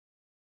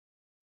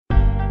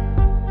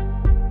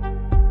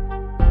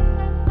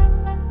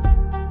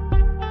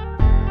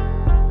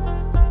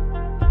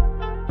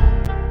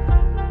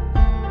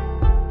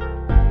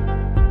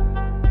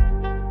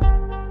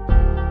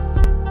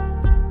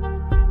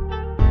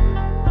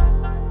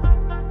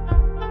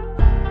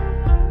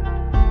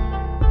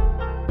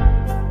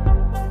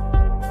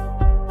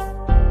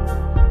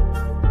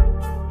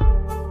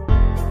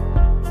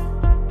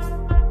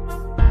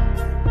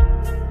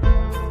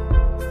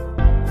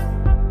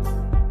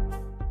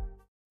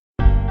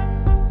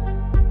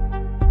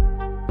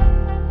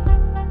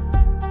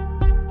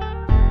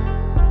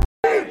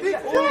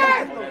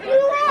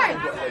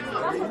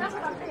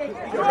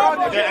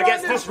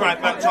Against this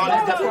right back,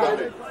 Charlie,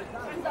 definitely.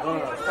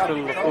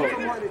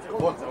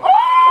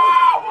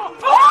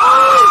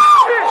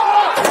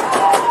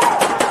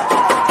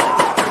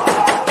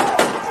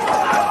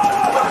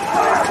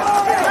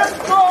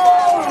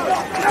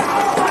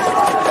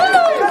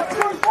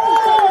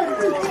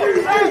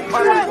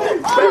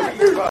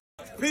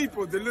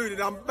 People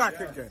deluded, I'm back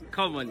again.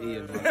 Come on,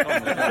 Ian, bro. Come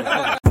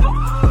on.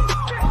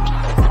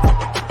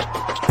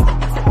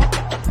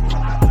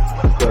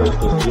 There's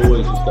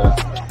always just that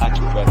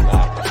active red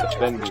flag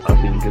defending. I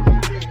think it's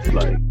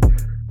like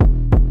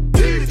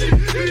there's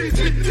always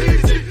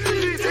just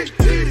that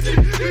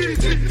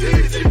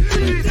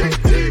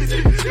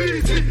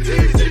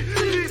active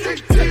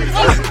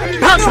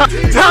red flag defending. I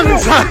think it's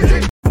like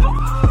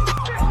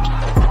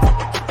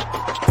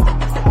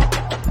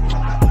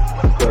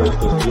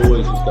there's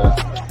always just that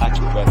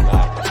active red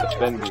flag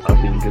defending. I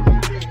think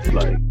it's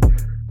like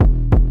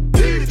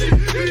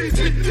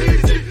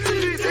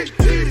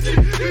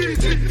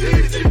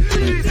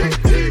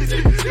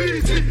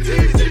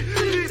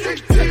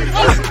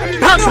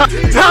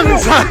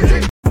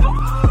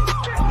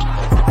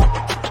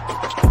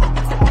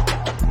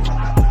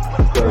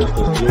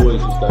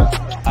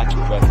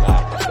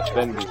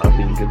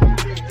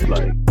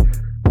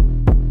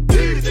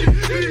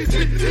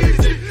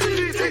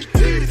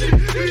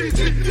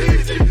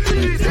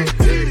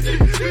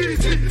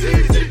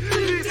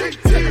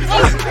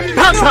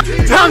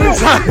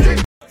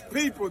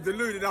People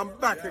deluded, I'm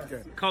back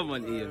again. Come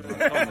on, Ian, bro.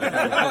 Come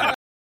on.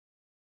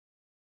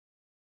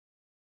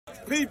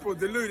 People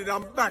deluded,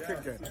 I'm back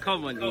again.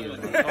 Come on, Ian,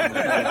 bro. Come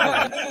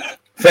on.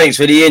 Thanks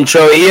for the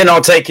intro, Ian. I'll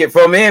take it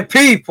from here.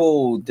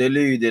 People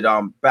deluded,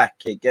 I'm back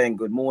again.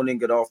 Good morning,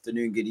 good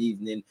afternoon, good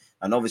evening,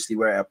 and obviously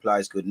where it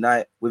applies, good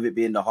night. With it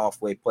being the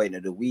halfway point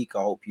of the week,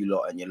 I hope you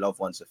lot and your loved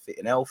ones are fit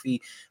and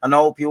healthy, and I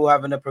hope you're all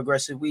having a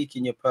progressive week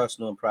in your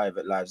personal and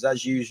private lives.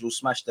 As usual,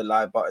 smash the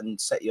like button,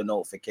 set your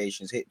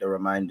notifications, hit the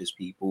reminders,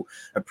 people.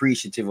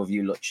 Appreciative of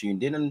you lot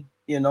tuned in and,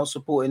 you know,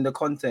 supporting the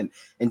content.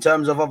 In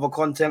terms of other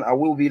content, I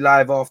will be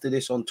live after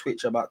this on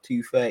Twitch about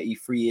 2:30,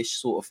 3-ish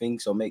sort of thing,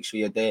 so make sure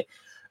you're there.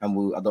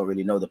 And I don't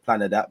really know the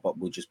plan of that, but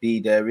we'll just be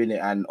there in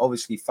it. And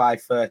obviously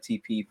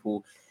 5:30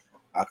 people.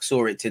 I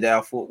saw it today.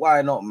 I thought,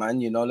 why not,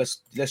 man? You know, let's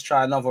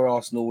try another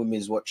Arsenal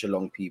women's watch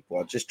along, people.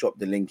 I just dropped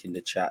the link in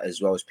the chat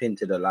as well as pinned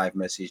to the live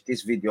message.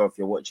 This video, if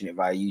you're watching it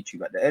via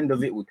YouTube, at the end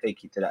of it will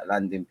take you to that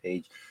landing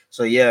page.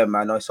 So yeah,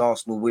 man, it's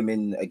Arsenal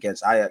women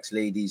against Ajax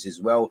ladies as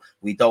well.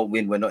 We don't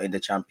win, we're not in the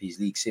Champions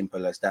League.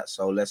 Simple as that.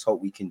 So let's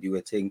hope we can do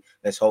a thing.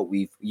 Let's hope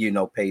we've, you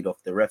know, paid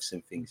off the refs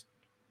and things.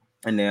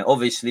 And then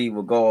obviously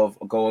we'll go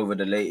over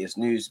the latest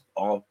news.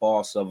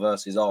 Barca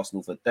versus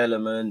Arsenal for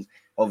Telemans.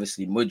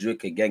 Obviously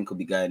Mudryk again could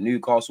be going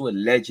Newcastle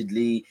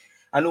allegedly,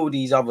 and all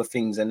these other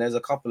things. And there's a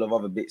couple of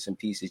other bits and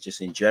pieces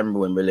just in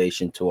general in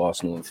relation to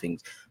Arsenal and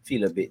things.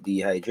 Feel a bit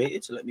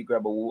dehydrated, so let me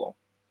grab a water.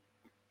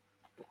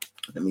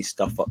 Let me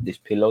stuff up this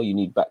pillow. You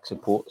need back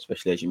support,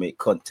 especially as you make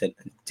content.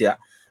 And yeah,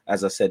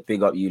 as I said,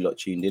 big up you lot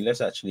tuned in.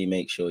 Let's actually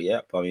make sure,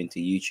 I'm into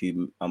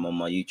YouTube. I'm on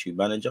my YouTube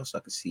manager, so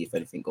I can see if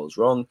anything goes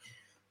wrong.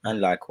 And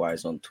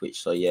likewise on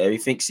Twitch. So yeah,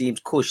 everything seems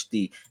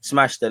cushy.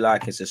 Smash the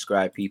like and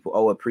subscribe, people.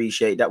 Oh,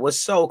 appreciate that. We're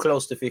so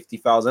close to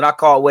 50,000. I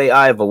can't wait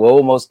either. We're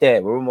almost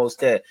there. We're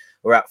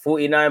at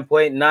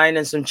 49.9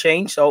 and some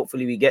change. So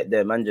hopefully we get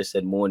there. Man just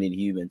said morning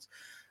humans.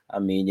 I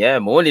mean, yeah,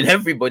 morning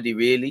everybody,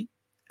 really.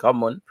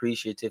 Come on,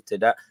 appreciative to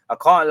that. I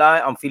can't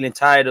lie, I'm feeling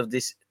tired of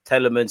this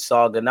Telemans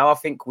saga. Now I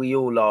think we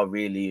all are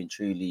really and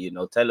truly, you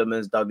know,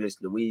 Telemans, Douglas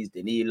Luiz,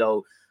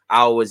 Danilo,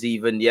 ours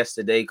even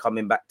yesterday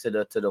coming back to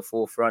the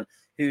forefront.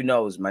 Who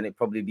knows, man? It'd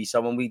probably be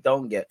someone we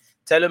don't get.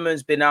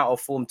 Telemans been out of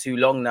form too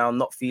long now. I'm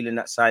not feeling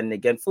that signing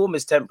again. Form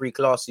is temporary,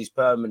 class is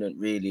permanent,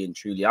 really and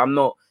truly. I'm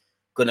not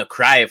going to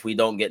cry if we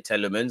don't get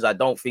Telemans. I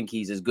don't think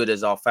he's as good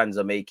as our fans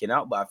are making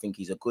out, but I think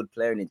he's a good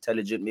player, an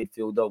intelligent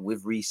midfielder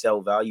with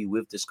resale value,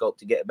 with the scope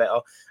to get better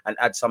and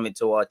add something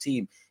to our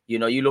team. You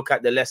know, you look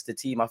at the Leicester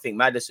team, I think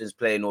Maddison's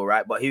playing all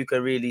right, but who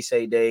can really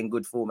say they're in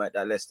good form at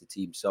that Leicester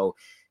team? So,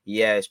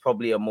 yeah, it's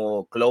probably a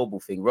more global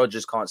thing.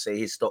 Rodgers can't say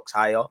his stock's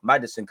higher.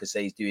 Maddison could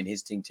say he's doing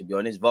his thing, to be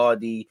honest.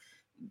 Vardy,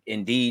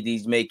 indeed,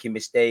 he's making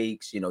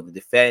mistakes. You know, the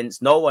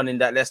defense. No one in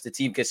that Leicester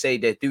team can say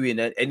they're doing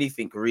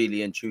anything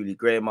really and truly.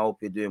 Graham, I hope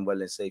you're doing well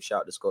and safe.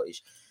 Shout out the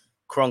Scottish.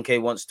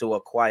 Kroenke wants to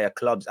acquire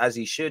clubs, as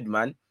he should,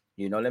 man.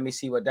 You know, let me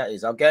see what that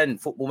is. Again,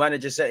 football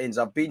manager settings.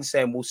 I've been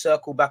saying we'll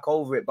circle back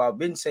over it, but I've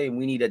been saying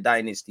we need a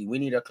dynasty. We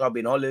need a club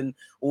in Holland,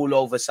 all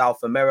over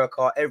South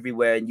America,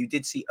 everywhere. And you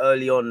did see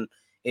early on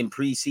in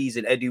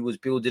pre-season, Edu was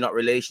building up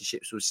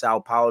relationships with Sao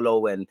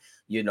Paulo and,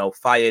 you know,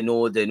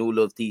 Feyenoord and all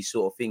of these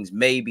sort of things.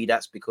 Maybe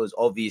that's because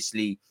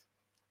obviously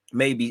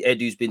maybe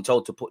Edu's been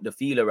told to put the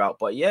feeler out.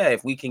 But yeah,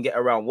 if we can get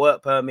around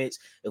work permits,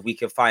 if we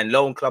can find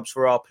loan clubs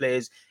for our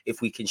players, if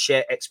we can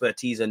share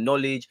expertise and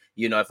knowledge,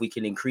 you know, if we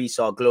can increase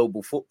our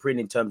global footprint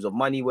in terms of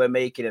money we're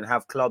making and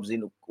have clubs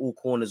in all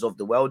corners of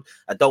the world.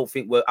 I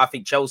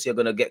think Chelsea are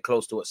going to get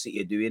close to what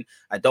City are doing.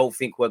 I don't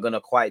think we're going to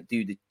quite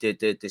do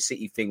the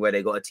City thing where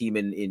they got a team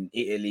in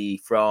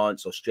Italy,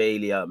 France,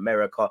 Australia,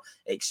 America,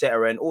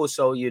 etc. And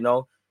also, you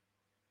know,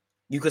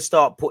 you could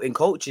start putting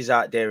coaches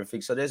out there and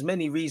things. So there's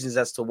many reasons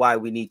as to why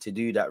we need to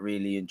do that,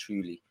 really and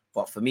truly.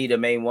 But for me, the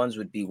main ones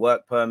would be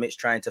work permits,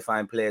 trying to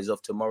find players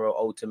of tomorrow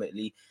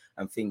ultimately,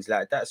 and things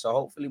like that. So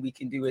hopefully we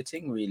can do a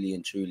thing, really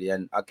and truly.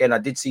 And again, I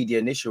did see the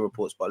initial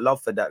reports, but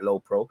love for that, Low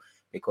Pro,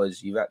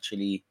 because you've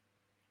actually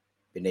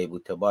been able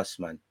to bust,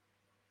 man.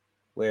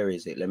 Where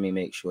is it? Let me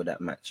make sure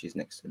that matches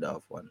next to the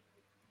other one.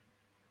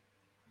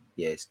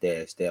 Yeah, it's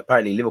there. It's there.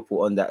 Apparently,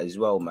 Liverpool on that as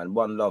well, man.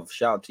 One love.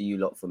 Shout out to you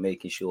lot for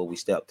making sure we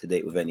stay up to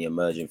date with any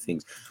emerging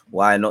things.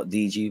 Why not,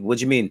 DG? What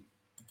do you mean?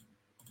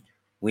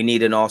 We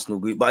need an Arsenal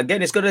group. But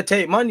again, it's going to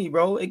take money,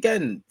 bro.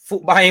 Again,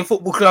 buying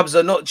football clubs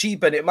are not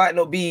cheap, and it might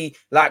not be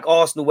like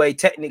Arsenal, where he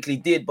technically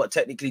did, but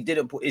technically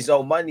didn't put his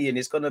own money in.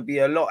 It's going to be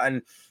a lot,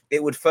 and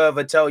it would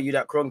further tell you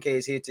that Kroenke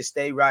is here to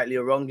stay, rightly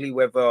or wrongly,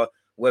 whether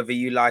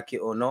you like it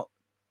or not.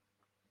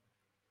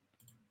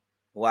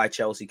 Why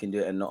Chelsea can do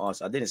it and not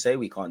us? I didn't say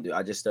we can't do it.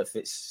 I just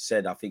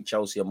said I think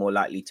Chelsea are more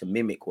likely to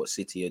mimic what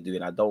City are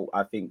doing.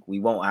 I think we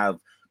won't have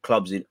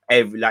clubs in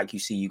every, like you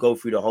see, you go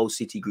through the whole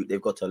City group,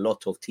 they've got a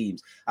lot of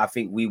teams. I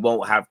think we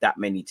won't have that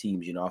many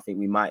teams, you know. I think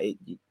we might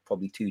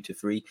probably 2 to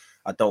 3.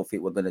 I don't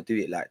think we're going to do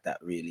it like that,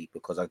 really,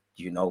 because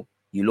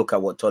you look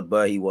at what Todd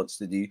Burley wants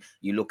to do.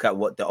 You look at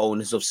what the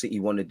owners of City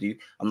want to do.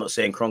 I'm not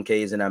saying Kroenke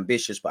isn't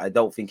ambitious, but I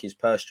don't think his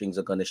purse strings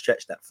are going to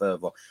stretch that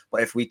further.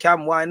 But if we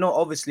can, why not?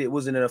 Obviously, it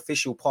wasn't an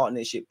official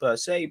partnership per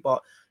se,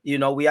 but, you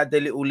know, we had the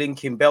little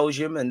link in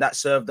Belgium, and that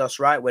served us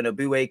right when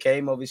Aboué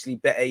came. Obviously,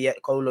 better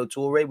yet, Kolo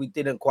Touré. We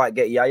didn't quite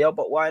get Yaya,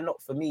 but why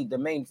not? For me, the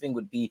main thing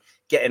would be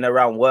getting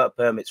around work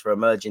permits for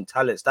emerging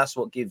talents. That's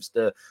what gives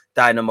the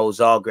Dynamo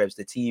Zagrebs,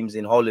 the teams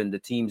in Holland, the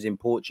teams in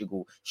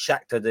Portugal,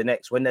 Shakhtar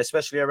Donetsk, when they're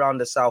especially around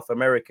the South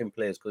American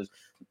players, because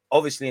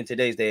obviously in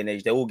today's day and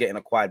age, they're all getting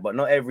acquired, but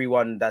not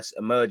everyone that's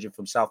emerging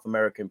from South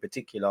America in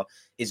particular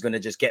is going to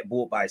just get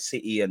bought by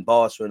City and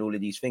Barca and all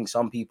of these things.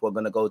 Some people are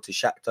going to go to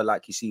Shakhtar,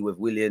 like you see with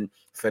Willian,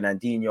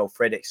 Fernandinho,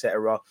 Fred,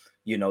 etc.,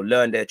 you know,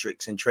 learn their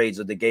tricks and trades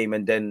of the game,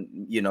 and then,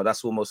 you know,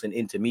 that's almost an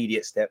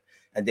intermediate step,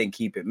 and then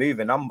keep it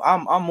moving. I'm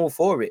all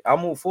for it.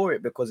 I'm all for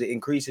it because it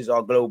increases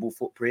our global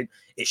footprint.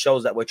 It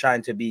shows that we're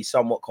trying to be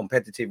somewhat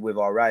competitive with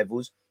our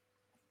rivals.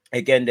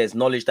 Again, there's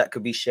knowledge that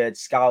could be shared,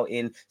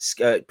 scouting,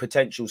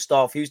 potential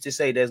staff. Who's to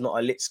say there's not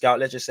a lit scout?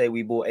 Let's just say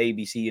we bought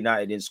ABC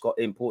United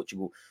in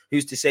Portugal.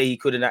 Who's to say he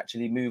couldn't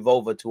actually move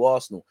over to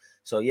Arsenal?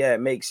 So, yeah,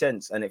 it makes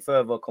sense. And it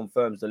further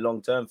confirms the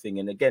long-term thing.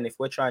 And again, if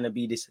we're trying to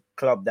be this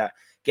club that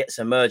gets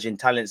emerging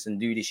talents and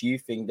do this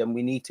youth thing, then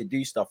we need to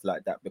do stuff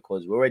like that,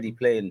 because we're already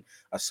playing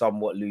a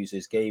somewhat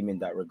loser's game in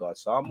that regard.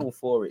 So I'm all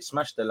for it.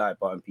 Smash the like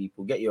button,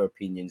 people. Get your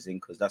opinions in,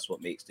 because that's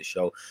what makes the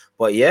show.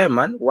 But, yeah,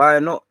 man, why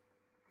not?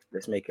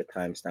 Let's make a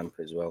timestamp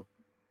as well.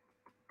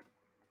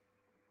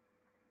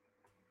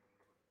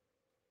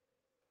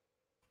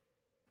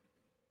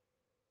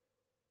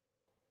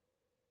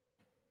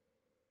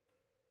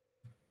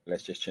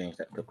 Let's just change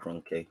that to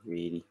Kroenke,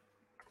 really.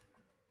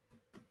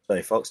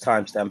 Sorry, folks,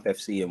 timestamp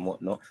FC and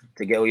whatnot.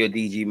 To get all your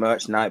DG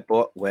merch,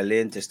 Nightbot, well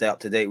in, to stay up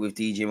to date with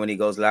DG when he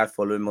goes live.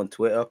 Follow him on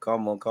Twitter.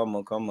 Come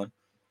on.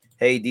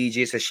 Hey, DG,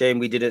 it's a shame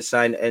we didn't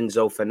sign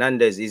Enzo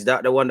Fernandez. Is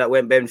that the one that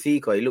went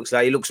Benfica? He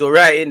looks all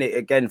right, innit?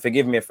 Again,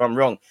 forgive me if I'm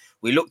wrong.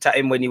 We looked at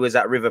him when he was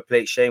at River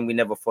Plate. Shame we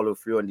never followed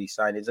through on these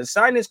signings. And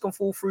signings can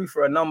fall through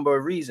for a number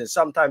of reasons.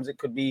 Sometimes it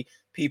could be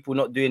people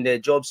not doing their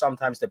job.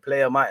 Sometimes the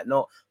player might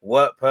not.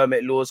 Work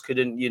permit laws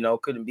couldn't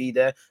be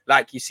there.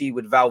 Like you see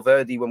with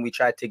Valverde when we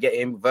tried to get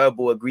him,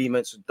 verbal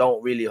agreements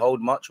don't really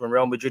hold much. When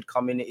Real Madrid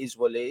come in, it is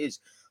what it is.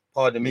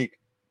 Pardon me.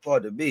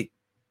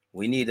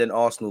 We need an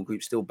Arsenal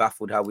group. Still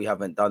baffled how we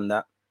haven't done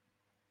that.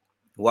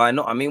 Why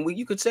not? I mean,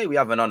 you could say we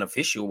have an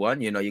unofficial one.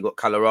 You know, you got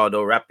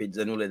Colorado Rapids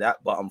and all of that,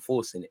 but I'm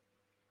forcing it.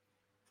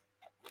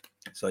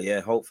 So,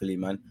 yeah, hopefully,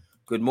 man.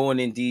 Good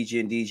morning, DG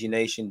and DG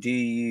Nation. Do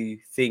you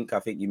think,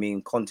 I think you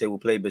mean Conte will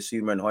play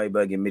Basuma and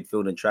Højbjerg in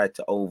midfield and try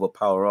to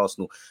overpower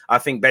Arsenal? I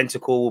think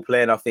Bentancur will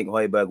play and I think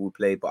Højbjerg will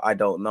play, but I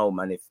don't know,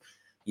 man. If,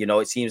 you know,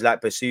 it seems like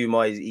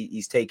Basuma,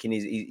 he's taking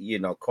his,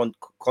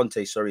 Conte,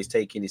 is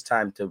taking his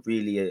time to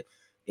really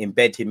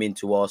embed him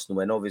into Arsenal,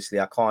 and obviously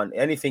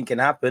anything can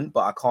happen, but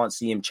I can't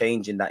see him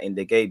changing that in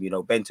the game. You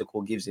know,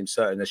 Bentancur gives him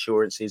certain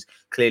assurances.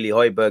 Clearly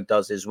Højbjerg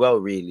does as well,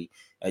 really.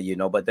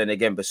 But then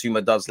again,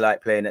 Basuma does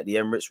like playing at the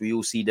Emirates. We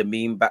all see the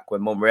meme back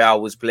when Monreal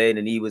was playing,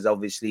 and he was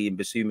obviously in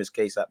Basuma's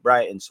case at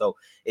Brighton. So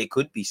it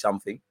could be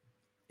something.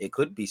 And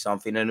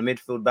the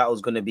midfield battle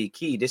is going to be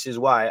key. This is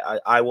why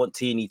I want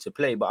Tierney to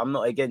play, but I'm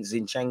not against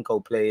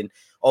Zinchenko playing.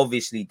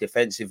 Obviously,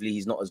 defensively,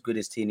 he's not as good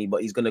as Tierney,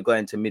 but he's going to go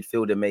into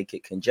midfield and make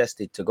it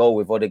congested, to go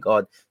with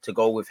Odegaard, to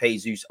go with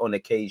Jesus on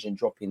occasion,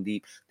 dropping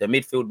deep. The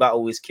midfield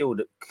battle is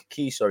The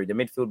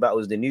midfield battle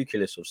is the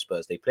nucleus of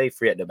Spurs. They play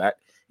 3 at the back.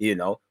 You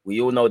know,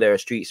 we all know they're a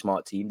street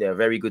smart team. They're a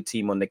very good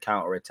team on the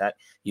counter attack.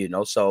 You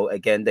know, so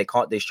again, they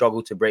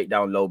struggle to break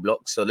down low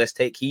blocks. So let's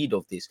take heed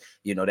of this.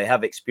 You know, they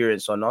have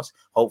experience on us.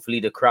 Hopefully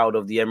the crowd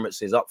of the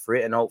Emirates is up for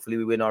it, and hopefully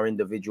we win our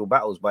individual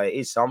battles. But it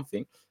is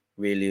something,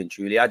 really and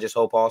truly. I just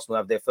hope Arsenal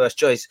have their first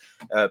choice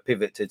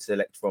pivot to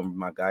select from,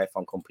 my guy, if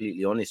I'm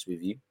completely honest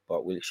with you.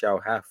 But we shall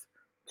have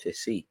to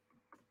see.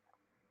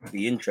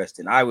 Be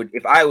interesting. I would,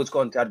 if I was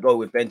going to, I'd go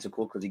with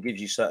Bentancur because he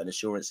gives you certain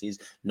assurances,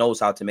 knows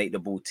how to make the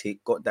ball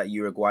tick, got that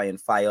Uruguayan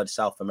fired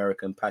South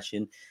American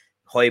passion.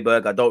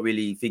 Højbjerg, I don't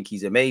really think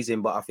he's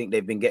amazing, but I think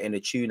they've been getting a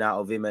tune out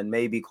of him. And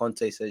maybe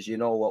Conte says, you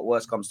know what,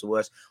 worst comes to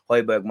worst,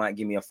 Højbjerg might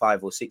give me a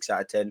 5 or 6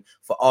 out of 10.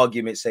 For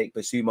argument's sake,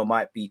 Basuma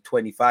might be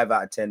 25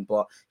 out of 10,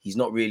 but he's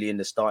not really in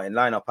the starting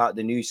lineup. Out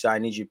the new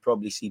signings, you'd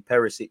probably see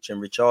Perisic and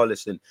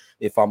Richarlison,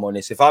 if I'm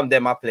honest. If I'm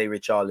them, I play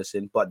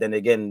Richarlison. But then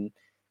again,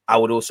 I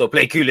would also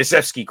play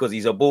Kulusevski because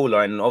he's a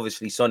baller, and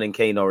obviously Son and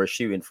Kane are a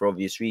shoo-in for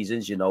obvious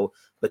reasons. You know,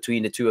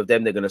 between the two of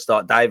them, they're going to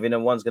start diving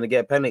and one's going to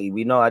get a penalty.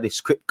 We know how this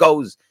script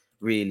goes,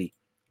 really.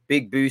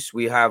 Big boost,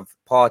 we have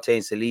Partey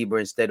and Saliba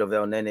instead of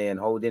El Nene and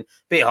Holding.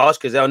 Bit harsh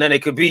because El Nene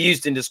could be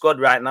used in the squad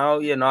right now.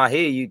 You know, I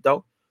hear you,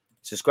 though.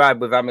 Subscribe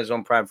with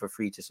Amazon Prime for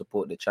free to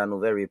support the channel.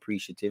 Very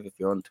appreciative. If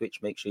you're on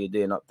Twitch, make sure you're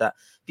doing up that.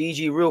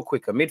 DG, real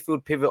quick, a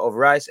midfield pivot of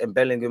Rice and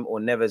Bellingham or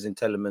Neves and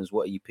Telemans,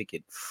 what are you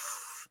picking?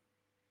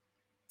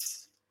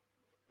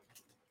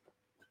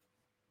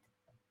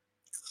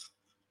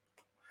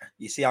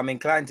 You see, I'm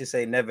inclined to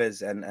say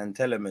Neves and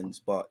Telemans,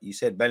 but you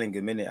said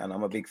Bellingham in it, and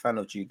I'm a big fan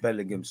of Jude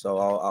Bellingham, so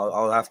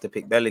I'll have to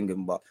pick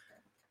Bellingham. But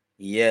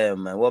yeah,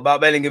 man, what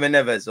about Bellingham and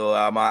Neves, or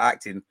am I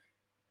acting?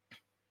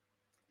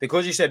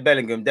 Because you said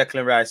Bellingham,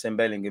 Declan Rice and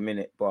Bellingham in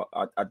it, but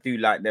I do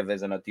like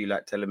Neves and I do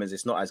like Telemans.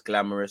 It's not as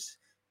glamorous,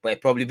 but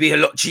it'd probably be a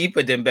lot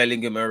cheaper than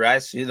Bellingham and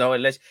Rice, you know,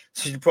 unless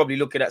you're probably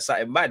looking at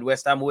something bad.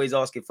 West Ham always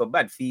asking for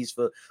bad fees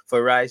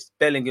for Rice.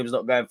 Bellingham's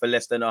not going for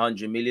less than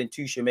 100 million.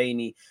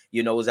 Tchouaméni,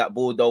 you know, was at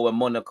Bordeaux and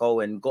Monaco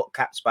and got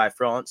caps by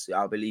France,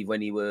 I believe, when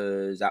he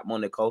was at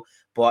Monaco,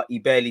 but he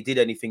barely did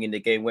anything in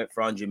the game, went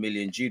for 100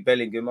 million. Jude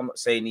Bellingham, I'm not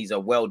saying he's a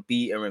world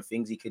beater and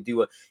things. He could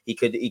do a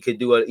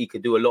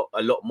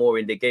lot more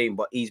in the game,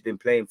 but he's been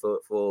playing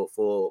for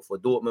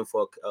Dortmund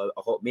for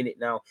a hot minute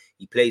now.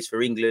 He plays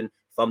for England.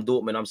 If I'm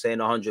Dortmund, I'm saying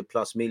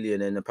 100+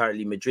 million, and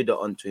apparently Madrid are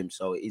onto him,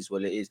 so it is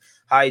what it is.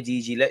 Hi,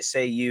 DG. Let's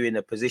say you're in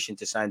a position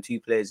to sign 2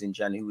 players in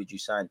Jan. Who would you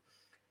sign?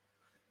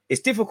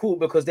 It's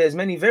difficult because there's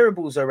many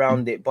variables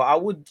around it, but I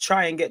would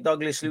try and get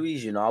Douglas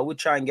Luiz. You know, I would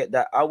try and get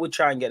that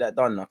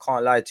done. I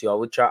can't lie to you.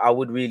 I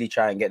would really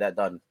try and get that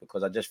done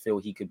because I just feel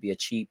he could be a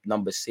cheap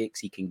number 6.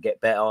 He can get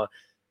better.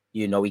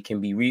 You know, he can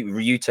be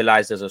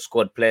reutilized as a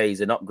squad player.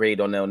 He's an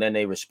upgrade on El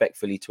Nene,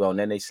 respectfully to El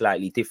Nene,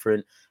 slightly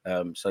different.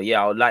 So,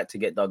 yeah, I would like to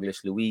get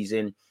Douglas Luiz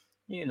in.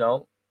 You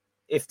know,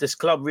 if this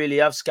club really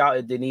have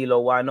scouted Danilo,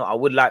 why not? I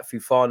would like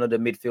Fofana, the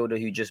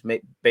midfielder who just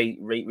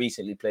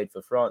recently played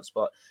for France.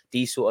 But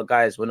these sort of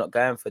guys, we're not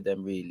going for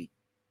them, really.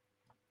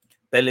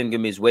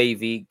 Bellingham is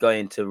wavy.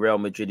 Going to Real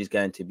Madrid is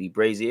going to be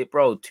brazy.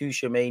 Bro,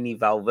 Tchouaméni,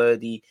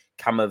 Valverde,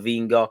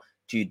 Camavinga,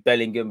 Jude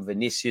Bellingham,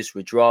 Vinicius,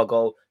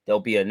 Rodrigo. There'll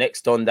be a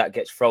next on that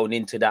gets thrown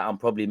into that. I'm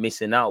probably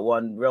missing out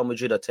one. Real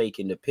Madrid are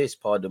taking the piss,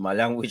 pardon my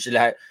language.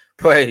 Like,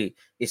 boy,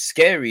 it's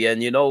scary.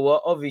 And you know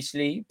what?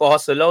 Obviously,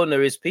 Barcelona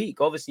is peak.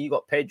 Obviously, you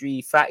got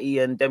Pedri,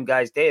 Fati, and them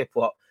guys there.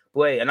 But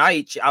boy, and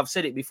I've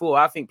said it before.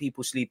 I think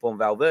people sleep on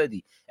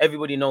Valverde.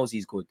 Everybody knows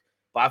he's good,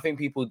 but I think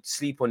people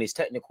sleep on his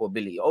technical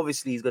ability.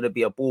 Obviously, he's going to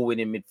be a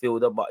ball-winning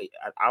midfielder, but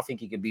I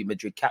think he could be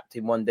Madrid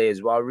captain one day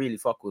as well. I really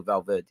fuck with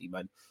Valverde,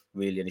 man.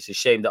 Really. And it's a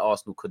shame that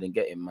Arsenal couldn't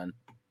get him, man.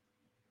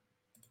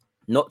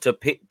 Not to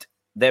pit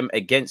them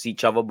against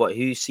each other, but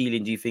whose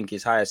ceiling do you think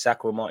is higher,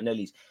 Saka or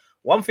Martinelli's?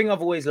 One thing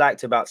I've always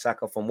liked about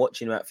Saka from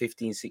watching him at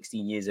 15,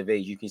 16 years of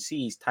age, you can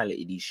see he's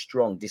talented. He's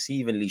strong,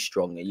 deceivingly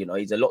strong. You know,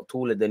 he's a lot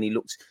taller than he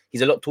looks.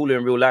 He's a lot taller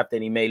in real life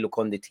than he may look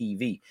on the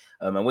TV.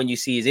 And when you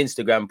see his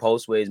Instagram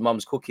post where his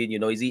mum's cooking, you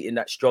know, he's eating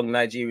that strong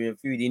Nigerian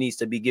food. He needs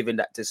to be giving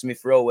that to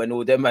Smith Rowe and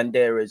all them and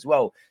there as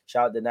well.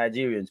 Shout out the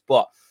Nigerians.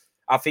 But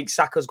I think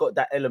Saka's got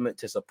that element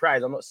to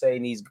surprise. I'm not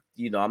saying he's,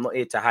 you know, I'm not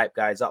here to hype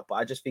guys up, but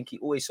I just think he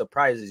always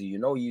surprises you.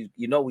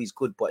 You know he's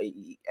good, but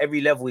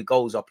every level he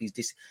goes up,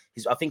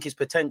 I think his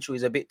potential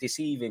is a bit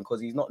deceiving because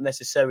he's not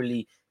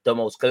necessarily the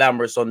most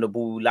glamorous on the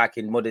ball like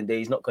in modern day.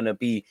 He's not going to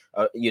be,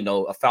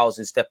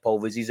 1,000 step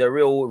overs. He's a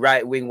real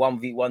right wing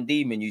 1v1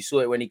 demon. You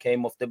saw it when he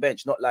came off the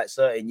bench, not like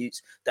certain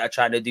youths that are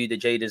trying to do the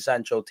Jadon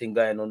Sancho thing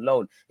going on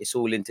loan. It's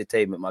all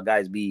entertainment. My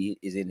guy's B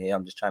is in here.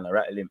 I'm just trying to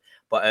rattle him.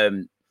 But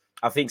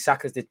I think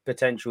Saka's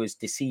potential is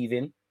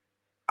deceiving.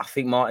 I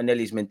think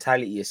Martinelli's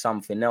mentality is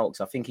something else.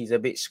 I think he's a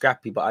bit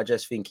scrappy, but I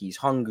just think he's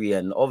hungry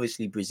and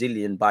obviously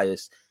Brazilian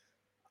bias.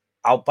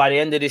 By the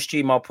end of the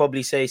stream, I'll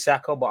probably say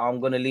Saka, but I'm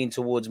going to lean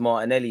towards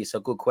Martinelli. It's a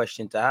good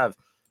question to have.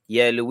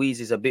 Yeah,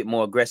 Luiz is a bit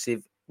more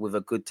aggressive with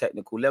a good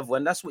technical level,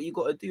 and that's what you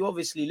got to do.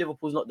 Obviously,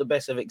 Liverpool's not the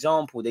best of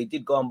example. They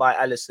did go and buy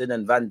Alisson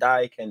and Van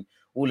Dijk and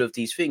all of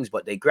these things,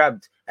 but they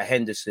grabbed a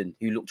Henderson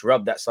who looked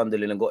rubbed at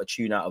Sunderland and got a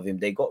tune out of him.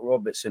 They got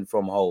Robertson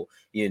from Hull,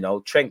 you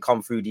know, Trent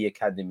come through the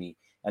academy,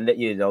 and that,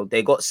 you know,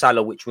 they got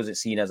Salah, which wasn't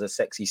seen as a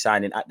sexy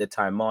signing at the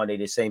time. Mane,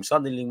 the same.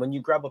 Sunderland, when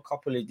you grab a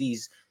couple of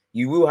these,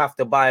 you will have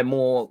to buy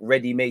more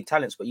ready-made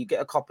talents, but you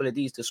get a couple of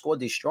these, the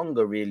squad is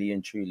stronger, really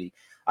and truly.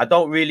 I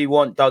don't really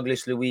want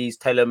Douglas Luiz,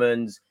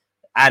 Telemans,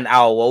 and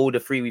all the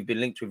 3 we've been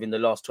linked with in the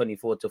last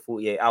 24 to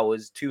 48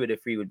 hours. 2 of the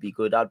 3 would be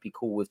good. I'd be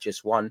cool with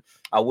just one.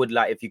 I would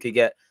like if you could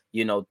get,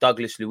 you know,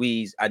 Douglas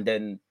Luiz and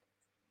then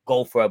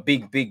go for a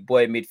big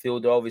boy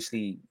midfielder.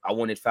 Obviously, I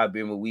wanted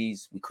Fabian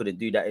Ruiz. We couldn't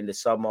do that in the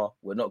summer.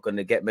 We're not going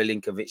to get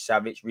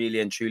Milinkovic-Savic. Really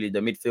and truly, the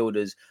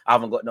midfielders, I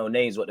haven't got no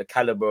names, what the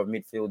caliber of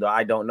midfielder,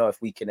 I don't know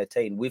if we can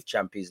attain with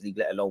Champions League,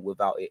 let alone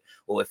without it,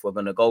 or if we're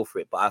going to go for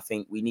it. But I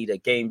think we need a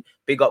game.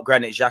 Big up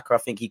Granit Xhaka. I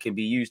think he can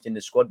be used in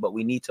the squad, but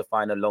we need to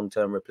find a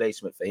long-term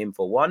replacement for him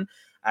for one.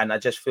 And I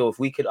just feel if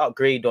we could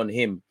upgrade on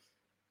him,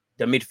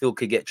 the midfield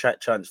could get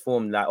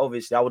transformed. Like,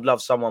 obviously, I would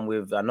love someone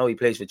with, I know he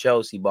plays for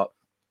Chelsea, but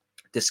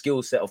the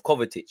skill set of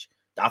Kovacic.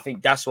 I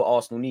think that's what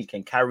Arsenal need.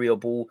 Can carry a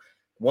ball,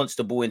 wants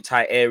the ball in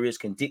tight areas,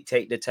 can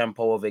dictate the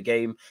tempo of a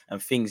game and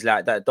things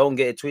like that. Don't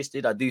get it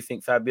twisted. I do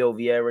think Fabio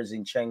Vieira,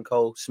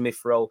 Zinchenko, Smith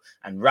Rowe,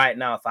 and right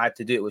now, if I had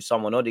to do it with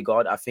someone,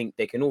 Odegaard, I think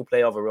they can all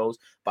play other roles.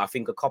 But I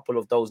think a couple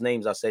of those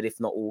names I said, if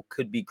not all,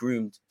 could be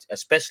groomed,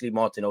 especially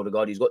Martin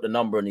Odegaard. He's got the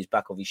number on his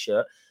back of his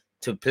shirt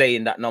to play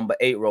in that number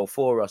 8 role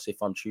for us,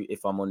 if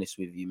I'm honest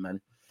with you,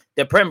 man.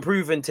 The Prem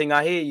proven thing,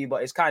 I hear you,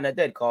 but it's kind of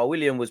dead. Carl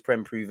William was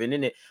Prem proven,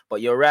 innit? But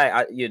you're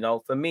right.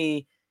 For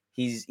me,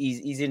 he's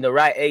in the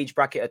right age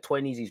bracket of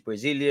 20s. He's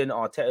Brazilian.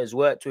 Arteta's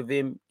worked with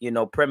him.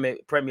 Premier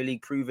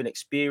League proven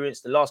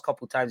experience. The last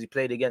couple of times he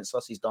played against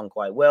us, he's done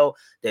quite well.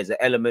 There's an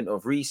element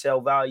of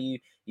resale value.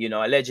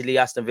 Allegedly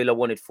Aston Villa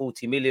wanted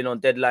 40 million on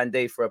deadline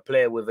day for a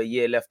player with a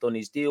year left on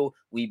his deal.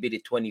 We bid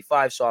it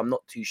 25, so I'm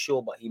not too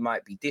sure, but he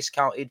might be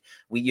discounted.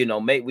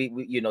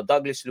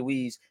 Douglas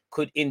Luiz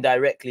could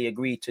indirectly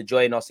agree to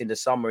join us in the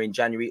summer in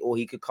January, or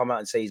he could come out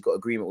and say he's got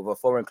agreement with a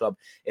foreign club.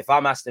 If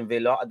I'm Aston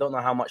Villa, I don't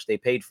know how much they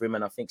paid for him,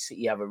 and I think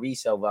City have a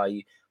resale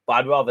value, but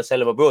I'd rather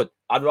sell him abroad.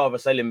 I'd rather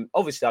sell him.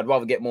 Obviously, I'd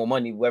rather get more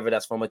money, whether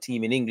that's from a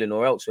team in England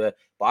or elsewhere.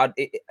 But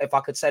if I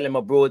could sell him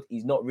abroad,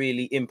 he's not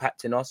really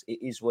impacting us. It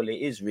is what it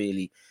is,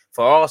 really.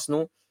 For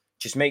Arsenal,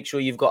 just make sure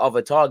you've got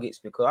other targets,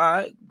 because, all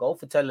right, go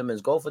for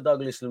Telemans, go for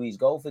Douglas Luiz,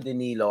 go for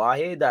Danilo. I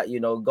hear that,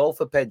 go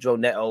for Pedro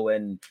Neto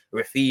and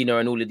Rafinha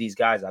and all of these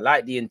guys. I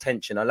like the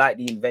intention. I like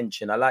the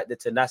invention. I like the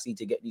tenacity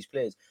to get these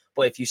players.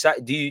 But if you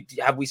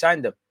have we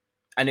signed them?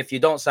 And if you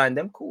don't sign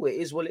them, cool, it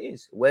is what it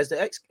is. Where's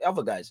the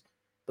other guys?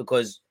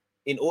 Because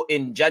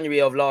in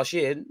January of last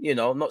year,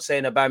 I'm not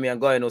saying Aubameyang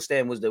going or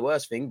staying was the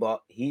worst thing,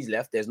 but he's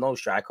left. There's no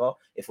striker.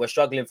 If we're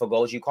struggling for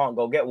goals, you can't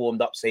go get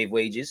warmed up, save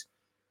wages.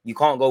 You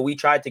can't go. We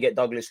tried to get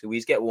Douglas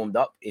Luiz, get warmed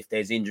up. If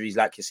there's injuries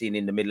like you're seeing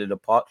in the middle of the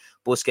park,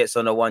 Busquets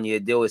on a 1-year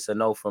deal. It's a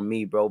no from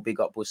me, bro. Big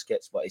up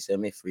Busquets, but it's a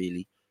myth,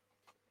 really.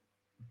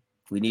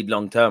 We need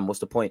long term. What's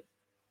the point?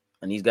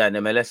 And he's got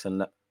an MLS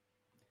and that.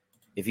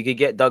 If you could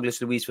get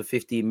Douglas Luiz for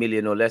 15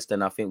 million or less,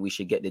 then I think we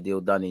should get the deal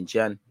done in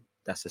Jan.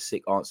 That's a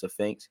sick answer.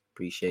 Thanks.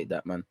 Appreciate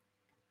that, man.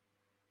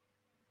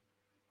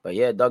 But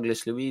yeah,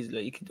 Douglas Luiz,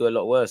 he can do a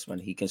lot worse, man.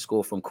 He can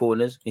score from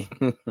corners.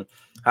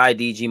 Hi,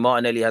 DG.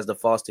 Martinelli has the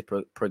fastest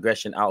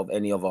progression out of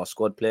any of our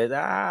squad players.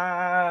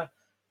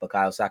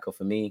 Bukayo Saka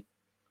for me,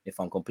 if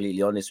I'm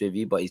completely honest with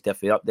you. But he's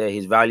definitely up there.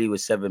 His value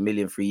was 7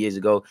 million 3 years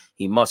ago.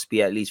 He must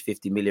be at least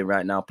 50 million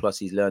right now. Plus,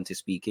 he's learned to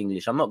speak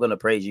English. I'm not going to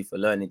praise you for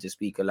learning to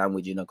speak a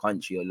language in a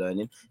country you're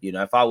learning.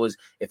 If I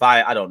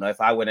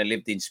went and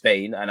lived in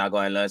Spain and I go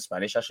and learn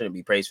Spanish, I shouldn't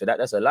be praised for that.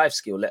 That's a life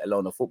skill, let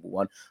alone a football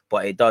one.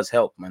 But it does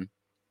help, man.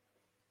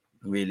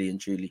 Really and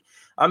truly.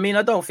 I mean,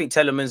 I don't think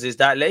Telemans is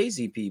that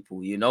lazy,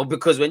 people,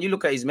 because when you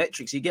look at his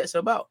metrics, he gets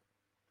about.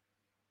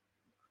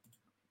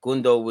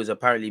 Gundo was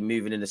apparently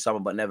moving in the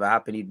summer, but never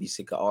happened. He'd be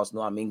sick at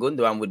Arsenal. I mean,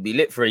 Gundogan would be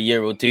lit for a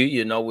year or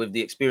two, with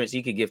the experience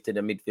he could give to the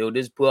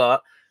midfielders,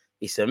 but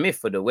it's a myth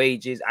for the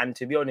wages. And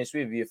to be honest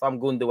with you, if I'm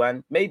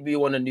Gundogan, maybe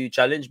you want a new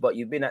challenge, but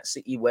you've been at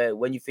City where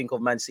when you think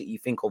of Man City, you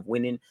think of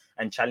winning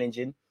and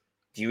challenging.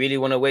 Do you really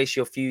want to waste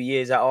your few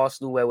years at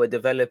Arsenal where we're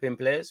developing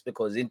players?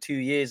 Because in 2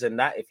 years and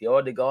that, if you're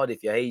Odegaard,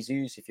 if you're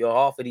Jesus, if you're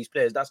half of these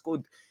players, that's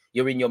good.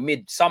 You're in your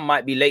mid, some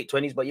might be late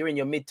 20s, but you're in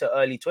your mid to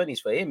early 20s.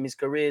 For him, his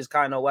career is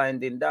kind of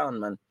winding down,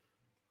 man.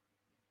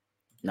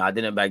 No, I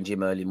didn't bang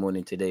Jim early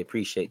morning today.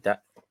 Appreciate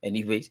that.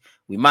 Anyways,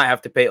 we might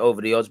have to pay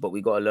over the odds, but we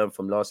got to learn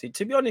from last year.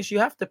 To be honest, you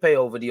have to pay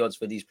over the odds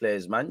for these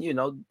players, man.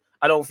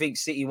 I don't think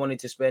City wanted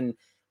to spend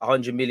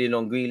 100 million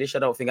on Grealish. I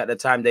don't think at the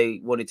time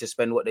they wanted to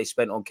spend what they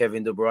spent on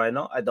Kevin De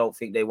Bruyne. I don't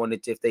think they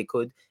wanted to, if they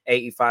could,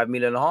 85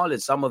 million on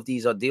Haaland. Some of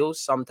these are deals.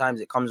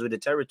 Sometimes it comes with the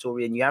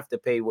territory and you have to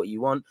pay what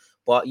you want.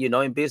 But,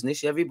 in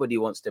business, everybody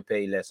wants to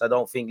pay less. I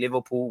don't think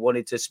Liverpool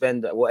wanted to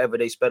spend whatever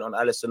they spent on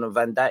Alisson and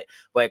Van Dijk,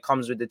 but it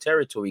comes with the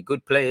territory.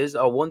 Good players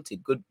are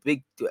wanted.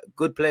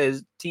 Good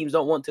players, teams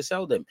don't want to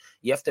sell them.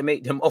 You have to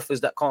make them offers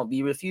that can't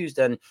be refused.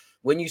 And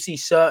when you see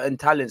certain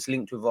talents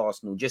linked with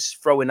Arsenal,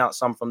 just throwing out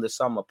some from the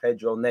summer,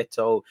 Pedro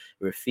Neto,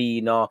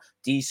 Rafinha,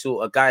 these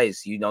sort of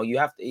guys, you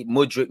have to,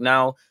 Mudryk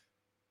now,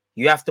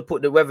 you have to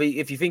put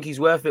if you think he's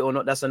worth it or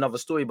not, that's another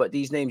story. But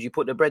these names, you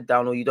put the bread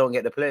down or you don't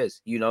get the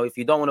players. If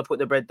you don't want to put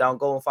the bread down,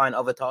 go and find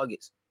other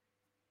targets.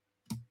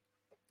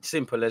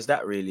 Simple as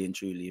that, really and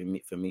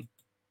truly, for me.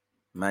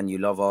 Man, you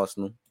love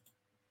Arsenal.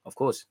 Of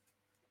course.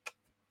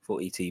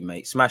 40 team,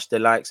 mate. Smash the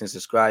likes and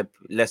subscribe.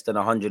 Less than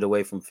 100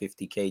 away from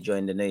 50k.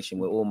 Join the nation.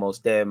 We're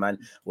almost there, man.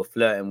 We're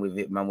flirting with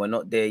it, man. We're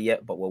not there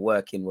yet, but we're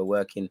working,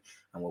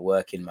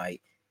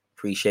 mate.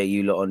 Appreciate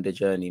you lot on the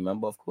journey, man.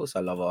 But of course, I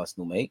love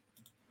Arsenal, mate.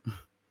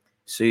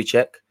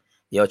 Souček,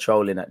 you're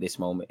trolling at this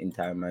moment in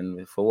time,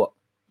 man. For what?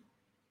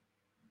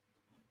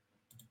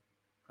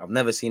 I've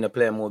never seen a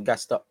player more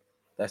gassed up.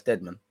 That's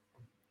dead, man.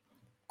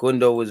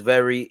 Gundo was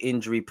very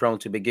injury prone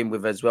to begin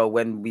with as well.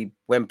 When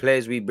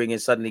players we bring in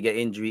suddenly get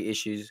injury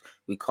issues,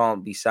 we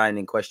can't be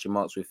signing question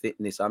marks with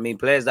fitness. I mean,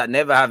 players that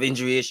never have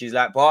injury issues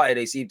like Partey,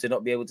 they seem to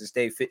not be able to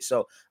stay fit.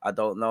 So I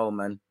don't know,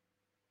 man.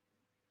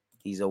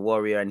 He's a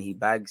warrior and he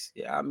bags.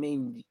 Yeah, I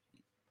mean,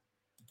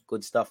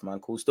 good stuff,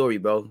 man. Cool story,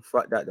 bro.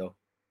 Fuck that though.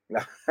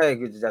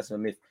 That's a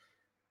myth.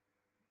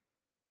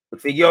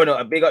 But Figiono,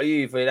 a big up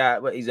you for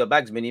that. But he's a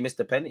bagsman. He missed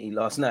a penalty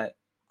last night.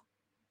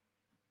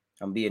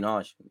 I'm being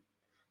harsh.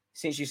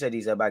 Since you said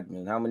he's a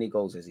bagman, how many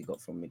goals has he got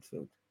from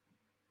midfield?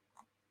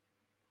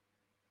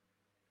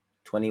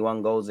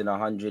 21 goals in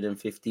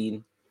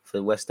 115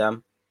 for West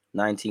Ham.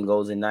 19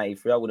 goals in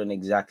 93. I wouldn't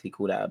exactly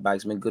call that a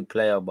bagsman. Good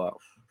player, but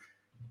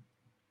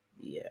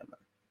yeah, man.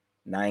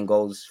 9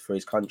 goals for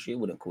his country.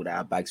 Wouldn't call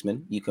that a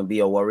bagsman. You can be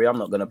a warrior. I'm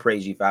not going to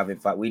praise you for having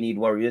fact. We need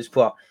warriors,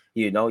 but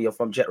you're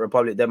from Czech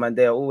Republic. Them and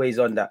they're always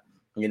on that.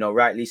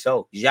 Rightly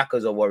so.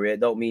 Xhaka's a warrior.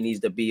 Don't mean he's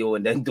the be-all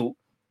and then do.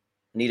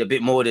 Need a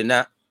bit more than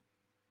that.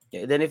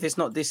 Yeah, then if it's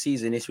not this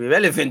season, it's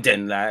irrelevant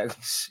then. Like,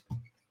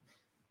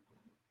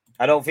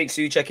 I don't think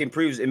Souček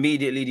improves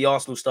immediately the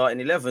Arsenal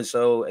starting 11.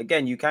 So,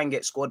 again, you can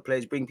get squad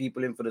players, bring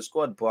people in for the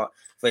squad. But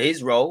for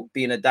his role,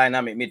 being a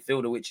dynamic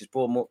midfielder, which is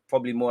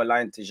probably more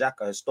aligned to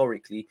Xhaka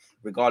historically,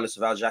 regardless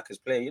of how Xhaka's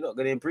playing, you're not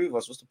going to improve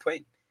us. What's the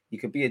point? You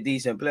could be a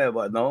decent player,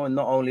 but no. And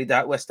not only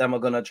that, West Ham are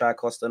going to try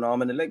cost an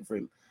arm and a leg for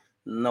him.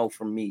 No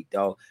from me,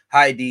 though.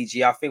 Hi,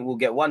 DG. I think we'll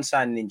get one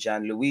signing in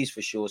Jan. Luiz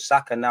for sure.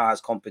 Saka now has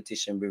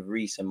competition with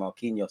Reece and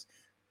Marquinhos.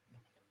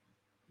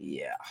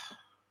 Yeah.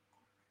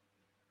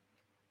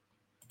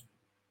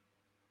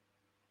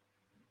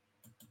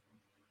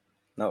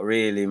 Not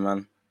really,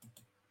 man.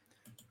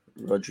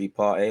 Rodri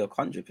Partey,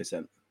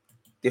 100%.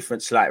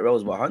 Different slight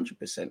roles, but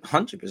 100%. 100%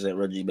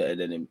 Rodri better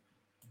than him.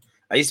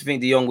 I used to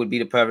think De Jong would be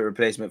the perfect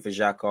replacement for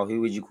Xhaka.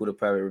 Who would you call the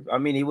perfect? I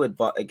mean, he would,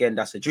 but again,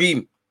 that's a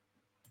dream.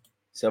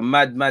 It's a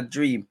mad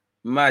dream.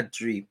 Mad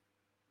dream.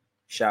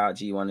 Shout out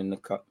G1 in the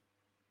cup.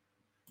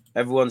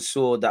 Everyone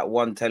saw that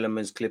one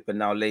Telemans clip and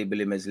now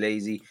label him as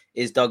lazy.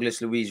 Is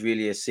Douglas Luiz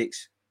really a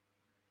 6?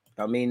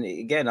 I mean,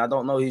 again, I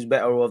don't know who's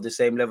better or of the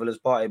same level as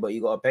Partey, but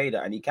you got to pay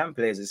that. And he can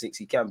play as a 6.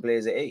 He can play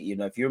as an 8.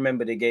 If you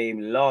remember the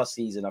game last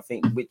season, I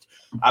think,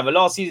 either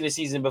last season or the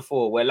season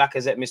before, where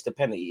Lacazette missed a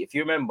penalty. If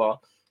you remember,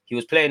 he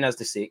was playing as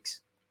the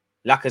 6.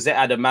 Lacazette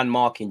had a man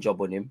marking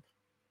job on him.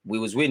 We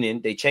was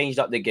winning. They changed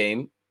up the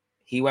game.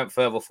 He went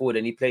further forward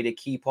and he played a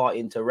key part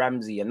into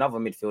Ramsey, another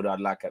midfielder I'd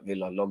like at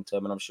Villa long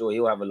term, and I'm sure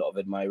he'll have a lot of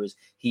admirers.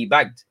 He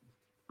bagged.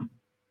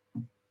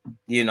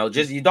 You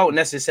don't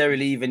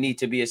necessarily even need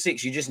to be a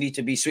 6. You just need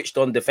to be switched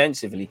on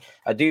defensively.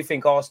 I do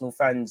think Arsenal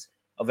fans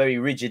are very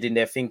rigid in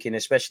their thinking,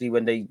 especially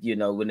when they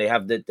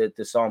have the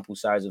sample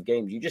size of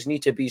games. You just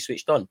need to be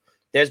switched on.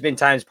 There's been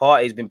times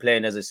Partey's been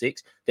playing as a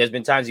 6. There's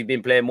been times he's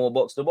been playing more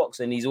box to box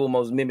and he's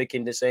almost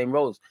mimicking the same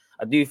roles.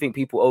 I do think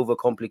people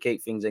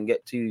overcomplicate things and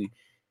get too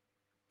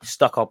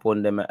stuck up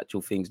on them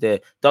actual things there.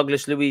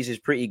 Douglas Luiz is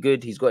pretty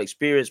good. He's got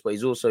experience, but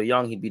he's also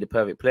young. He'd be the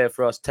perfect player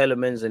for us.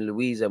 Telemans and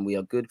Luiz, and we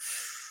are good.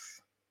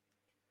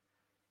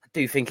 I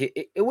do think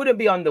it wouldn't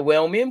be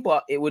underwhelming,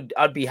 but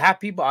I'd be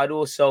happy, but I'd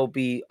also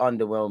be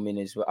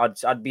underwhelming as well.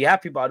 I'd be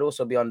happy, but I'd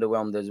also be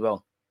underwhelmed as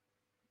well.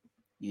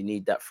 You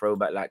need that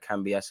throwback like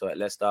Cambiasso at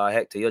Leicester.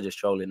 Hector, you're just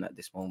trolling at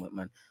this moment,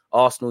 man.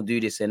 Arsenal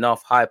do this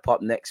enough. Hype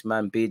up next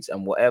man bids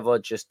and whatever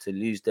just to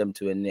lose them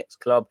to a next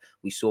club.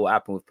 We saw what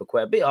happened with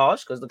Paqueta. A bit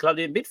harsh because the club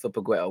didn't bid for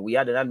Paqueta. We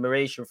had an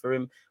admiration for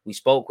him. We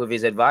spoke with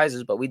his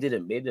advisors, but we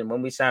didn't bid. And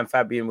when we signed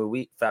Fabio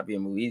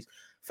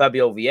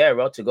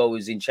Vieira to go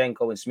with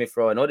Zinchenko and Smith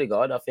Rowe and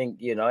Odegaard, I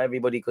think,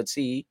 everybody could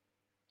see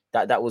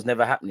that was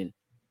never happening.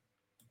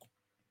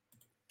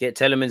 Get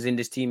Telemans in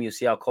this team, you'll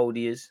see how cold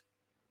he is.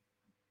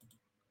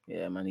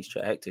 Yeah, man,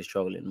 Hector's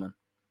trolling, man.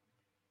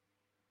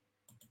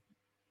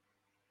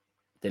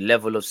 The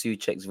level of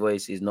Souček's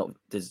voice is not...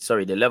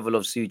 the level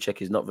of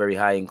Souček is not very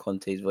high in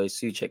Conte's voice.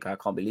 Souček, I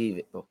can't believe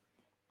it, bro.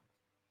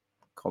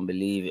 Can't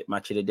believe it.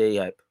 Match of the day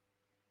hype.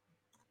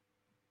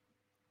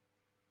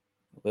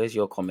 Where's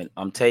your comment?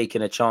 I'm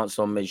taking a chance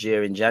on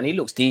Maguire and Jan. He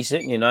looks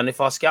decent, and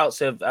if our scouts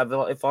have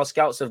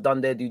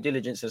done their due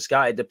diligence and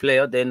scouted the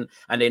player, then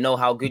and they know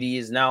how good he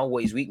is now,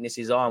 what his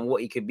weaknesses are, and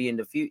what he could be in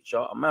the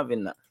future, I'm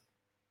having that.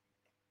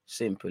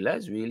 Simple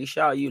as really.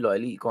 Shout out you lot,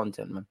 elite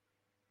content, man.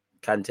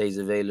 Kante's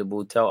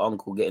available. Tell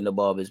Uncle get in the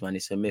barbers, man.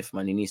 It's a myth,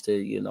 man. He needs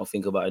to,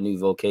 think about a new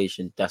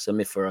vocation. That's a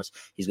myth for us.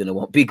 He's going to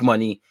want big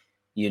money.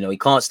 He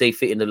can't stay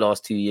fit in the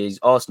last 2 years.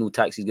 Arsenal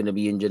tax, he's going to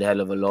be injured a hell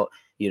of a lot.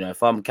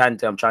 If I'm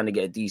Kante, I'm trying to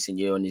get a decent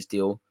year on this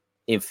deal.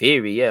 In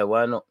theory, yeah,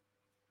 why not?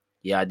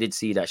 Yeah, I did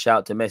see that. Shout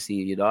out to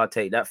Messi. I'll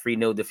take that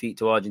 3-0 defeat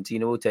to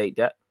Argentina. We'll take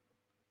that.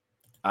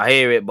 I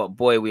hear it, but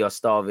boy, we are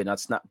starving. I'd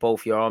snap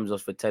both your arms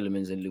off for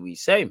Telemans and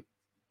Luiz. Same.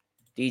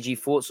 DG,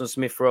 thoughts on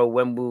Smith Rowe?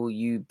 When will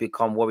you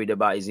become worried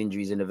about his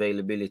injuries and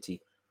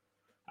availability?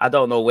 I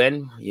don't know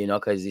when,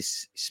 because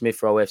it's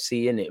Smith Rowe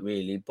FC in it,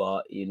 really.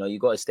 But you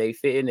got to stay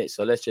fit in it.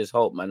 So let's just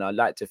hope, man. I'd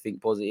like to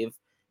think positive.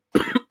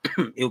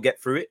 He'll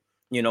get through it.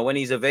 When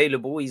he's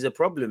available, he's a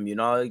problem. He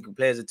can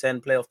play as a 10,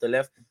 play off the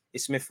left.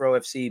 It's Smith Rowe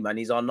FC, man.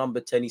 He's our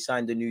number 10. He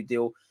signed a new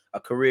deal. A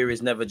career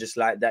is never just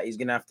like that. He's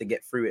gonna have to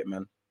get through it,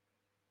 man.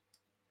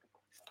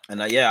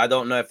 And I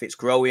don't know if it's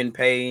growing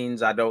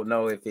pains. I don't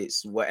know if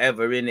it's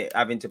whatever in it,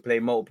 having to play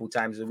multiple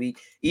times a week.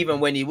 Even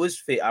when he was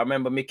fit, I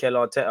remember Mikel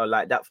Arteta,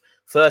 like that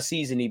first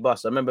season he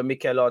bust. I remember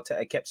Mikel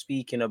Arteta kept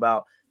speaking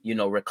about,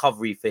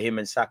 recovery for him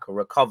and Saka,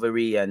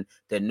 recovery and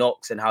the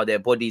knocks and how their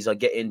bodies are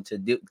getting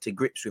to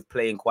grips with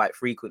playing quite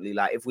frequently.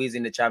 Like if we was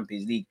in the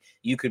Champions League,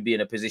 you could be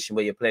in a position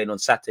where you're playing on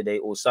Saturday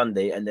or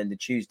Sunday and then the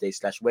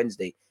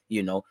Tuesday/Wednesday,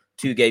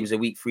 2 games a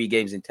week, 3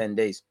 games in 10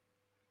 days.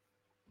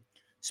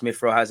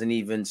 Smith Rowe hasn't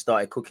even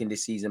started cooking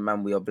this season,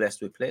 man. We are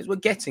blessed with players. We're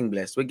getting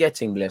blessed.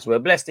 We're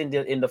blessed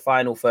in the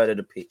final third of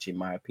the pitch, in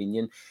my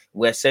opinion.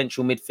 We're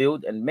central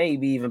midfield and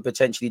maybe even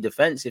potentially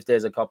defense if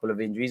there's a couple of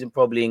injuries, and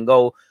probably in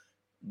goal,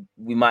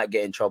 we might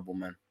get in trouble,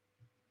 man.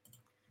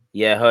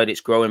 Yeah, I heard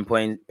it's growing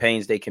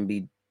pains. They can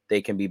be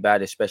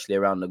bad, especially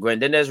around the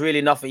ground. Then there's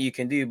really nothing you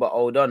can do but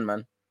hold on,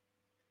 man.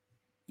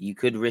 You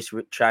could risk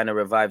trying to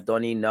revive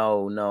Donny.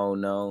 No.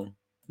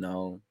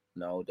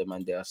 No, the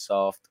man, they are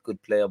soft.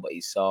 Good player, but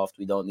he's soft.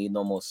 We don't need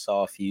no more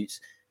soft youths.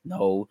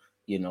 No,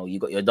 you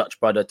got your Dutch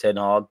brother, Ten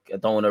Hag. I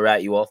don't want to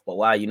write you off, but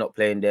why are you not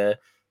playing there?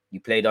 You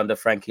played under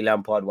Frankie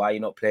Lampard. Why are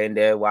you not playing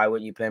there? Why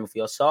weren't you playing for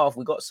your soft?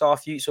 We got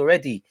soft youths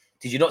already.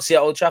 Did you not see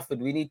at Old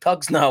Trafford? We need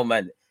tugs now,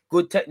 man.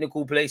 Good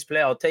technical place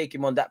player. I'll take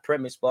him on that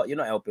premise, but you're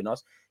not helping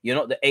us. You're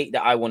not the 8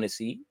 that I want to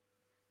see.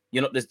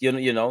 You're not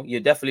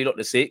you're definitely not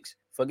the 6.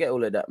 Forget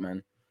all of that,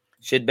 man.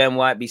 Should Ben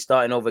White be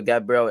starting over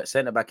Gabriel at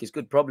centre-back? It's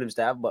good problems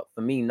to have, but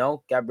for me,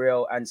 no.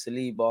 Gabriel and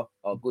Saliba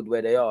are good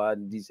where they are.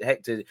 And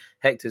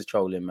Hector's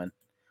trolling, man.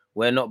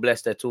 We're not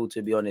blessed at all,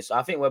 to be honest.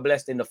 I think we're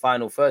blessed in the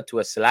final third to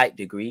a slight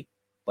degree,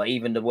 but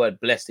even the word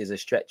blessed is a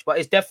stretch. But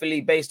it's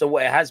definitely based on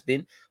what it has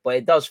been. But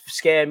it does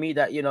scare me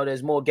that,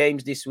 there's more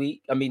games this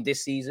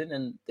season,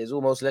 and there's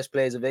almost less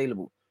players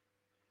available.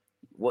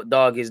 What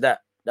dog is that?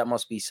 That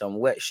must be some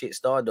wet shit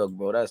star dog,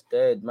 bro. That's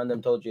dead. Man,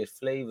 them told you it's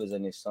flavors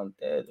and it's some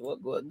dead.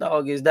 What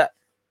dog is that?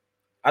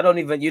 I don't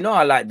even,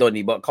 I like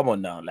Donny, but come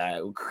on now.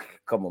 Like,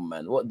 come on,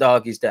 man. What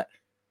dog is that?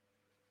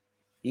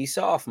 He's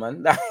soft,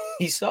 man.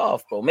 He's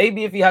soft, bro.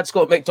 Maybe if he had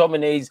Scott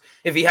McTominay's,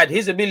 if he had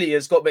his ability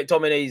and Scott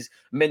McTominay's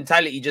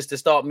mentality just to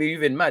start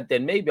moving mad,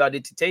 then maybe I'd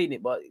entertain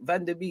it. But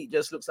Van der Beek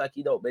just looks like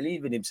he don't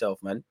believe in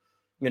himself, man.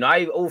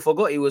 I all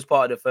forgot he was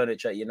part of the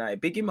furniture at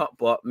United. Big him up,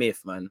 but myth,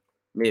 man.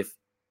 Myth.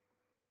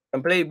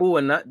 And play ball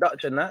and that,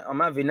 Dutch and that. I'm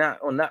having that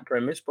on that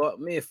premise,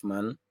 but myth,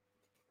 man.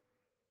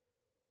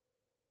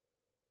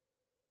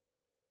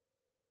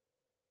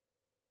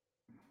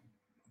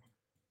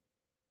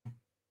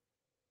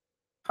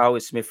 How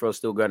is Smith Rowe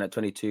still going at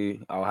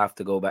 22? I'll have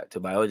to go back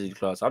to biology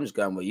class. I'm just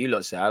going what you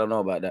lot say. I don't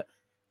know about that.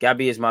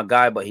 Gabby is my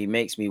guy, but he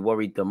makes me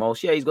worried the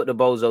most. Yeah, he's got the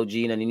bozo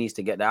gene and he needs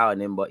to get that out of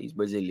him, but he's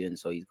Brazilian,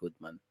 so he's good,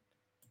 man.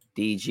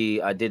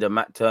 DG, I did a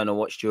Matt Turner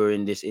watch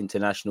during this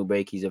international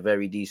break. He's a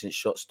very decent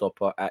shot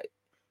stopper.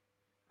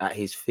 At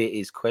his fit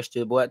is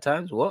questionable at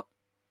times. What?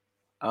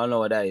 I don't know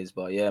what that is,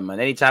 but yeah, man.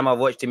 Anytime I've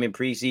watched him in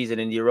preseason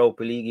in the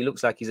Europa League, he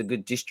looks like he's a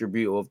good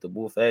distributor of the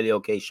ball, fairly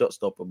okay shot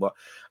stopper, but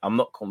I'm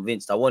not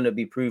convinced. I want to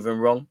be proven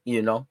wrong,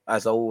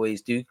 as I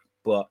always do,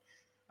 but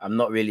I'm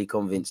not really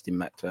convinced in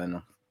Matt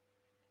Turner.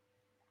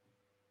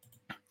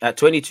 At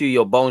 22,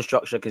 your bone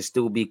structure can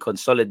still be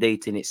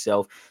consolidating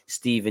itself.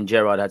 Steven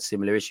Gerrard had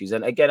similar issues.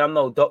 And again, I'm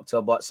no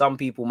doctor, but some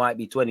people might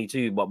be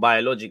 22, but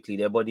biologically,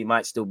 their body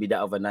might still be that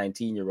of a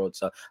 19-year-old.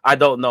 So I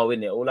don't know,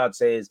 innit? All I'd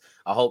say is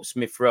I hope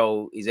Smith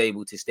Rowe is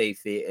able to stay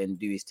fit and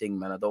do his thing,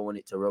 man. I don't want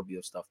it to rob you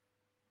of stuff.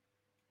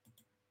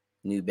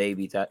 New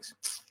baby tax.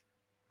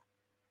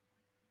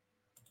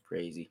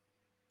 Crazy.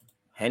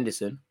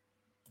 Henderson.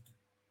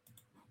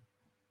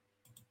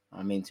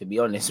 I mean, to be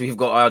honest, we've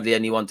got hardly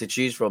anyone to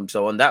choose from.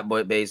 So on that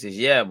basis,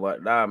 yeah,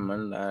 but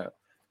man,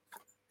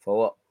 for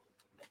what?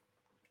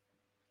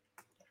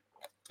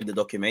 The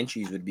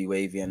documentaries would be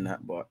wavy and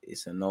that, but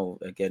it's a no.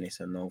 Again, it's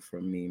a no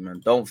from me,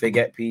 man. Don't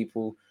forget,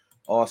 people.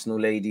 Arsenal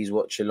ladies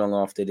watch along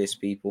after this,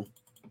 people.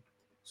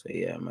 So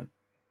yeah, man.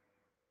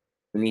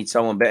 We need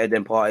someone better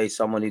than Partey,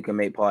 someone who can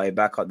make Partey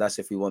back up. That's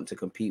if we want to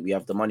compete. We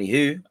have the money.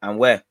 Who and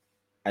where?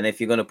 And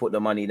if you're going to put the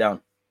money down.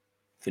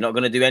 If you're not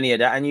going to do any of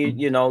that, and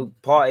you know,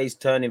 Partey's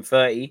turning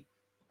 30,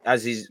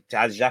 as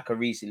Xhaka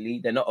recently.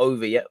 They're not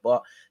over yet,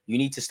 but you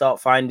need to start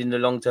finding the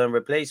long-term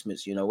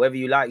replacements. You know, whether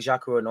you like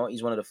Xhaka or not,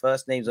 he's one of the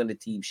first names on the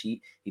team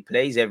sheet. He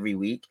plays every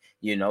week.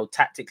 You know,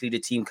 tactically, the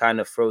team kind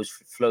of flows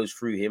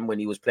through him when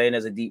he was playing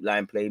as a deep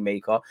line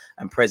playmaker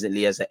and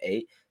presently as an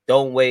 8.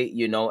 Don't wait,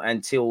 you know,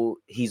 until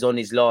he's on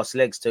his last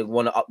legs to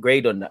want to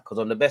upgrade on that. Because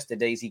on the best of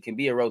days, he can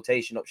be a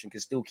rotation option, can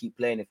still keep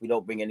playing if we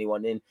don't bring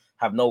anyone in.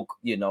 Have no,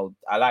 you know,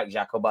 I like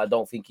Xhaka, but I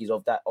don't think he's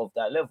of that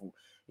level.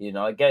 You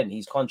know, again,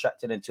 he's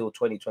contracted until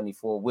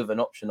 2024 with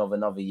an option of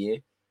another year.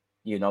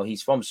 You know,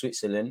 he's from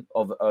Switzerland.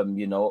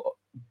 You know,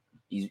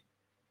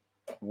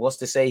 what's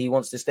to say he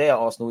wants to stay at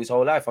Arsenal his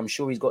whole life? I'm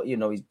sure he's got, he's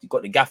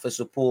got the gaffer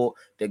support.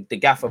 The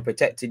gaffer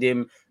protected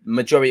him.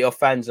 Majority of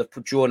fans have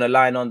drawn a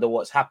line under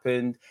what's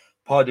happened.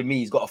 Pardon me,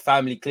 he's got a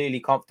family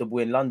clearly comfortable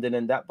in London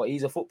and that, but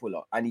he's a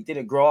footballer and he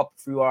didn't grow up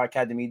through our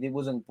academy. He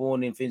wasn't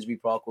born in Finsbury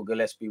Park or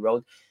Gillespie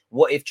Road.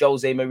 What if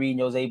Jose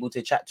Mourinho is able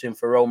to chat to him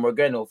for Roma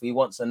again, or if he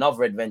wants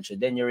another adventure?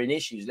 Then you're in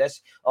issues.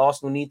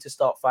 Arsenal need to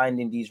start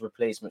finding these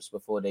replacements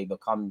before they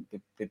become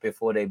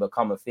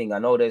a thing. I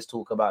know there's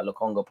talk about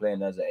Lokonga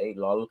playing as an 8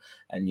 lol,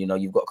 and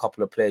you've got a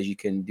couple of players you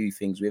can do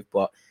things with,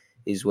 but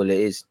is what it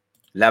is.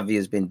 Lavia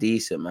has been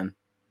decent, man.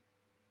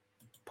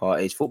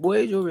 Part age, football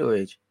age or real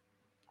age?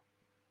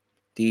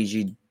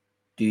 DG,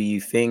 do you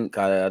think,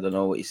 I don't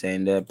know what you're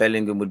saying there,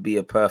 Bellingham would be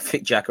a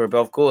perfect Jacker,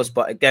 of course,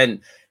 but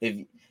again,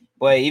 even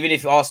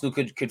if Arsenal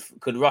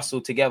could rustle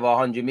together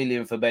 100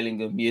 million for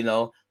Bellingham,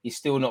 you're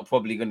still not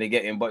probably going to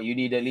get him, but you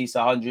need at least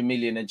 100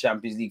 million in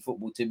Champions League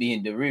football to be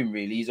in the room,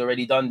 really. He's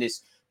already done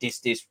this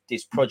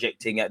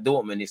project thing at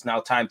Dortmund. It's now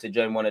time to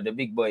join one of the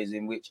big boys,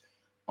 in which,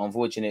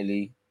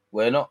 unfortunately,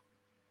 we're not.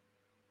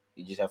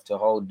 You just have to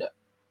hold that.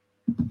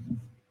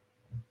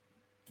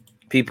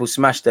 People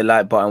smash the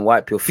like button,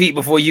 wipe your feet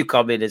before you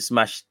come in and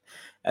smash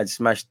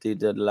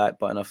the like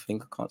button. I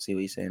think I can't see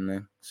what he's saying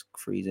there. It's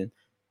freezing.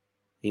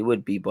 He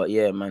would be, but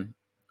yeah, man.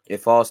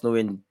 If Arsenal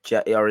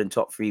are in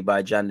top 3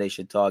 by Jan, they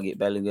should target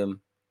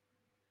Bellingham.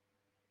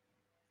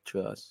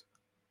 Trust.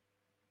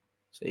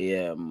 So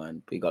yeah,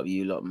 man. Big up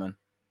you lot, man.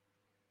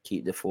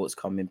 Keep the thoughts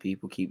coming,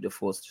 people. Keep the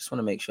thoughts. Just want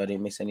to make sure I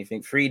didn't miss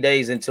anything. 3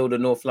 days until the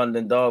North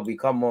London derby.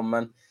 Come on,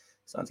 man.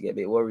 Starting to get a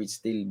bit worried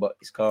still, but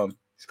it's calm.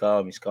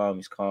 It's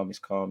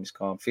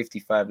calm.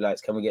 55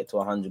 likes. Can we get to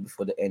 100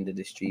 before the end of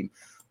the stream?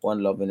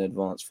 One love in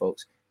advance,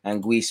 folks.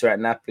 And Guisa at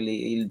Napoli,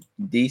 he's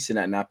decent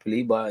at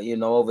Napoli, but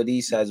over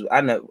these sides,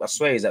 I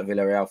swear he's at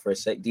Villarreal for a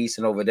sec,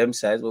 decent over them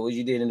sides. But what was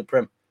you doing in the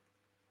Prem?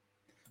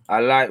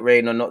 I like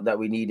Reina, not that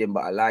we need him,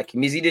 but I like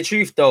him. Is he the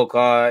truth though?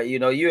 You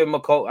and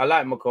Makoko, I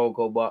like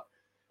Makoko, but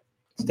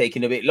it's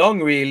taking a bit long,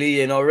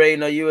 really.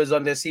 Reina, you was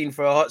on the scene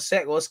for a hot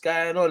sec. What's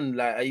going on?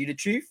 Like, are you the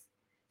truth?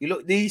 You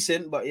look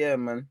decent, but yeah,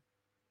 man.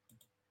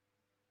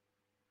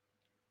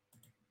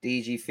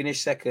 DG,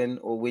 finish second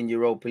or win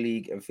Europa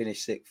League and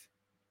finish 6th.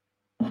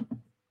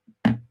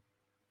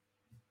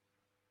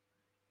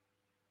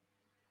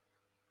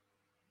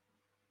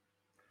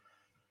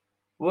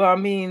 Well, I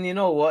mean, you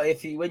know what?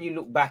 When you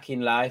look back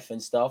in life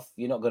and stuff,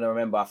 you're not going to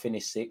remember I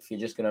finished 6th. You're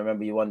just going to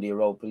remember you won the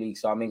Europa League.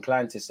 So I'm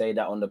inclined to say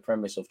that on the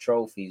premise of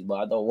trophies, but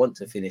I don't want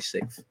to finish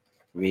 6th,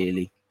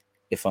 really,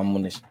 if I'm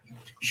honest.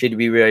 Should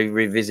we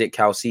revisit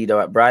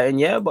Calcido at Brighton?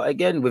 Yeah, but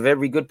again, with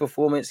every good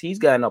performance, he's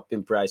going up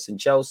in price. And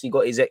Chelsea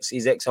got his ex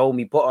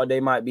homie Potter. They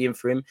might be in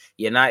for him.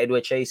 United were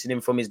chasing him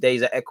from his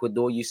days at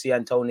Ecuador. You see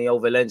Antonio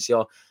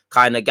Valencia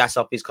kind of gas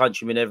up his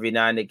countrymen every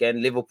now and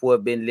again. Liverpool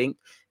have been linked.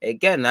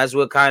 Again, as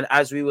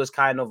we was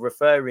kind of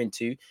referring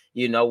to,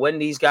 when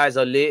these guys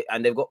are lit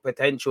and they've got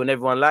potential and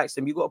everyone likes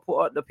them, you got to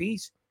put out the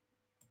piece.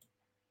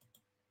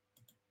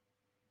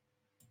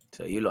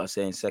 So you lot are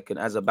saying second.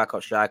 As a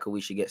backup striker, we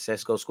should get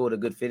Sesko. Scored a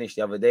good finish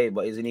the other day,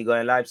 but isn't he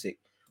going Leipzig?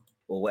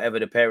 Or whatever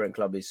the parent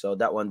club is. So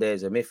that one there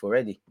is a myth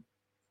already.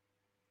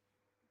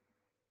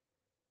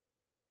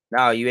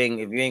 Now, if you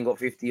ain't got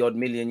 50 odd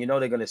million,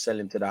 they're going to sell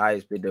him to the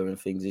highest bidder and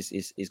things.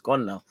 It's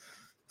gone now.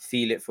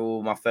 Feel it for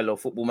all my fellow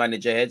football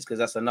manager heads, because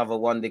that's another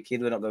one. The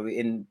kid, we're not going to be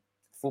in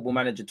Football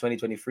Manager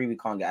 2023. We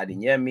can't get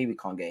Adeyemi. We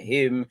can't get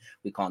him.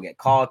 We can't get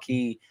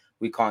Kaki.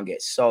 We can't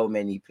get so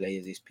many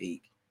players this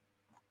peak.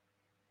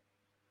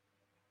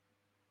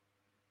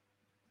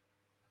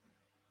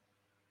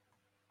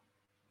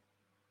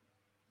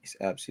 It's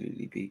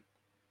absolutely peak.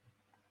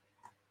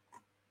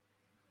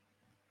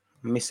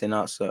 I'm missing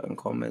out certain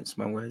comments,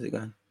 man. Where is it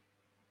going?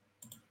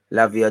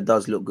 Lavia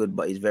does look good,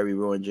 but he's very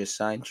raw and just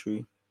signed.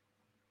 True.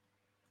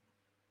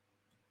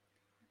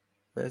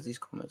 Where's these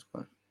comments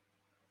gone?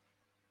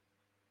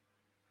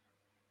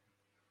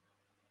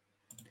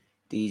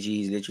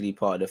 DG is literally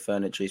part of the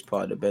furniture. He's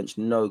part of the bench.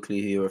 No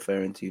clue who you're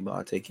referring to, but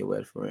I'll take your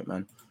word for it,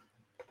 man.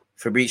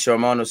 Fabrizio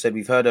Romano said,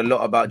 we've heard a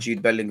lot about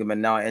Jude Bellingham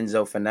and now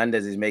Enzo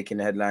Fernandez is making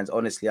the headlines.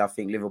 Honestly, I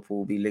think Liverpool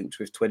will be linked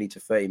with 20 to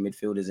 30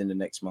 midfielders in the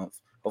next month.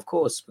 Of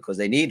course, because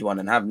they need one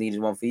and have needed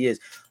one for years.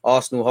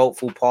 Arsenal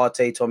hopeful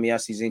Partey,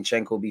 Tomiyasu,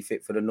 Zinchenko will be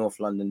fit for the North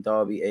London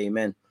derby.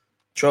 Amen.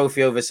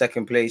 Trophy over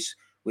second place,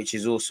 which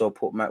also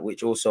put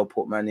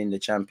man in the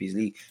Champions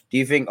League. Do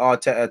you think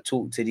Arteta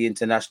talked to the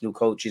international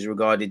coaches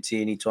regarding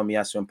Tierney,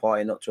 Tomiyasu and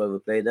Partey not to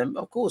overplay them?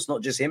 Of course,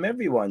 not just him,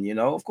 everyone,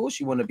 Of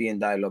course you want to be in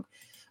dialogue.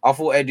 I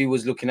thought Edu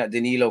was looking at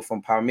Danilo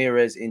from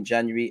Palmeiras in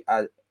January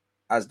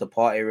as the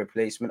Partey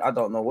replacement. I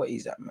don't know what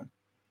he's at, man.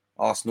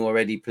 Arsenal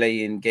already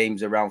playing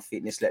games around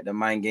fitness. Let the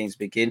mind games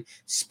begin.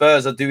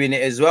 Spurs are doing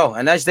it as well.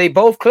 And as they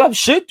both clubs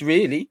should,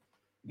 really.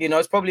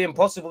 It's probably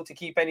impossible to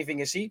keep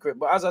anything a secret.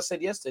 But as I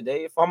said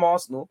yesterday, if I'm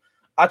Arsenal,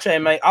 I'll try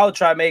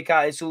and make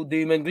out it's all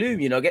doom and gloom.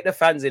 Get the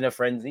fans in a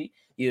frenzy.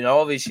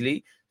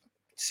 Obviously.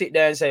 Sit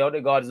there and say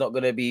Odegaard's not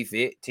going to be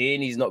fit,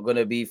 Tierney's not going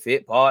to be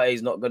fit,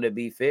 Partey's not going to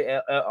be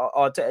fit.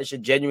 Arteta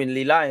should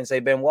genuinely lie and say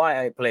Ben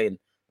White ain't playing.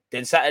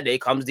 Then Saturday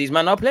comes, these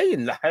men are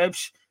playing. Like,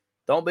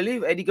 don't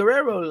believe Eddie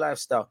Guerrero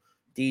lifestyle.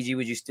 DG,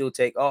 would you still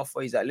take off?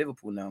 Or he's at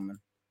Liverpool now, man.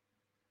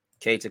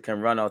 Keita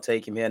can run. I'll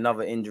take him here.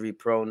 Another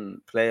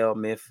injury-prone player,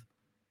 myth.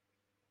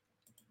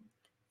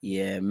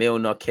 Yeah,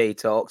 Milner,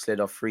 Keita, Oxlade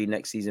are free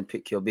next season.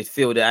 Pick your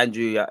midfielder,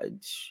 Andrew.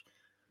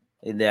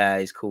 Yeah,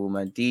 it's cool,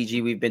 man.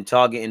 DG, we've been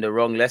targeting the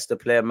wrong Leicester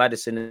player.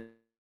 Maddison.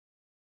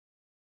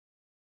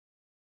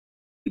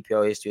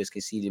 EPL history has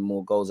conceded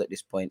more goals at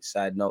this point.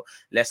 Side note,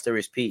 Leicester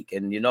is peak.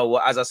 And you know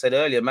what? As I said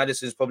earlier,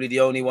 Maddison's probably the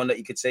only one that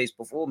you could say is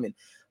performing.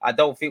 I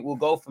don't think we'll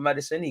go for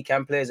Maddison. He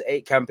can play as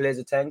 8, can play as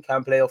a 10,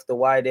 can play off the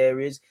wide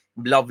areas.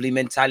 Lovely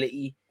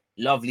mentality,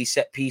 lovely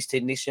set piece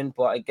technician.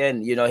 But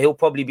again, you know, he'll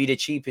probably be the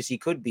cheapest he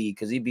could be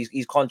because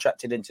he's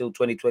contracted until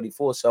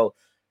 2024. So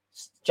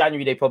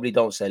January, they probably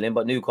don't sell him,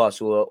 but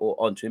Newcastle are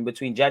onto him.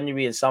 Between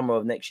January and summer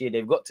of next year,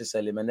 they've got to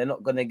sell him, and they're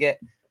not going to get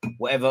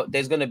whatever.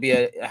 There's going to be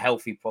a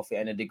healthy profit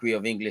and a degree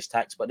of English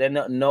tax, but they're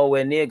not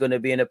nowhere near going to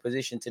be in a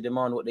position to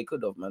demand what they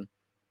could have, man.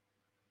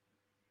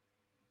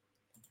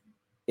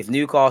 If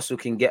Newcastle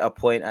can get a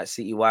point at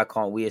City, why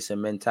can't we? It's a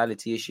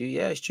mentality issue.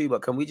 Yeah, it's true,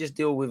 but can we just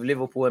deal with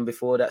Liverpool and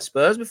before that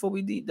Spurs before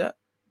we did that?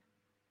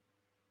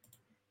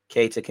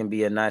 Keita can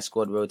be a nice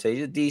squad rotator.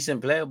 He's a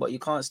decent player, but you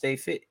can't stay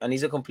fit. And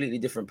he's a completely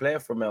different player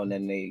from El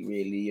Nene,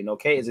 really. You know,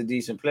 Keita's a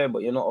decent player,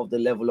 but you're not of the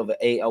level of an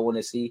 8 I want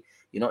to see.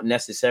 You're not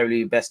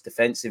necessarily best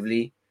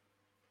defensively.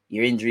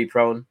 You're injury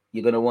prone.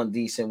 You're going to want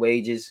decent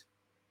wages.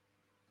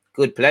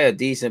 Good player,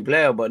 decent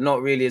player, but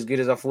not really as good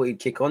as I thought he'd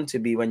kick on to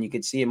be when you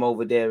could see him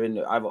over there in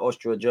either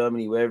Austria or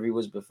Germany, wherever he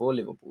was before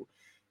Liverpool.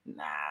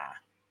 Nah.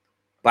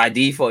 By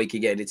default, he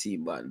could get in the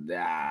team, but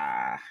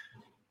nah,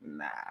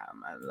 man.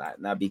 Like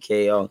Naby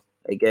Keita.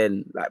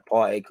 Again, like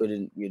Partey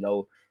couldn't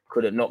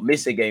not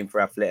miss a game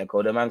for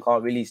Atletico. The man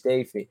can't really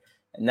stay fit.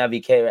 And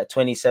Naby Keita at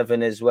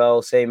 27 as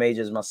well, same age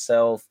as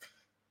myself.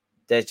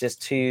 There's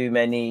just too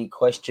many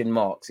question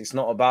marks. It's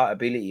not about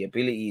ability.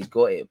 Ability's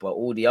got it, but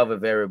all the other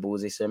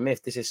variables, it's a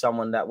myth. This is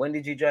someone that, when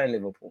did you join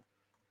Liverpool?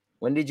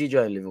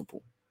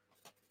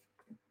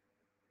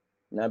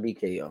 Naby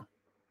Keita.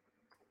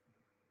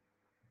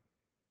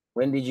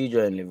 When did you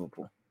join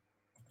Liverpool?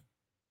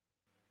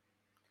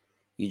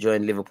 You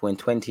joined Liverpool in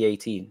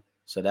 2018.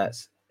 So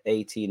that's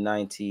 18,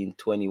 19,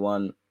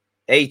 21,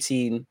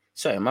 18.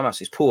 Sorry, my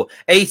maths is poor.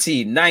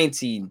 18,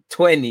 19,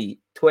 20,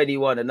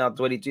 21, and now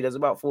 22. That's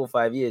about 4 or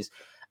 5 years.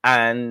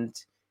 And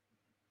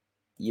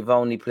you've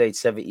only played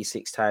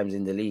 76 times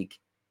in the league.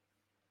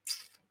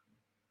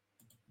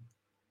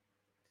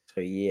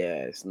 So,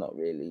 yeah, it's not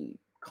really...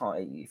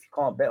 If you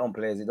can't bet on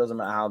players, it doesn't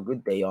matter how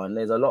good they are. And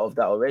there's a lot of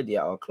that already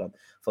at our club.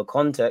 For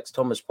context,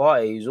 Thomas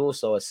Partey, who's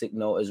also a sick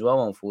note as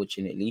well,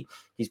 unfortunately,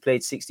 he's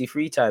played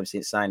 63 times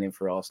since signing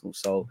for Arsenal.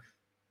 So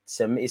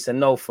it's a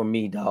no from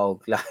me,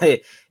 dog.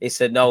 Like,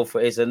 it's a no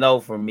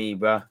from me,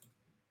 bro.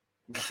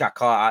 I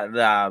can't.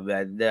 Nah,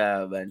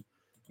 man.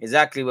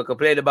 Exactly. We're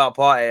complaining about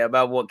Partey,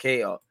 about what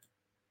Keita.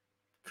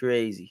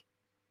 Crazy.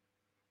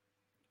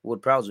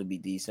 Ward-Prowse would be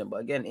decent,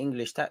 but again,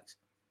 English tax.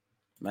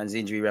 Man's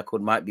injury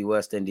record might be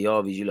worse than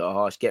Diaby's. You lot are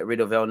harsh. Get rid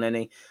of El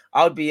Nene.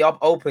 I would be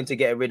open to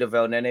getting rid of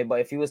El Nene, but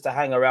if he was to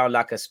hang around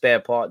like a spare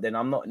part, then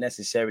I'm not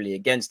necessarily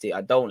against it. I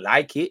don't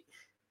like it.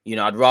 You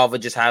know, I'd rather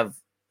just have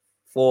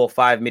 4 or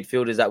 5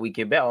 midfielders that we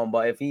can bet on.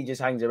 But if he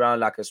just hangs around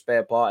like a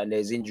spare part and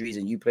there's injuries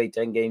and you play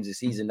 10 games a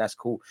season, that's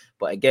cool.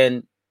 But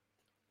again,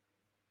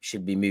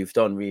 should be moved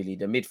on, really.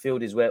 The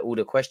midfield is where all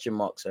the question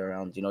marks are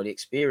around. You know, the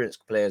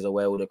experienced players are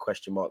where all the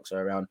question marks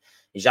are around.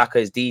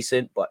 Xhaka is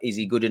decent, but is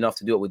he good enough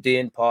to do what we're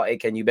doing? Partey,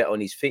 can you bet on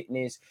his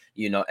fitness?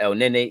 You know, El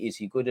Nene, is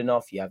he good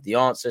enough? You have the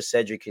answer.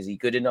 Cedric, is he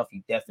good enough?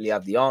 You definitely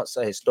have the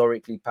answer.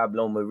 Historically,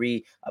 Pablo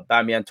Mari,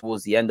 Aubameyang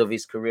towards the end of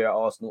his career at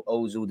Arsenal,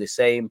 Ozil the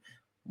same.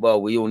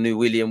 Well, we all knew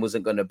William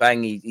wasn't going to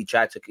bang. He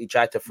tried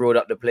to fraud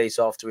up the place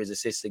after his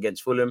assist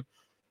against Fulham.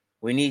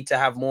 We need to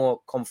have more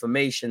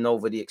confirmation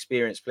over the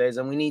experienced players,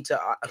 and we need to,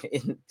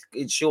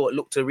 in short,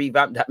 look to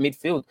revamp that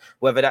midfield,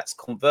 whether that's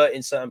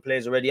converting certain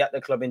players already at the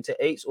club into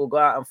 8s or go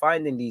out and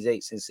finding these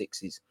 8s and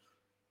 6s.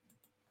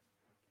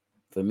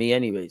 For me,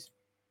 anyways.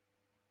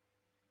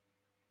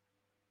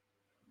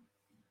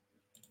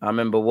 I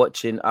remember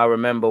watching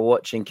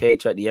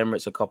Keita at the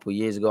Emirates a couple of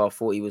years ago. I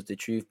thought he was the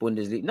truth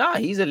Bundesliga. Nah,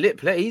 he's a lit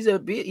player.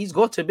 He's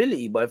got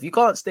ability, but if you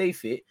can't stay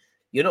fit,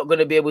 you're not going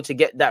to be able to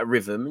get that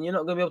rhythm, and you're not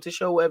going to be able to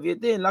show whatever you're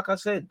doing. Like I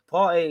said,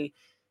 Partey,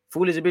 for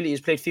all his ability,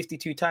 has played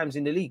 52 times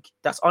in the league.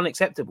 That's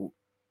unacceptable.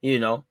 You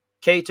know,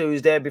 Keita,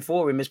 who's there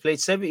before him, has played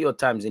 70-odd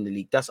times in the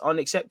league. That's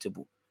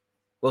unacceptable.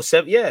 Well,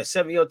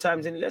 70-odd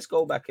times in. Let's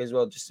go back as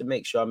well, just to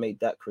make sure I made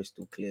that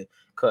crystal clear.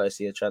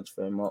 Courtesy of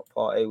Transfer Mark.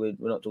 Partey,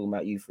 we're not talking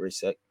about you for a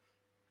sec.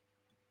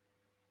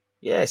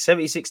 Yeah,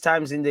 76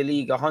 times in the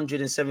league,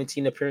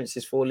 117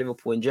 appearances for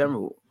Liverpool in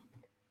general.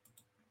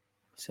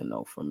 It's a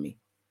no from me.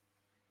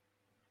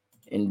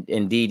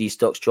 Indeed, his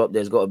stocks dropped.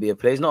 There's got to be a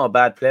player. He's not a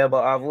bad player,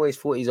 but I've always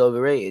thought he's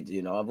overrated.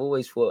 You know, I've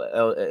always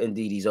thought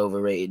indeed he's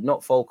overrated.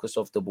 Not focused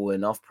off the ball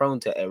enough, prone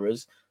to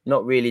errors.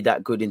 Not really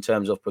that good in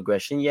terms of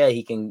progression. Yeah,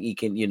 he can.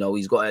 You know,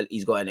 he's got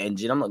an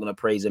engine. I'm not going to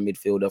praise a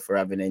midfielder for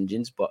having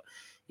engines, but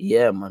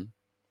yeah, man.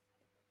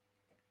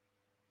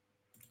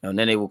 And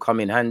then it will come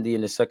in handy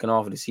in the second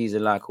half of the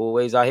season, like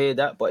always. I hear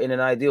that, but in an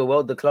ideal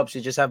world, the club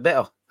should just have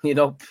better. You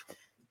know,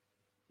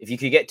 if you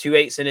could get 2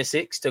 8s and a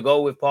 6 to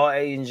go with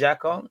Partey and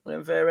Xhaka,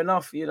 then fair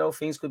enough. You know,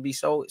 things could be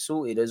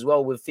sorted as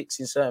well with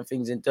fixing certain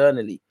things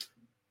internally.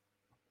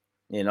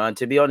 You know, and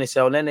to be honest,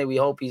 El Nene, we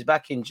hope he's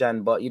back in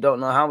Jan, but you don't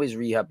know how his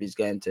rehab is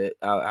going to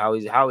how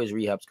his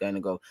rehab's going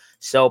to go.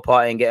 Sell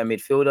Partey and get a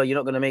midfielder, you're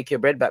not going to make your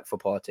bread back for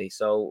Partey.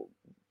 So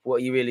what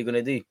are you really going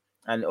to do?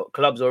 And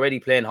clubs already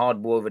playing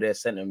hardball over their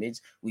centre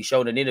mids. We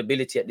showed an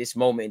inability at this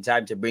moment in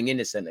time to bring in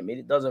the centre mid.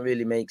 It doesn't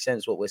really make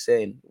sense what we're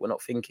saying. We're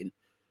not thinking.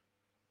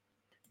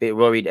 Bit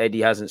worried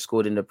Eddie hasn't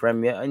scored in the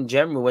Premier. In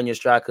general, when your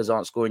strikers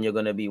aren't scoring, you're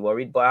going to be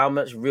worried. But how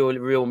much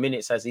real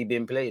minutes has he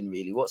been playing,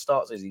 really? What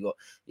starts has he got?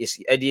 Yes,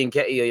 Eddie and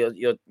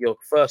Nketiah, your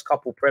first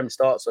couple Prem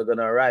starts are going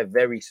to arrive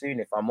very soon,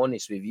 if I'm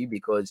honest with you,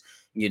 because,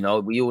 you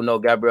know, we all know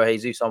Gabriel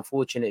Jesus,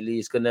 unfortunately,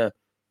 is going to,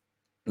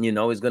 you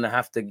know, is going to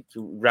have to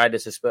ride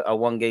a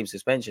one-game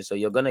suspension. So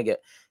you're going to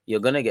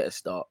get a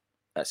start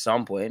at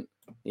some point.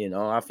 You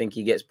know, I think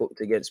he gets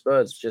booked against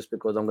Spurs just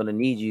because I'm going to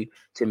need you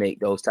to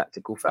make those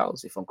tactical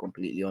fouls, if I'm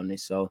completely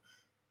honest. So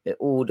it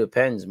all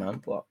depends,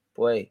 man. But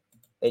boy,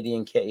 Eddie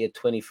Nketiah,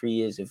 23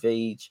 years of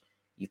age.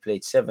 You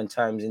played 7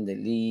 times in the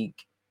league.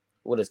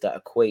 What does that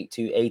equate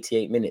to?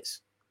 88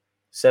 minutes.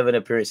 7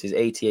 appearances,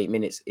 88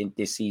 minutes in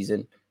this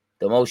season.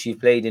 The most you've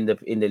played in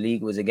the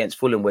league was against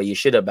Fulham, where you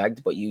should have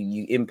bagged, but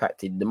you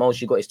impacted. The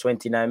most you got is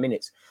 29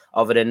 minutes.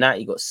 Other than that,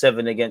 you got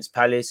 7 against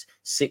Palace,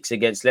 6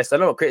 against Leicester.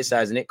 I'm not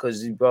criticizing it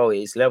because, bro,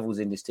 it's levels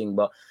in this thing,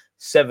 but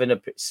 7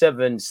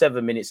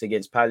 minutes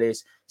against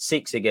Palace,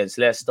 6 against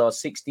Leicester,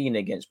 16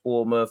 against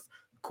Bournemouth.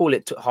 Call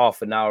it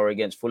half an hour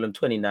against Fulham,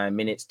 29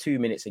 minutes, 2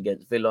 minutes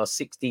against Villa,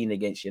 16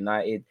 against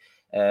United.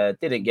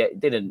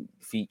 Didn't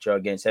feature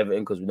against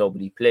Everton because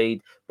nobody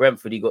played.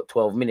 Brentford, he got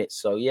 12 minutes.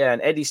 So yeah, and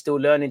Eddie's still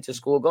learning to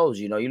score goals.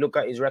 You know, you look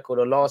at his record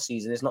of last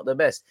season, it's not the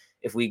best.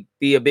 If we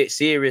be a bit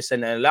serious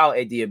and allow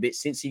Eddie a bit,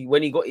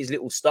 when he got his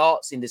little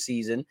starts in the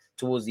season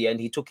towards the end,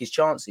 he took his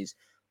chances.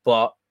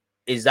 But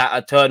is that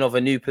a turn of a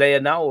new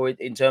player now, or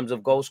in terms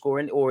of goal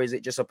scoring, or is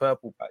it just a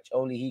purple patch?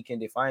 Only he can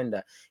define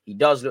that. He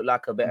does look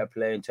like a better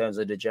player in terms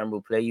of the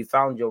general play. You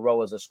found your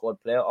role as a squad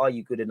player. Are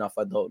you good enough?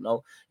 I don't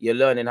know. You're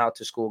learning how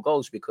to score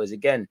goals because,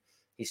 again,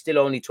 he's still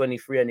only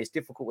 23, and it's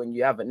difficult when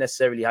you haven't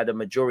necessarily had a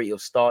majority of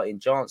starting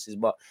chances.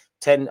 But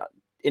 10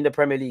 in the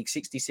Premier League,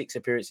 66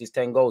 appearances,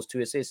 10 goals,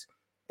 2 assists.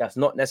 That's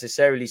not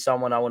necessarily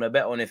someone I want to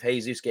bet on if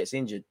Jesus gets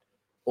injured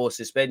or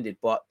suspended.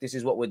 But this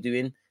is what we're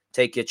doing.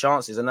 Take your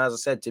chances. And as I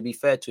said, to be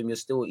fair to him,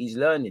 he's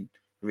learning,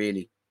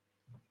 really.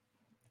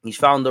 He's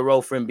found the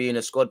role for him being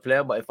a squad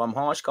player. But if I'm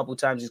harsh, a couple of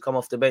times he's come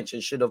off the bench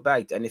and should have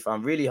bagged. And if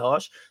I'm really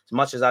harsh, as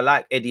much as I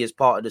like Eddie as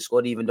part of the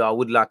squad, even though I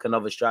would like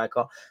another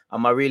striker,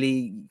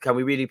 can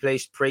we really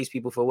praise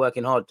people for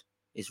working hard?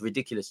 It's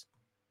ridiculous.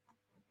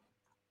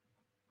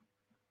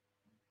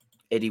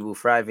 Eddie will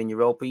thrive in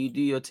Europa. You do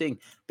your thing.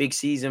 Big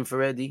season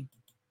for Eddie.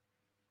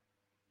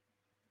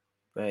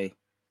 Hey,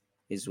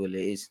 is what it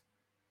is.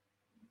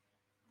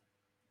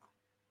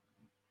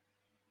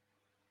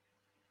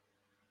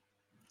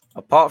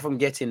 Apart from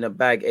getting the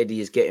bag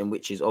Eddie is getting,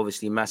 which is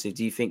obviously massive,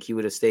 do you think he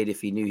would have stayed if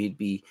he knew he'd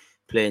be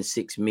playing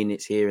 6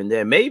 minutes here and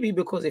there? Maybe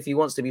because if he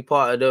wants to be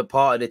part of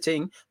the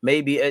team,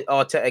 maybe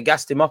Arteta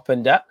gassed him up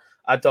and that.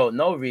 I don't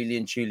know, really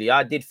and truly.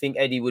 I did think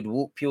Eddie would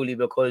walk purely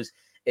because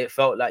it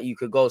felt like you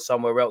could go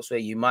somewhere else where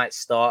you might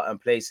start and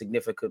play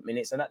significant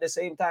minutes. And at the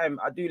same time,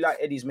 I do like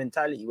Eddie's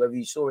mentality, whether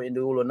you saw it in the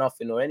all or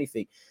nothing or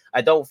anything.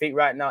 I don't think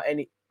right now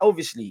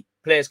obviously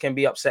players can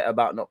be upset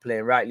about not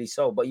playing, rightly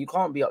so, but you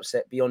can't be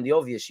upset beyond the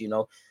obvious, you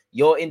know.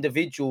 Your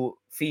individual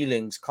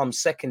feelings come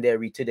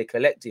secondary to the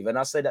collective. And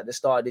I said at the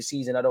start of the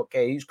season, I don't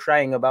care who's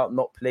crying about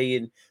not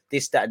playing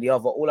this, that, and the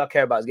other. All I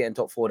care about is getting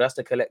top 4. That's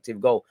the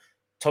collective goal.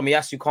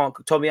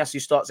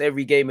 Tomiyasu starts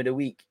every game of the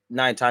week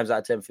 9 times out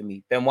of 10 for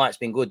me. Ben White's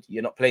been good.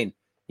 You're not playing.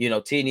 You know,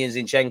 Tini and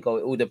Zinchenko,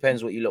 it all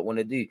depends what you lot want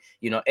to do.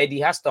 You know,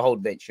 Eddie has to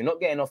hold bench. You're not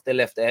getting off the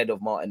left ahead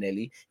of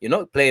Martinelli. You're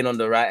not playing on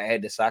the right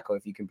ahead of Saka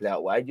if you can play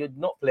out wide. You're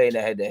not playing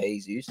ahead of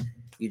Jesus.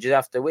 You just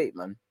have to wait,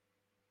 man.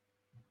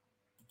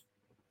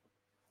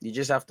 You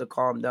just have to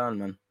calm down,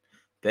 man.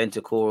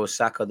 Bentancur or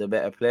Saka, the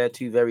better player.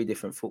 2 very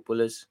different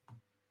footballers.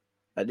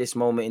 At this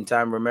moment in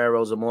time,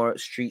 Romero's a more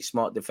street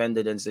smart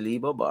defender than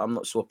Saliba, but I'm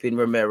not swapping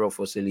Romero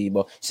for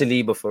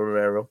Saliba for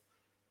Romero.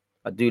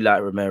 I do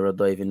like Romero,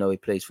 though, even though he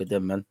plays for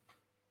them, man.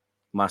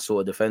 My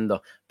sort of defender.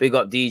 Big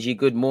up, DG.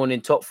 Good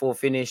morning. Top 4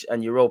 finish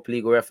and Europa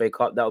League or FA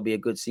Cup. That'll be a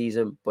good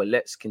season, but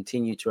let's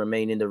continue to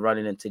remain in the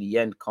running until the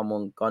end. Come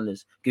on,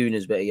 Gooners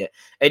better yet.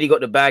 Eddie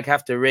got the bag.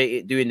 Have to rate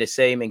it. Doing the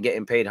same and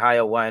getting paid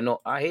higher. Why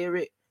not? I hear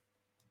it.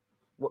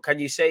 What can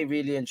you say,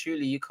 really and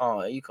truly? You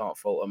can't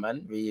fault a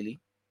man, really.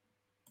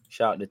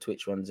 Shout out the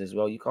Twitch ones as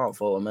well. You can't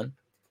fault a man.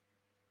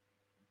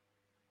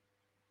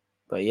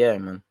 But yeah,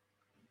 man.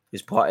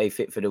 Is Partey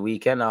fit for the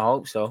weekend? I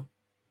hope so.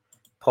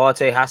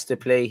 Partey has to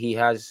play.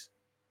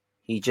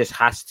 He just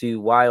has to.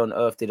 Why on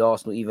earth did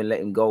Arsenal even let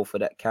him go for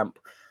that camp?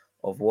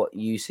 Of what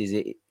use is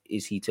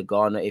he to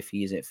Ghana if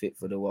he isn't fit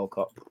for the World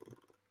Cup?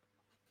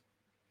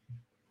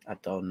 I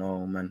don't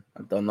know, man.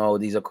 I don't know.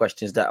 These are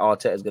questions that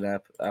Arteta's going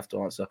to have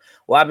to answer.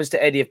 What happens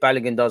to Eddie if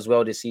Balogun does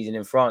well this season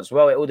in France?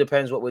 Well, it all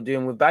depends what we're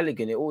doing with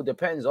Balogun. It all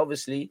depends.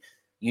 Obviously,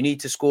 you need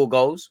to score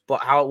goals,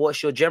 but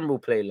what's your general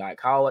play like?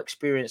 How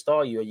experienced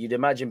are you? You'd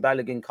imagine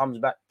Balogun comes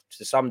back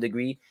to some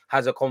degree,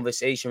 has a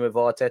conversation with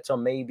Arteta.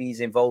 Maybe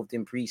he's involved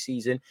in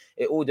pre-season.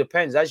 It all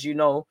depends. As you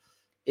know,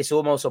 it's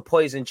almost a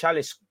poison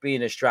chalice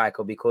being a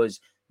striker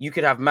because you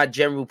could have mad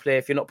general play.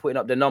 If you're not putting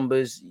up the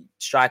numbers,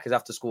 strikers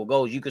have to score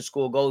goals. You could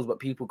score goals, but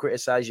people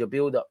criticize your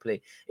build-up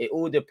play. It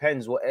all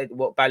depends what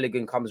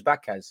Balogun comes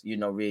back as,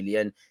 really.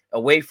 And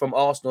away from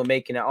Arsenal,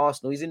 making it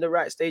Arsenal, he's in the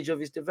right stage of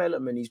his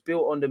development. He's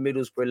built on the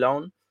Middlesbrough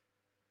loan,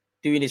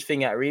 doing his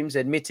thing at Reims.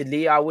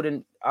 Admittedly,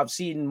 I've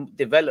seen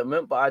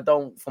development, but I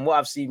don't, from what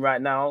I've seen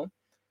right now,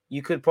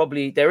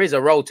 there is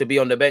a role to be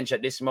on the bench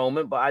at this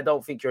moment, but I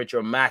don't think you're a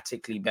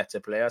dramatically better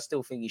player. I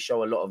still think you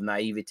show a lot of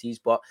naiveties,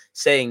 but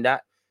saying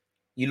that,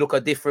 you look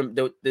a different,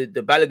 the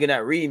Balogun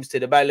at Reims to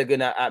the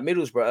Balogun at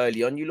Middlesbrough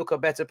early on, you look a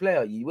better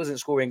player. You wasn't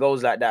scoring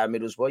goals like that at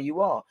Middlesbrough. You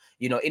are.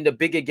 In the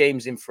bigger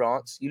games in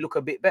France, you look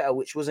a bit better,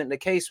 which wasn't the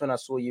case when I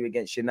saw you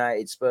against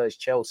United, Spurs,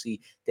 Chelsea.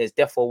 There's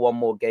definitely one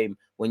more game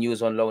when you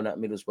was on loan at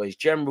Middlesbrough. His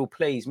general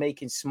play, he's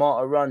making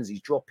smarter runs,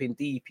 he's dropping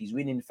deep, he's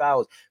winning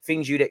fouls,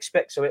 things you'd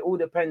expect. So it all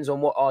depends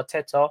on what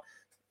Arteta,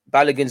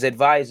 Balogun's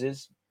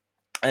advisors,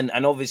 and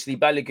obviously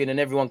Balogun and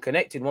everyone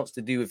connected wants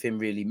to do with him.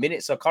 Really,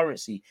 minutes are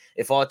currency.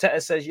 If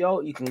Arteta says, "Yo,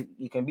 you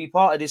can be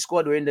part of this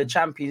squad. We're in the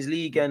Champions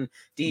League and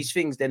these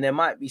things," then there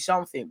might be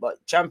something.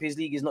 But Champions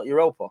League is not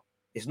Europa.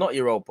 It's not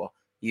Europa.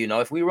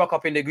 If we rock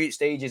up in the group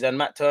stages and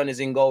Matt Turner's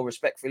in goal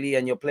respectfully,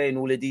 and you're playing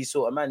all of these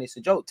sort of man, it's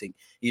a joke thing.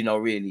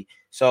 Really.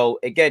 So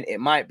again,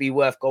 it might be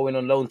worth going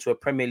on loan to a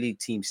Premier League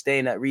team,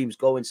 staying at Reims,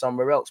 going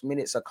somewhere else.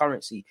 Minutes are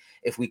currency.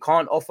 If we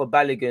can't offer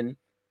Balogun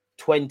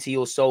 20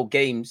 or so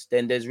games,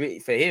 then there's really,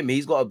 for him,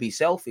 he's got to be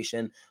selfish.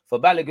 And for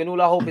Balogun,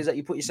 all I hope is that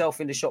you put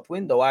yourself in the shop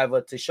window, either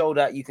to show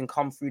that you can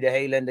come through the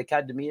Hale End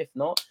Academy. If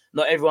not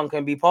everyone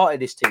can be part of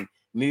this team.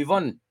 Move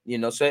on,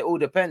 so it all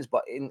depends.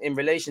 But in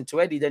relation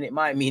to Eddie, then it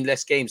might mean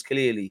less games,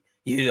 clearly.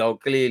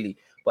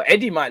 But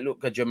Eddie might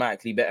look a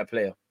dramatically better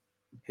player.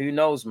 Who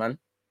knows, man?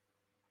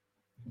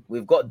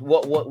 We've got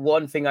what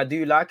one thing I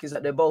do like is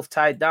that they're both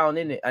tied down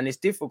in it, and it's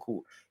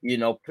difficult. You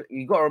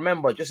got to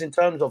remember, just in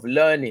terms of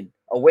learning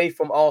away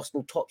from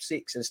Arsenal top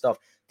six and stuff,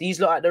 these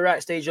look at the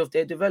right stage of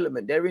their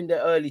development. They're in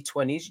their early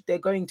 20s. They're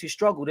going to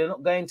struggle. They're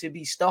not going to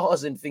be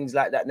stars and things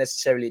like that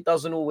necessarily. It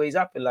doesn't always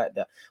happen like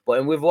that.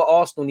 But with what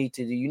Arsenal need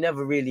to do, you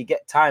never really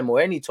get time,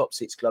 or any top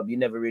six club, you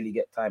never really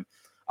get time.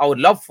 I would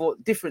love for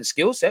different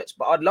skill sets,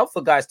 but I'd love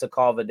for guys to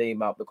carve a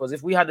name out, because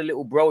if we had a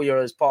little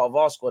Broja as part of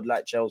our squad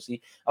like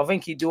Chelsea, I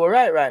think he'd do all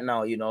right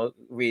now,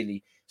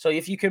 really. So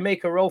if you can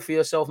make a role for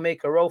yourself,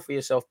 make a role for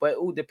yourself, but it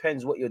all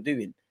depends what you're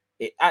doing.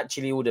 It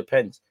actually all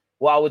depends.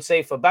 What I would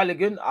say for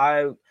Balogun,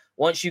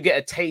 once you get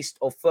a taste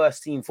of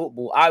first team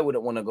football, I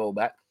wouldn't want to go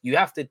back. You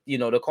have to,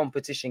 the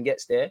competition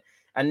gets there,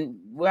 and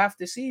we'll have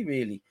to see,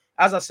 really.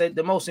 As I said,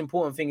 the most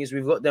important thing is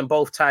we've got them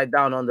both tied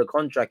down on the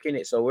contract,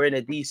 innit? So we're in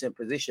a decent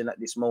position at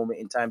this moment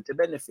in time to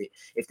benefit.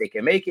 If they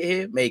can make it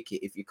here, make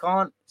it. If you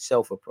can't,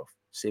 sell for profit.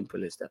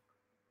 Simple as that.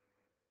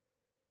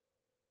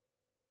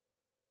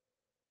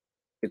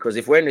 Because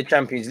if we're in the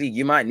Champions League,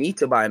 you might need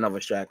to buy another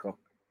striker.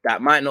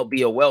 That might not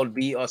be a world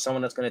beat or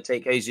someone that's going to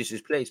take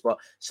Jesus' place, but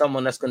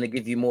someone that's going to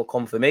give you more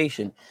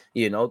confirmation.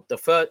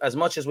 As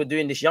much as we're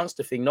doing this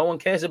youngster thing, no one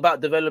cares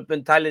about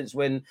developing talents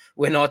when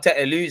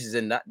Arteta loses,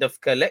 and that the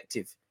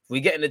collective. We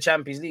get in the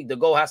Champions League, the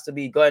goal has to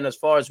be going as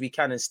far as we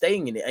can and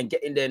staying in it and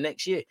getting there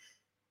next year.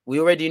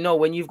 We already know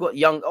when you've got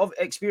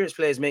experienced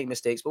players make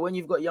mistakes, but when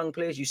you've got young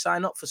players, you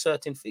sign up for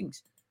certain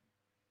things.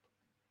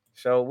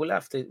 So we'll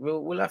have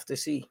to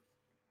see.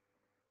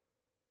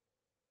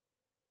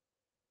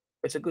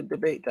 It's a good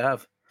debate to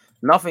have.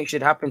 Nothing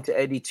should happen to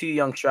Eddie. 2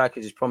 young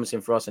strikers is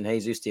promising for us, and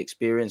Jesus the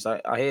experience. I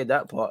hear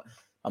that, but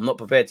I'm not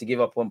prepared to give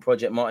up on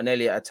Project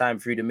Martinelli at a time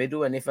through the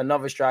middle. And if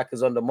another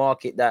striker's on the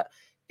market that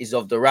is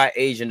of the right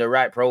age and the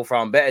right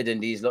profile and better than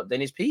these lot,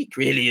 then it's peak,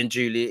 really and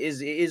truly.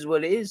 It is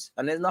what it is.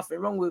 And there's nothing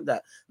wrong with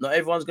that. Not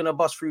everyone's going to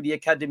bust through the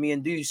academy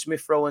and do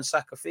Smith Rowe and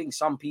Saka things.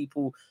 Some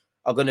people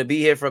are going to be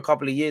here for a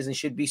couple of years and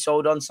should be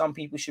sold on. Some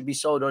people should be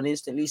sold on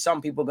instantly.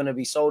 Some people are going to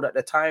be sold at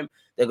the time.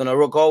 They're going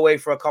to go away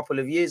for a couple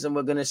of years, and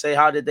we're going to say,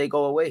 how did they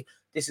go away?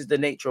 This is the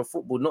nature of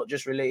football, not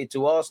just related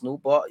to Arsenal,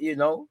 but,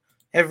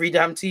 every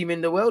damn team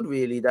in the world,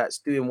 really, that's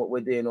doing what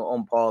we're doing or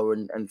on par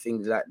and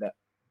things like that.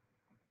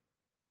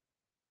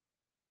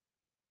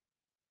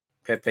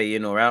 Pepe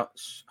in or out?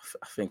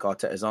 I think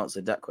Arteta's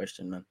answered that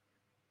question, man.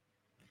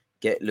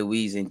 Get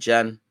Louise in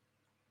Jan.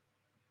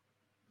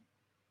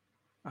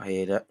 I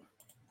hear that.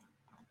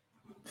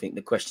 I think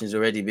the question's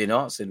already been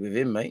answered with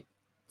him, mate,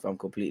 if I'm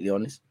completely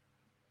honest.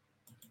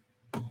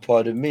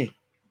 Pardon me.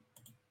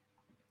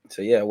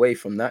 So, yeah, away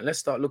from that, let's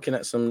start looking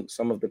at some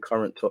of the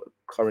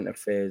current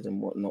affairs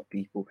and whatnot,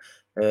 people.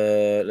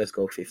 Let's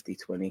go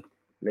 50-20.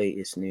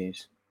 Latest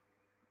news.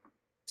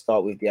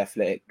 Start with The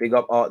Athletic. Big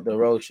up Art De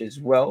Roche as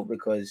well,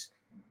 because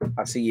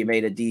I see you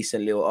made a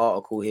decent little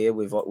article here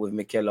with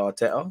Mikel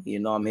Arteta. You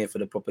know I'm here for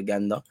the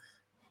propaganda,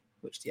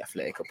 which the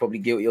Athletic are probably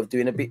guilty of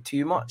doing a bit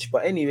too much.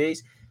 But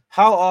anyways,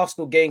 how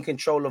Arsenal gained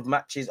control of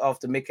matches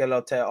after Mikel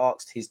Arteta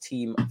asked his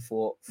team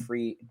for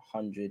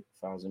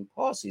 300,000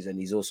 passes, and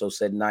he's also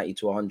said 90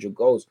 to 100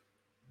 goals.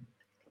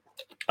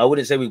 I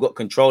wouldn't say we've got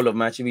control of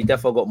matches. We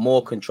definitely got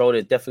more control.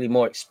 There's definitely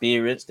more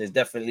experience. There's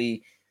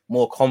definitely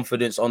more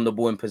confidence on the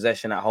ball in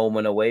possession at home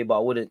and away. But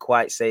I wouldn't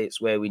quite say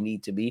it's where we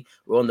need to be.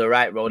 We're on the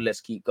right road.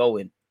 Let's keep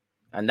going.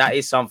 And that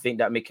is something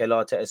that Mikel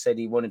Arteta said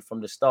he wanted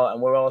from the start.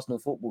 And we're Arsenal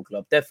Football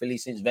Club. Definitely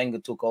since Wenger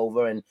took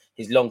over and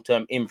his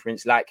long-term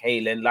imprints like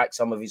Haaland, like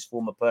some of his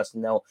former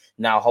personnel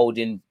now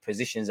holding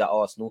positions at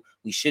Arsenal,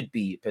 we should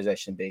be a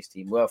possession-based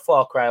team. We're a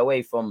far cry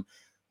away from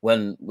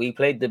when we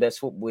played the best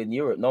football in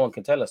Europe. No one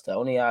can tell us that.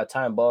 Only our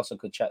time Barca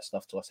could chat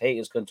stuff to us.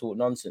 Haters can talk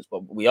nonsense,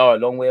 but we are a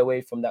long way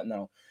away from that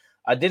now.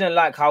 I didn't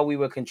like how we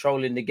were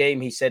controlling the game,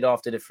 he said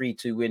after the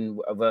 3-2 win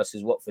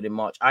versus Watford in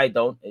March. I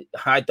don't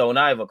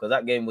either, because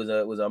that game was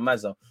a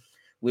mazza.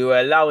 We were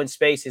allowing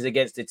spaces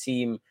against a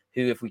team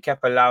who, if we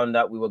kept allowing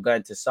that, we were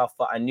going to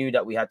suffer. I knew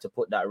that we had to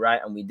put that right,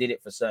 and we did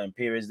it for certain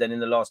periods. Then in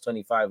the last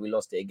 25, we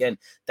lost it again.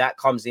 That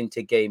comes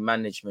into game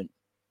management.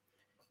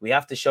 We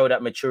have to show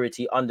that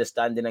maturity,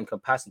 understanding, and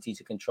capacity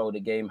to control the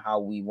game how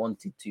we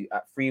wanted to.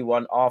 At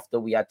 3-1, after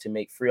we had to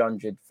make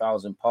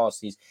 300,000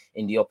 passes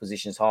in the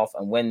opposition's half,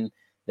 and when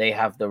they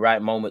have the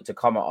right moment to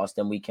come at us,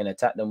 then we can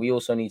attack them. We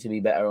also need to be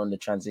better on the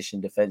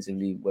transition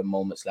defensively when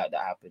moments like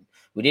that happen.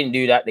 We didn't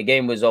do that. The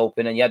game was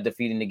open, and you had the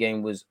feeling the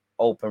game was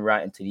open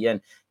right into the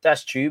end.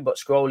 That's true, but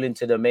scrolling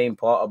to the main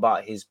part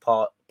about his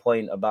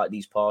point about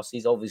these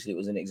passes, obviously it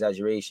was an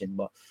exaggeration,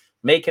 but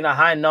making a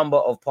high number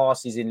of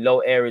passes in low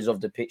areas of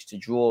the pitch to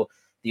draw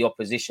the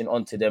opposition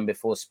onto them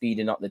before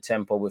speeding up the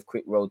tempo with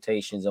quick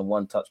rotations and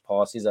one-touch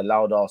passes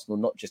allowed Arsenal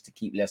not just to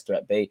keep Leicester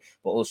at bay,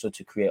 but also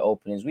to create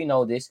openings. We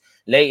know this.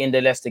 Late in the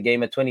Leicester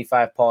game, a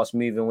 25-pass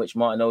move in which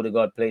Martin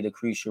Odegaard played a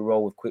crucial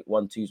role with quick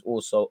 1-2s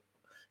also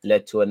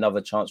led to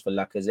another chance for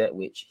Lacazette,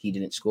 which he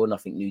didn't score.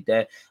 Nothing new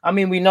there. I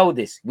mean, we know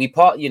this. He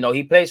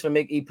plays for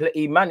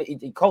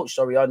he coached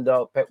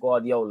under Pep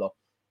Guardiola.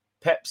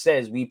 Pep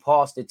says we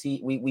pass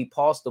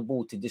the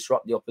ball to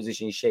disrupt the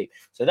opposition's shape.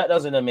 So that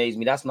doesn't amaze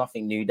me. That's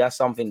nothing new. That's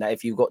something that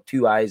if you've got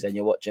two eyes and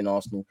you're watching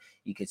Arsenal,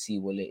 you can see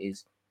what it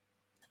is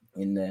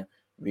in there,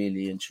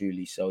 really and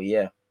truly. So,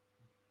 yeah.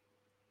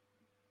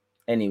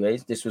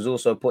 Anyways, this was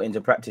also put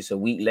into practice a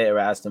week later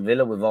at Aston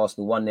Villa with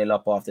Arsenal 1-0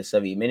 up after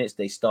 70 minutes.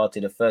 They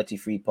started a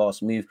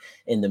 33-pass move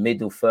in the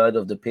middle third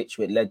of the pitch,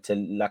 which led to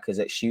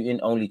Lacazette shooting.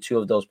 Only 2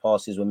 of those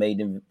passes were made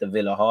in the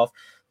Villa half.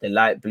 The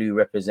light blue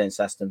represents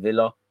Aston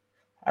Villa.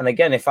 And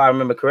again, if I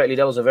remember correctly,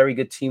 that was a very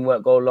good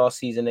teamwork goal last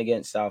season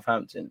against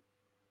Southampton.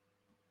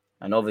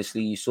 And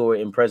obviously, you saw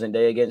it in present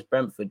day against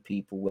Brentford,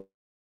 people.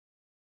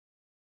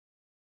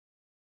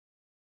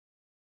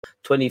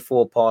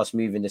 24 pass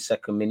move in the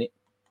second minute.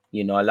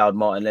 Allowed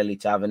Martinelli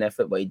to have an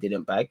effort, but he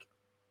didn't bag.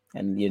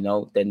 And,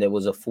 then there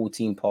was a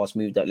 14 pass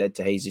move that led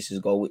to Jesus'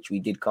 goal, which we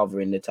did cover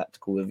in the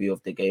tactical review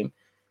of the game.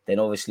 Then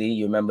obviously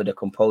you remember the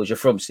composure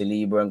from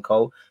Saliba and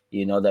co,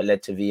 that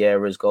led to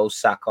Vieira's goal.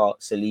 Saka,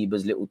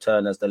 Saliba's little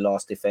turn as the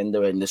last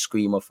defender, and the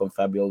screamer from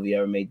Fabio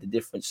Vieira made the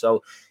difference.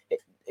 So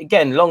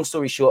again, long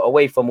story short,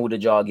 away from all the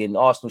jargon,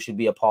 Arsenal should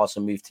be a pass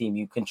and move team.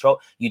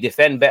 You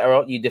defend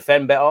better.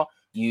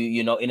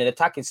 You in an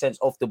attacking sense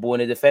off the ball,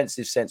 in a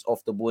defensive sense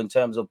off the ball, in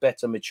terms of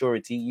better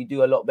maturity, you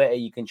do a lot better.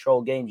 You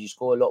control games, you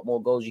score a lot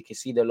more goals, you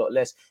concede a lot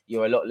less,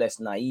 you're a lot less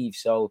naive.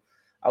 So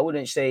I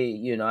wouldn't say,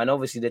 and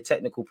obviously the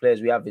technical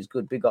players we have is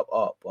good, big up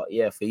Art. But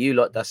yeah, for you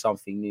lot, that's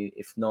something new.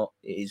 If not,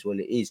 it is what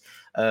it is.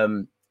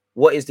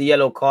 What is the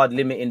yellow card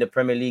limit in the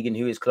Premier League and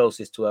who is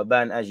closest to a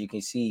ban? As you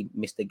can see,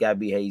 Mr.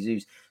 Gabby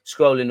Jesus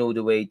scrolling all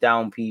the way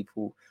down,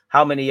 people.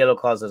 How many yellow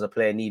cards does a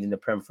player need in the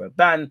Prem for a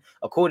ban?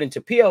 According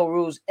to PL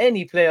rules,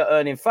 any player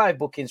earning 5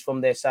 bookings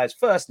from their side's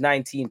first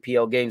 19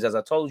 PL games, as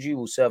I told you,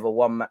 will serve a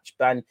 1-match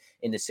ban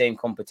in the same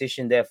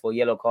competition. Therefore,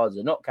 yellow cards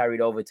are not carried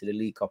over to the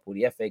League Cup or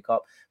the FA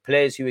Cup.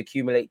 Players who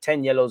accumulate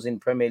 10 yellows in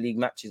Premier League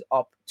matches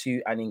up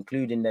to and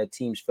including their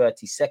team's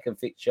 32nd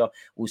fixture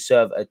will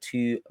serve a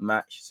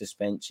 2-match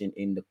suspension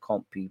in the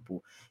comp,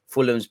 people.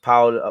 Fulham's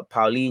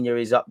Paulinho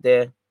is up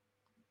there.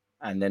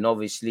 And then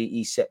obviously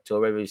Isak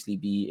will obviously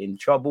be in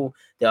trouble.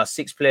 There are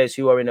 6 players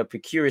who are in a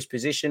precarious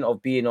position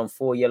of being on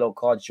 4 yellow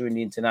cards during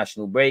the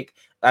international break.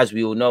 As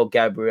we all know,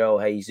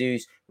 Gabriel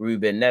Jesus,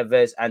 Ruben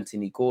Neves,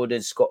 Anthony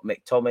Gordon, Scott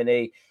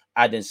McTominay,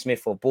 Adam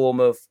Smith of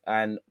Bournemouth,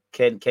 and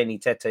Kenny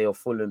Tete of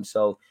Fulham.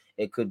 So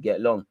it could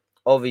get long.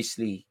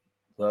 Obviously,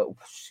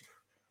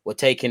 we're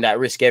taking that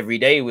risk every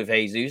day with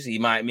Jesus. He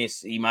might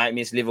miss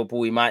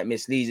Liverpool. He might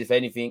miss Leeds. If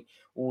anything,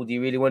 do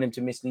you really want him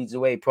to miss Leeds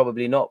away?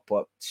 Probably not,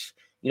 but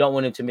you don't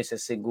want him to miss a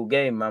single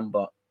game, man.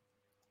 But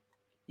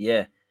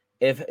yeah,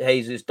 if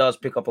Jesus does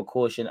pick up a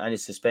caution and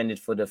is suspended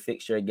for the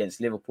fixture against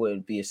Liverpool, it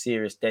would be a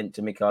serious dent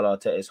to Mikel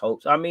Arteta's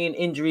hopes. I mean,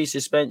 injury,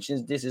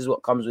 suspensions, this is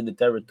what comes with the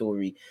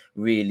territory,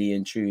 really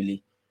and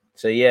truly.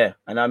 So yeah,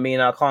 and I mean,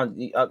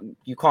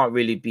 you can't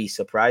really be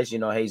surprised. You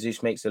know,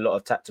 Jesus makes a lot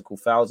of tactical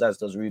fouls, as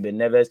does Ruben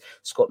Neves.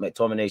 Scott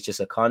McTominay's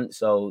just a cunt,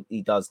 so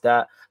he does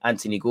that.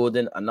 Anthony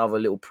Gordon, another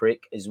little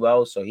prick as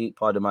well. So he,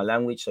 pardon my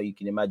language, so you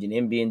can imagine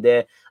him being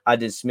there.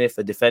 Adam Smith,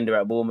 a defender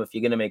at Bournemouth,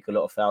 you're gonna make a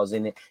lot of fouls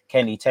in it.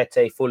 Kenny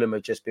Tete, Fulham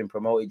have just been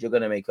promoted. You're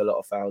gonna make a lot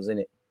of fouls in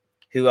it.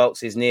 Who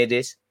else is near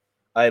this?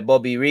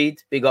 Bobby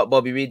Reid, big up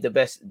Bobby Reid, the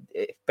best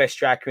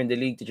striker in the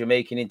league, the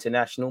Jamaican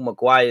international.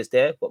 Maguire's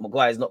there, but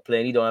Maguire's not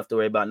playing. He don't have to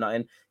worry about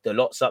nothing. The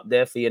lot's up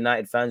there for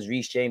United fans.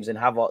 Reece James and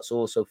Havertz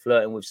also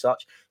flirting with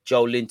such.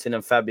 Joe Linton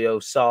and Fabio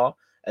Sarr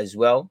as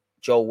well.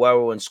 Joe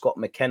Worrell and Scott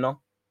McKenna.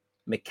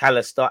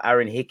 McAllister,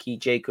 Aaron Hickey,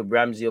 Jacob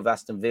Ramsey of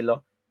Aston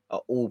Villa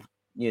are all,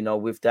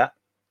 with that.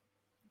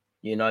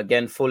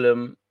 Again,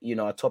 Fulham,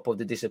 are top of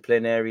the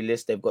disciplinary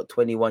list. They've got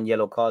 21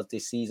 yellow cards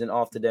this season.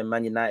 After them,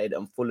 Man United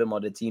and Fulham are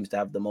the teams to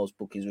have the most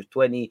bookings with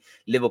 20.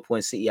 Liverpool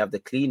and City have the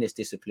cleanest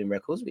discipline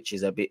records, which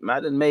is a bit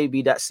mad. And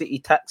maybe that City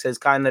tax has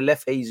kind of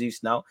left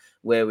Jesus now,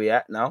 where we're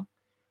at now.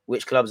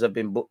 Which clubs have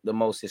been booked the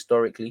most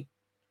historically?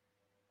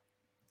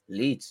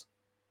 Leeds.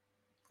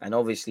 And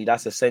obviously,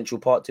 that's a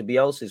central part to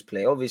Bielsa's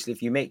play. Obviously,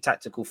 if you make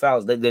tactical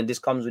fouls, then this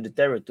comes with the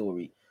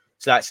territory.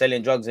 It's like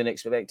selling drugs and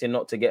expecting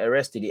not to get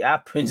arrested. It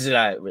happens.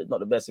 Like,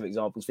 not the best of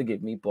examples,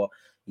 forgive me, but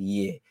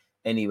yeah.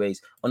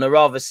 Anyways, on a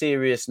rather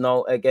serious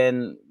note,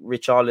 again,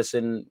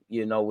 Richarlison,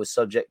 was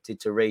subjected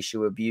to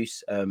racial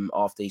abuse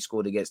after he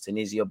scored against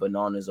Tunisia.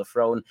 Bananas are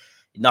thrown.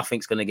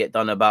 Nothing's going to get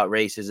done about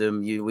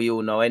racism. We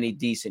all know any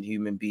decent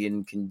human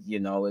being can,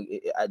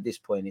 at this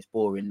point, it's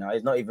boring now.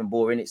 It's not even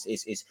boring.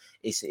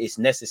 It's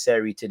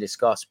necessary to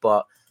discuss,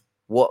 but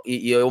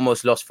you're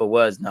almost lost for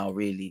words now,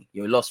 really.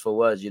 You're lost for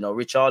words.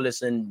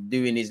 Richarlison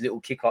doing his little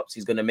kick-ups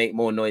is going to make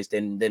more noise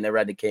than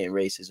eradicating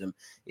racism.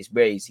 It's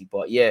crazy.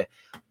 But yeah,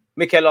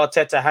 Mikel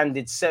Arteta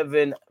handed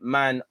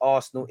 7-man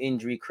Arsenal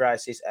injury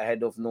crisis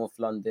ahead of North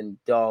London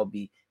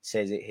derby,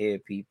 says it here,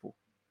 people.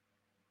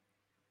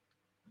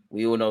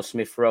 We all know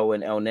Smith Rowe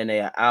and El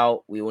Nene are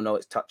out. We all know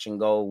it's touch and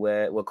go.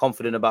 We're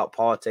confident about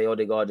Partey,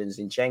 Odegaard and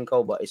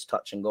Zinchenko, but it's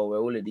touch and go where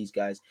all of these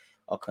guys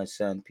are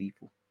concerned,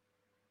 people.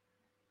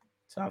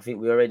 So I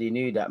think we already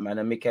knew that, man.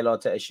 And Mikel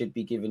Arteta should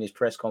be giving his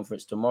press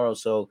conference tomorrow,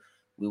 so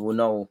we will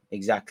know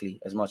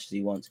exactly as much as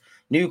he wants.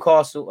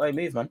 Newcastle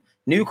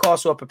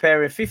are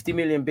preparing a 50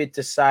 million bid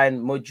to sign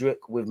Mudryk,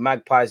 with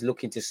Magpies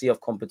looking to see off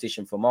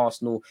competition from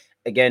Arsenal.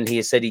 Again, he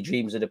has said he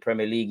dreams of the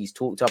Premier League. He's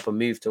talked up a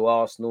move to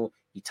Arsenal.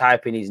 You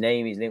type in his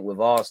name, he's linked with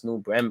Arsenal,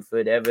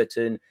 Brentford,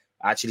 Everton.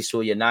 I actually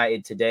saw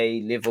United today,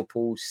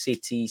 Liverpool,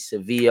 City,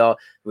 Sevilla.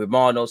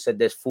 Romano said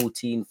there's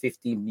 14,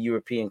 15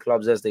 European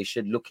clubs as they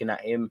should looking at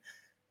him.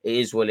 It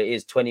is what it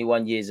is,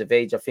 21 years of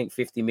age. I think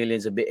 50 million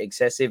is a bit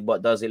excessive,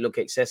 but does it look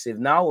excessive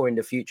now or in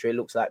the future? It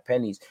looks like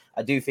pennies.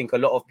 I do think a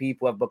lot of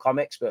people have become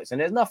experts,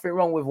 and there's nothing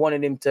wrong with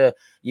wanting him to,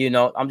 he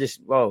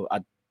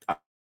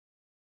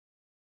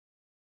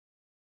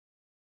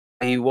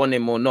want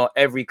him or not.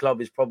 Every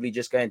club is probably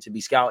just going to be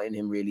scouting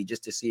him really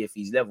just to see if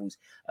he's levels.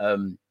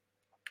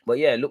 But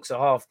yeah, looks a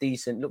half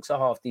decent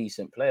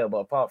player. But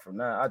apart from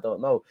that, I don't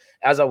know.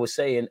 As I was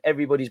saying,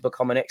 everybody's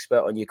become an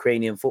expert on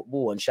Ukrainian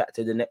football and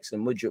Shakhtar Donetsk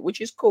and Mudryk,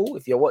 which is cool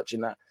if you're watching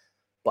that.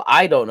 But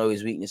I don't know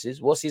his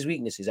weaknesses. What's his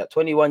weaknesses? At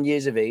 21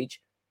 years of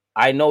age,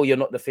 I know you're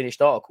not the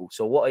finished article.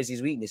 So what is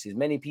his weaknesses?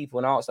 Many people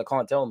in Arsenal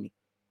can't tell me.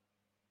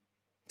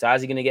 So how's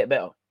he going to get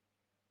better?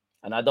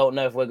 And I don't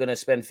know if we're going to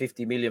spend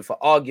 50 million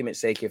for argument's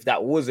sake, if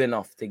that was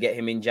enough to get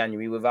him in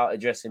January without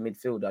addressing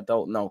midfield. I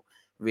don't know,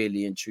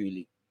 really and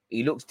truly.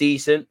 He looks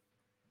decent,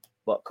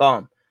 but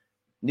calm.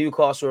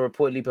 Newcastle are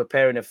reportedly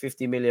preparing a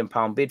 £50 million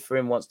bid for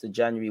him once the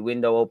January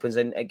window opens.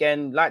 And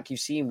again, like you've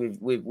seen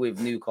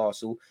with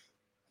Newcastle,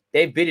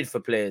 they've bidded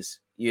for players.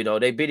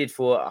 They bidded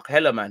for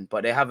Hellerman,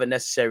 but they haven't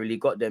necessarily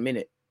got them in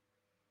it.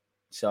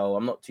 So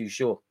I'm not too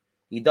sure.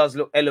 He does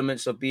look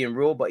elements of being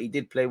raw, but he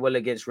did play well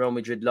against Real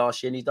Madrid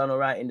last year, and he's done all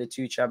right in the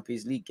 2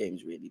 Champions League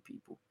games, really,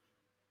 people.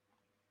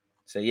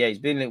 So, yeah, he's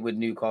been linked with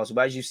Newcastle.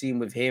 But as you've seen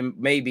with him,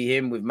 maybe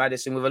him, with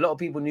Maddison, with a lot of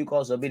people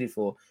Newcastle are bidding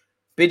for,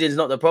 bidding's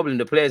not the problem.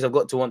 The players have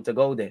got to want to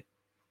go there.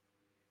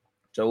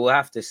 So we'll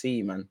have to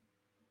see, man.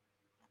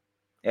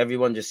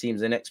 Everyone just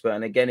seems an expert.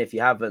 And again, if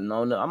you haven't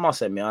known, I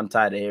must admit, I'm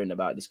tired of hearing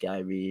about this guy,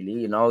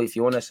 really. If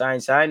you want to sign.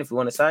 If you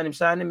want to sign him,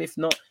 sign him. If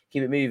not,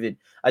 keep it moving.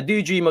 I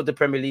do dream of the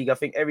Premier League. I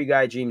think every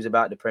guy dreams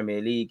about the Premier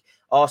League.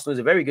 Arsenal is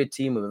a very good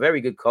team with a very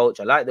good coach.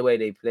 I like the way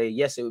they play.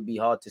 Yes, it would be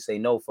hard to say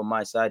no from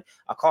my side.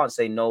 I can't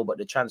say no, but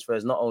the transfer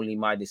is not only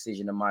my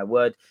decision and my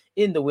word.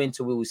 In the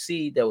winter, we will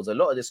see. There was a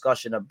lot of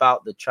discussion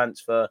about the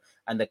transfer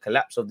and the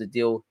collapse of the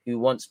deal. Who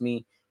wants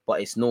me? But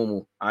it's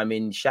normal. I'm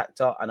in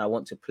Shakhtar and I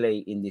want to play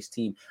in this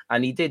team.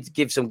 And he did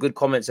give some good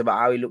comments about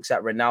how he looks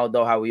at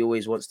Ronaldo, how he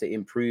always wants to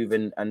improve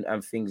and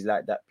things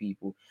like that,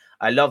 people.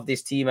 I love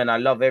this team and I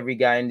love every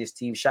guy in this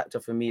team.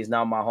 Shakhtar for me is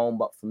now my home,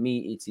 but for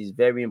me, it is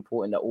very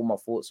important that all my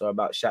thoughts are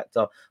about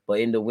Shakhtar.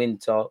 But in the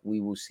winter, we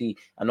will see.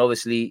 And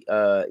obviously,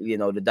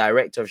 the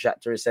director of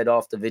Shakhtar has said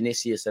after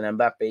Vinicius and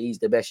Mbappe, he's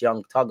the best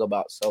young tug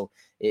about. So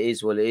it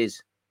is what it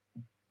is.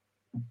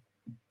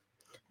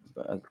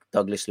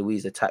 Douglas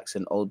Luiz attacks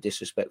an old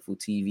disrespectful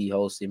TV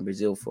host in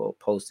Brazil for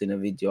posting a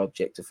video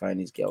objectifying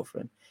his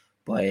girlfriend.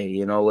 But hey,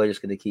 you know, we're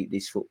just going to keep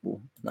this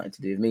football. Nothing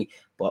to do with me,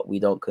 but we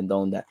don't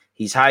condone that.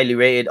 He's highly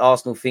rated.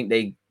 Arsenal think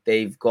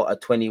they've got a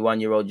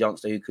 21-year-old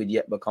youngster who could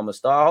yet become a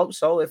star. I hope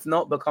so. If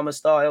not, become a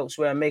star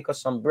elsewhere and make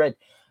us some bread.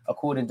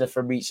 According to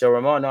Fabrizio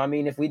Romano, I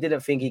mean, if we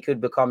didn't think he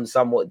could become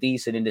somewhat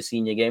decent in the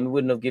senior game, we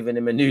wouldn't have given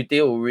him a new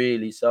deal,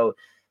 really. So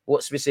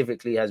what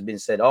specifically has been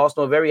said?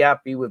 Arsenal are very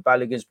happy with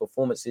Balogun's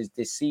performances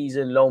this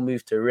season. Low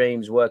move to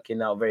Reims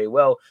working out very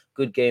well.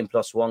 Good game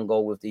plus 1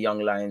 goal with the Young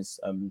Lions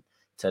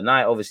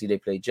tonight. Obviously, they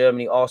play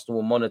Germany.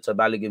 Arsenal will monitor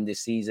Balogun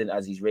this season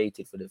as he's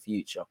rated for the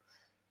future.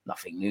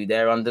 Nothing new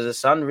there under the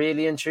sun,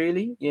 really and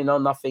truly. You know,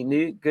 nothing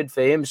new. Good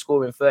for him,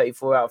 scoring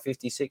 34 out of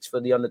 56 for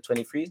the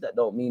under-23s. That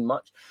don't mean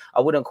much. I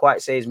wouldn't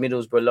quite say his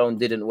Middlesbrough loan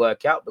didn't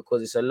work out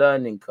because it's a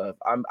learning curve.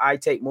 I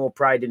take more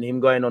pride in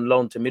him going on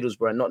loan to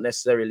Middlesbrough and not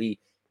necessarily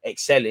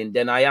excelling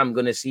than I am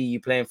going to see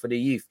you playing for the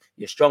youth.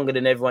 You're stronger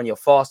than everyone. You're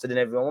faster than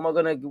everyone. What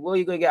are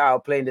you going to get out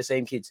of playing the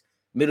same kids?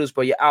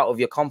 Middlesbrough, you're out of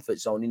your comfort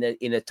zone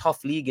in a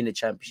tough league in the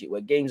Championship where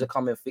games are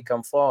coming thick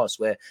and fast,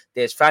 where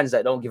there's fans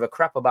that don't give a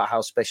crap about how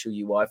special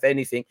you are. If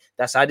anything,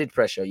 that's added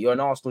pressure. You're an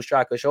Arsenal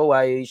striker. Show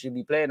why you should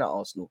be playing at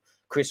Arsenal.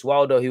 Chris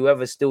Wilder,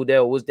 whoever's still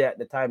there or was there at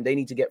the time, they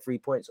need to get 3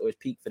 points or it's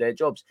peak for their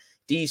jobs.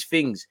 These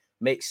things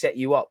set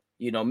you up.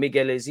 You know,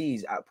 Miguel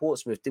Aziz at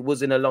Portsmouth, it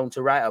wasn't a loan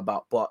to write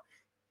about, but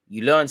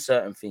you learn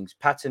certain things.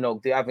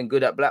 Patino, they're having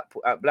good at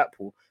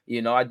Blackpool.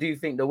 You know, I do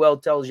think the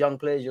world tells young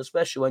players you're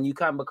special and you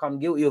can become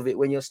guilty of it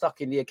when you're stuck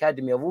in the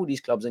academy of all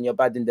these clubs and you're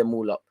badding them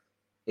all up.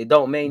 It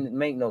don't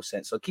make no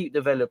sense. So keep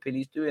developing.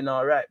 He's doing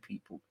all right,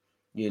 people.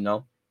 You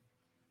know,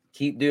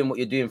 keep doing what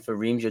you're doing for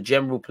Reims. Your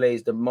general play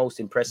is the most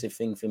impressive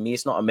thing for me.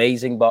 It's not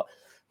amazing, but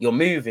you're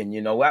moving.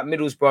 You know, at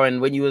Middlesbrough and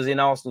when you was in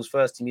Arsenal's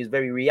first team, he was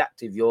very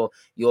reactive. You're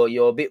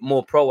a bit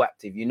more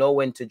proactive. You know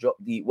when to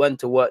when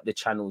to work the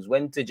channels,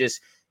 when to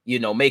just, you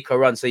know, make a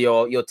run so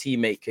your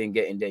teammate can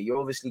get in there.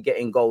 You're obviously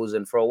getting goals,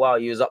 and for a while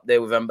you was up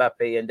there with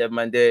Mbappe and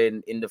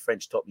Demandé in the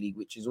French top league,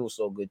 which is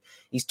also good.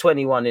 He's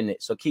 21 in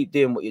it, so keep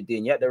doing what you're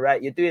doing. You're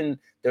doing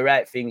the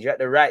right things. You're at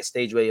the right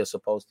stage where you're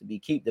supposed to be.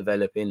 Keep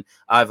developing.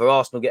 Either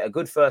Arsenal get a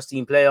good first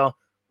team player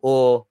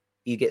or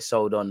you get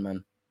sold on,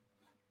 man.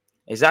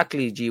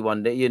 Exactly,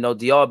 G1. You know,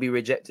 Diaby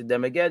rejected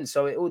them again,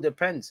 so it all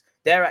depends.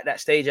 They're at that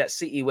stage at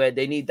City where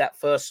they need that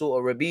first sort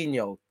of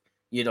Robinho.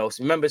 You know,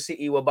 so remember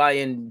City were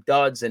buying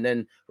duds and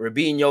then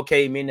Robinho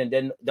came in and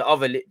then the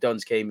other lit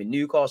duns came in.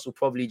 Newcastle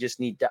probably just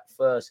need that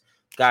first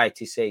guy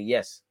to say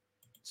yes.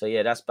 So,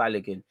 yeah, that's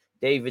Balogun.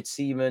 David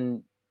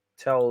Seaman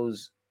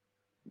tells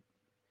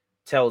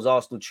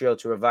Arsenal trio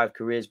to revive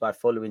careers by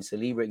following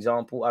Saliba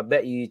example. I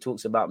bet you he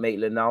talks about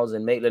Maitland-Niles,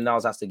 and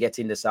Maitland-Niles has to get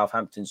in the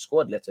Southampton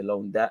squad, let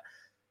alone that.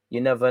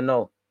 You never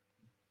know.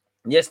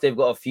 Yes, they've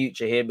got a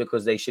future here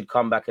because they should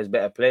come back as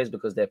better players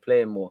because they're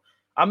playing more.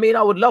 I mean,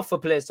 I would love for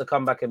players to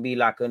come back and be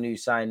like a new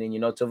signing. You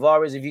know,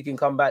 Tavares, if you can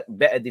come back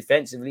better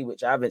defensively,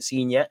 which I haven't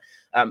seen yet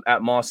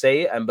at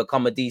Marseille, and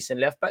become a decent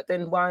left back,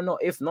 then why not?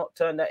 If not,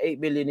 turn that 8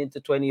 million into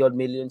 20-odd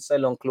million,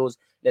 sell on clause.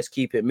 Let's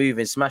keep it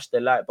moving. Smash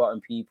the like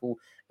button, people.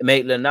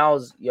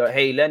 Maitland-Niles, you're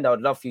Hayland. I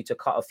would love for you to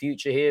cut a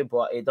future here,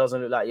 but it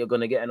doesn't look like you're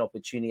going to get an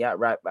opportunity at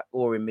right back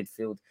or in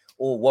midfield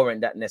or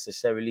warrant that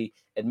necessarily.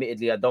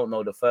 Admittedly, I don't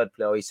know the third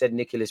player. He said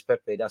Nicolas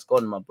Pepe. That's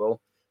gone, my bro.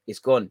 It's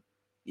gone.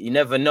 You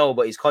never know,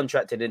 but he's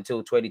contracted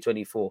until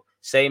 2024.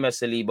 Same as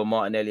Saliba,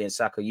 Martinelli, and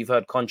Saka. You've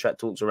heard contract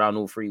talks around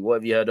all three. What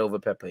have you heard over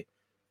Pepe?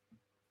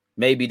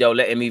 Maybe they'll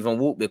let him even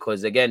walk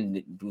because,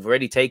 again, we've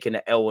already taken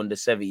an L on the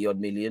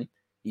 70-odd million.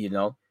 You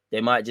know, they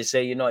might just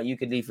say, you know, you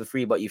could leave for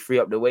free, but you free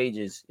up the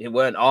wages. It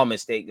weren't our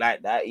mistake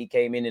like that. He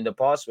came in the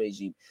past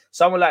regime.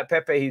 Someone like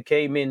Pepe who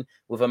came in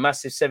with a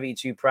massive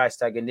 72 price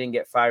tag and didn't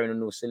get firing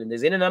on all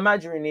cylinders. In an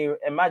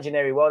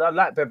imaginary world, I'd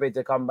like Pepe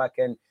to come back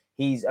and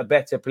he's a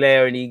better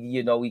player and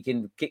we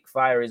can kick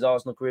fire his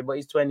Arsenal career, but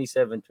he's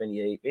 27,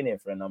 28, been here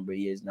for a number of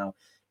years now.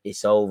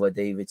 It's over,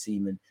 David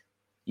Seaman.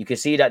 You can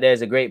see that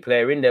there's a great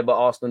player in there, but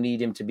Arsenal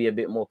need him to be a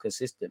bit more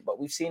consistent. But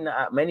we've seen that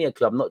at many a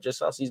club, not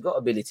just us. He's got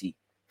ability.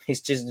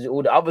 It's just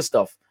all the other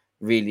stuff,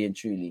 really and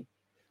truly.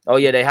 Oh,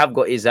 yeah, they have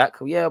got Isaac.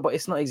 Yeah, but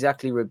it's not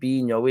exactly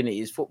Robinho, innit?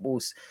 It's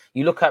football.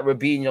 You look at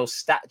Robinho's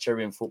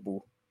stature in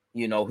football,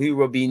 you know, who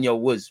Robinho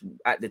was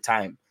at the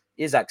time.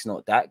 Isaac's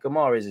not that.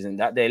 Gamara's isn't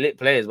that. They're lit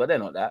players, but they're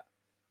not that.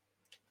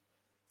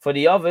 For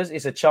the others,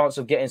 it's a chance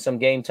of getting some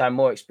game time,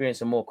 more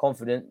experience and more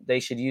confident. They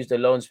should use the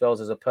loan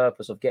spells as a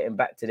purpose of getting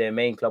back to their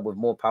main club with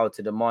more power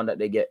to demand that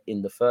they get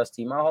in the first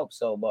team. I hope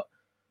so, but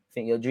I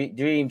think you're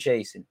dream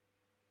chasing.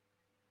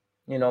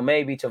 You know,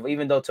 maybe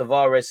even though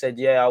Tavares said,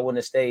 yeah, I want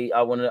to stay.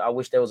 I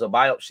wish there was a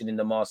buy option in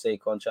the Marseille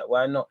contract.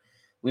 Why not?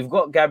 We've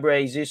got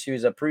Gabriel Jesus, who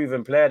is a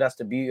proven player. That's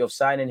the beauty of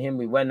signing him.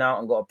 We went out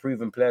and got a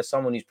proven player,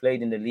 someone who's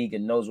played in the league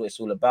and knows what it's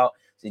all about.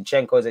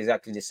 Zinchenko is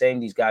exactly the same.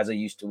 These guys are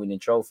used to winning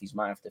trophies.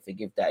 Might have to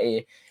forgive that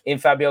here. In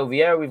Fabio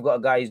Vieira, we've got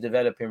a guy who's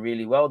developing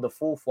really well. The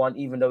fourth one,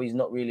 even though he's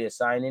not really a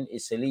signing,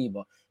 is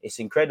Saliba. It's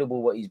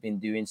incredible what he's been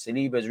doing.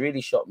 Saliba has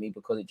really shocked me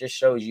because it just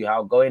shows you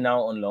how going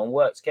out on loan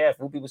works.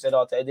 Careful. People said,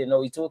 I didn't know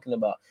what he's talking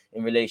about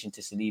in relation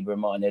to Saliba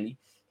and Martinelli.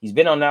 He's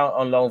been on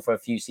loan for a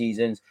few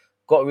seasons,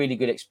 got really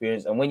good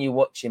experience. And when you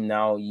watch him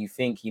now, you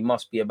think he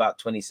must be about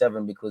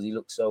 27 because he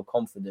looks so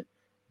confident.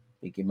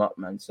 Pick him up,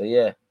 man. So,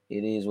 yeah,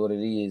 it is what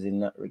it is in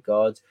that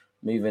regard.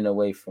 Moving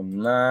away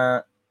from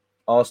that.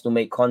 Arsenal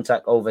make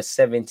contact over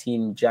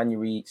 17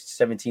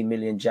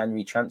 million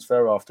January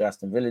transfer after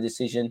Aston Villa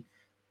decision.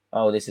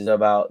 Oh, this is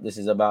about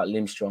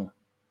Limstrong.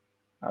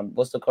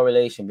 What's the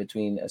correlation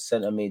between a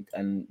centre mid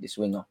and this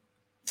winger?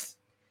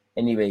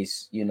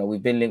 Anyways,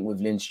 we've been linked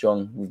with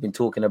Lindstrom. We've been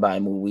talking about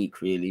him all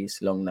week, really.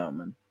 It's long now,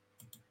 man.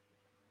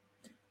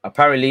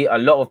 Apparently, a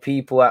lot of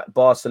people at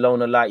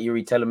Barcelona like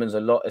Yuri Telemans a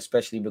lot,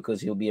 especially because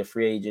he'll be a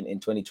free agent in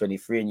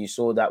 2023. And you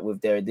saw that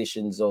with their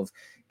additions of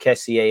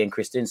Kessié and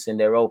Christensen.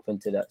 They're open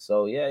to that.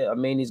 So, yeah, I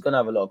mean, he's going to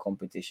have a lot of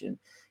competition.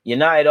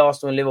 United,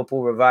 Arsenal, and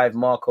Liverpool revive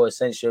Marco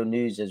Asensio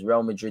news as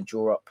Real Madrid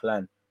draw up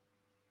plan.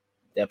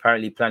 They're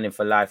apparently planning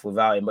for life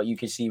without him. But you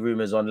can see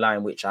rumours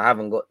online, which I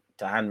haven't got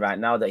to hand right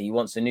now, that he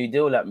wants a new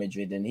deal at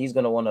Madrid. And he's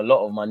going to want a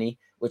lot of money,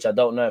 which I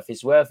don't know if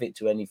it's worth it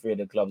to any three of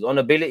the clubs. On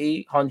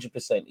ability,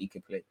 100% he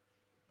could play.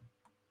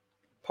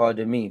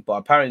 Pardon me, but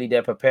apparently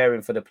they're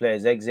preparing for the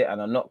player's exit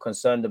and are not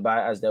concerned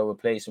about it as they'll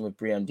replace him with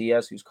Brahim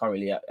Diaz, who's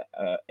currently at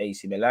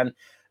AC Milan.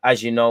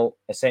 As you know,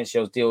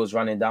 Asensio's deal is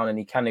running down and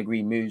he can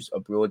agree moves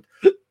abroad,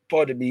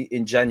 pardon me,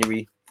 in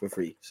January for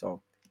free.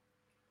 So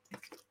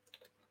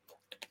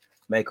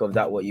make of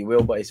that what you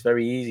will, but it's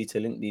very easy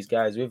to link these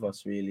guys with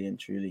us, really and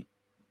truly.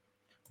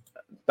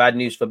 Bad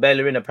news for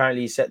Bellerin.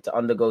 Apparently he's set to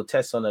undergo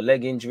tests on a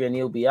leg injury and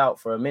he'll be out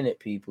for a minute,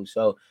 people.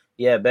 So,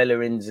 yeah,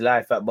 Bellerin's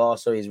life at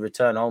Barca, his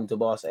return home to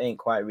Barca ain't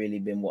quite really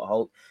been what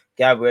hoped.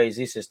 Gabriel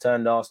Jesus has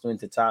turned Arsenal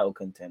into title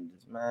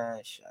contenders.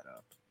 Man, shut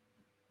up.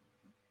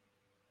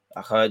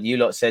 I heard you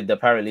lot said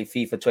apparently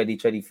FIFA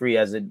 2023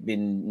 hasn't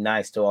been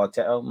nice to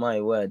Arteta. Oh, my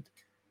word.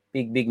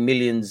 Big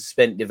millions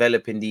spent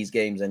developing these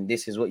games, and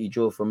this is what you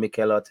draw from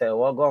Mikel Arteta.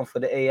 Well, go on for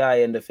the AI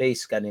and the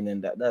face scanning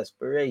and that. That's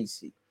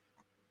crazy.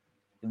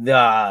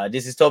 Nah,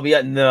 this is Toby.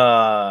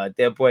 Nah,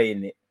 they're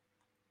playing it.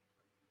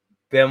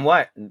 Ben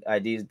White,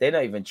 ideas. They're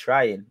not even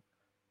trying.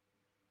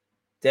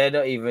 They're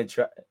not even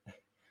trying.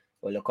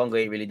 Well,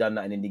 Lokonga ain't really done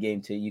nothing in the game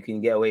too. You can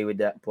get away with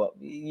that, but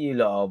you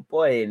lot are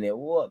boying it.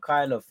 What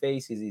kind of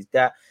faces is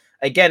that?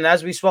 Again,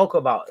 as we spoke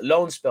about,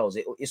 loan spells.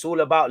 It's all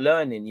about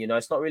learning.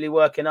 It's not really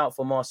working out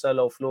for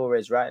Marcelo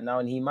Flores right now,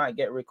 and he might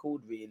get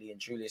recalled really and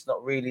truly. It's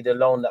not really the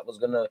loan that was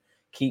gonna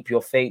keep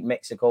your fate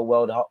Mexico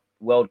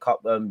World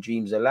Cup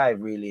dreams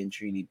alive, really and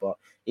truly. But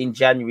in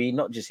January,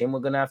 not just him, we're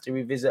going to have to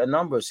revisit a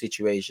number of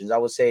situations. I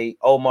would say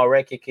Omar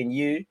Rekik and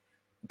you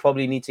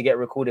probably need to get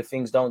recorded if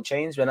things don't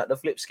change. When at the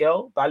flip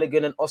scale,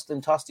 Balogun and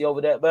Austin Tusty over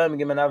there at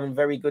Birmingham and having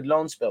very good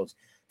loan spells.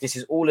 This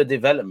is all a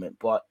development,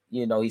 but,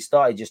 he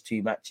started just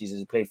 2 matches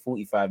and played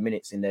 45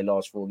 minutes in their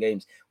last 4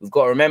 games. We've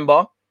got to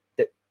remember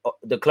that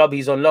the club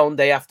he's on loan,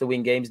 they have to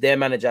win games. Their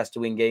manager has to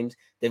win games.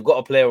 They've got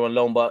a player on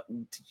loan, but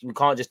we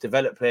can't just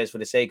develop players for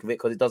the sake of it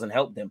because it doesn't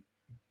help them.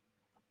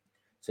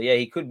 So, yeah,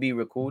 he could be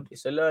recalled.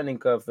 It's a learning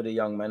curve for the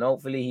young man.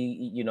 Hopefully,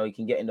 he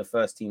can get in the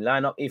first team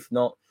lineup. If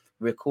not,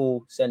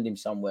 recall, send him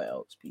somewhere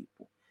else,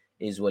 people.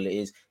 Is what it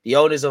is. The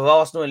owners of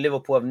Arsenal and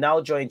Liverpool have now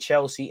joined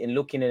Chelsea in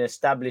looking and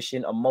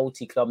establishing a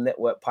multi-club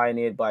network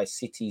pioneered by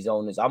City's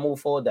owners. I'm all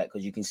for that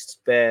because you can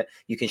share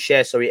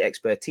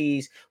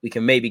expertise. We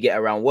can maybe get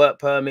around work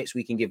permits.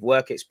 We can give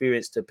work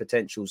experience to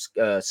potential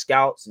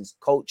scouts and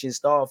coaching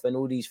staff and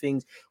all these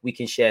things. We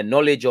can share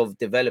knowledge of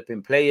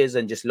developing players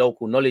and just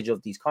local knowledge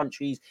of these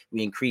countries.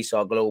 We increase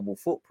our global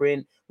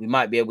footprint. We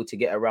might be able to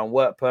get around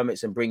work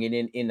permits and bringing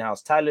in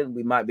in-house talent.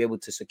 We might be able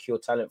to secure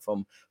talent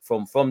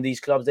from these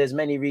clubs. There's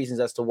many reasons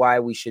as to why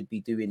we should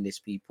be doing this,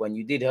 people. And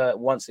you did hear,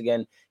 once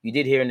again, you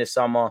did hear in the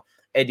summer,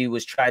 Eddie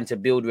was trying to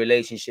build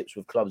relationships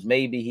with clubs.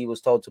 Maybe he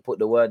was told to put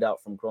the word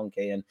out from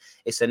Kroenke, and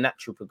it's a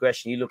natural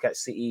progression. You look at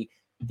City,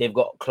 they've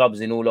got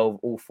clubs in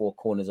all 4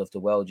 corners of the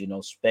world,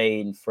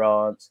 Spain,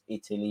 France,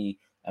 Italy,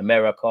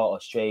 America,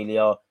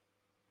 Australia.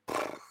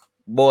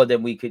 More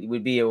than we'd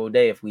be here all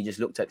day if we just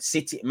looked at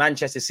City.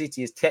 Manchester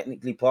City is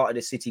technically part of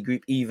the City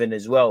group even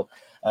as well.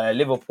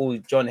 Liverpool,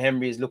 John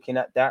Henry is looking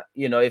at that.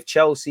 If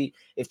Chelsea,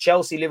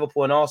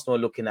 Liverpool and Arsenal are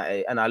looking at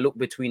it, and I look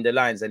between the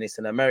lines, and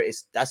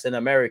that's an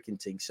American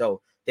thing.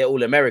 So they're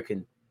all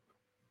American.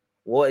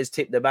 What has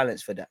tipped the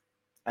balance for that?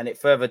 And it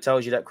further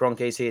tells you that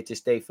Kroenke is here to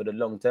stay for the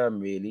long term,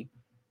 really,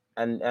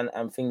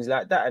 and things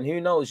like that. And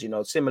who knows,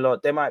 similar.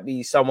 There might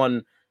be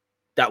someone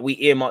that we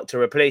earmarked to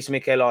replace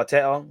Mikel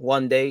Arteta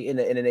one day in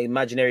an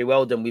imaginary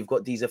world, and we've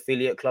got these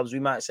affiliate clubs. We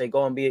might say,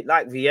 go and be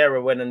like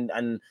Vieira went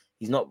and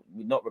he's not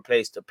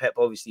replaced Pep,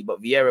 obviously,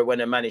 but Vieira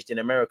went and managed in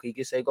America. You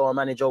could say, go and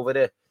manage over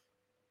there.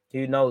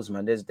 Who knows,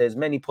 man? There's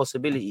many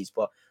possibilities,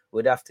 but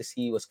we'd have to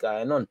see what's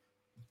going on.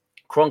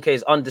 Kroenke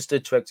is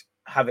understood to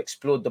have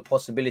explored the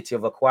possibility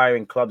of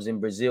acquiring clubs in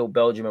Brazil,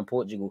 Belgium, and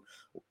Portugal.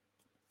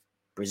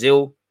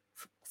 Brazil,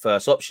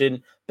 first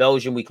option.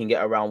 Belgium, we can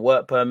get around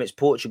work permits.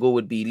 Portugal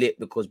would be lit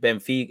because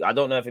Benfica, I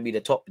don't know if it'd be the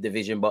top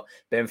division, but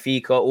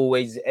Benfica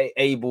always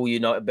able, you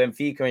know,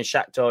 Benfica and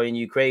Shakhtar in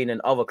Ukraine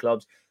and other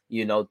clubs,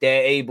 you know,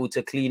 they're able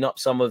to clean up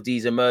some of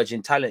these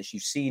emerging talents.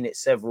 You've seen it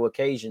several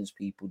occasions,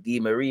 people. Di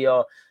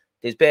Maria,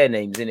 there's bare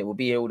names in it. We'll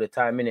be here all the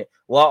time in it.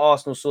 While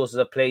Arsenal sources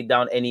have played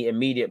down any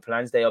immediate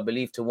plans, they are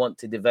believed to want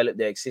to develop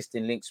their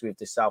existing links with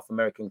the South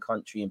American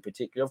country in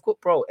particular. Of course,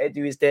 bro,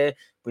 Edu is there,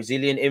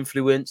 Brazilian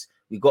influence.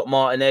 We got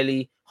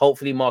Martinelli.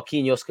 Hopefully,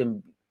 Marquinhos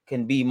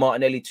can be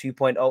Martinelli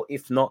 2.0.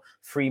 If not,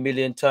 3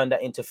 million, turn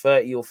that into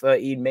 30 or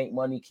 13, make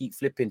money, keep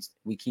flipping.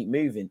 We keep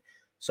moving.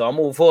 So I'm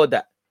all for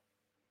that.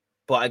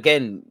 But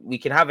again, we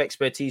can have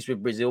expertise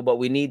with Brazil, but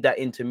we need that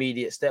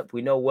intermediate step.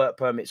 We know work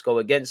permits go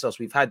against us.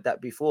 We've had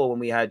that before when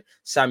we had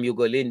Samuel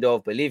Galindo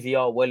of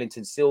Bolivia,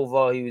 Wellington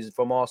Silva, who was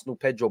from Arsenal,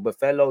 Pedro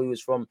Buffalo, who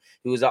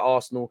was at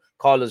Arsenal,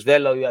 Carlos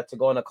Vela, who had to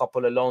go on a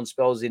couple of loan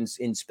spells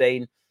in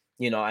Spain,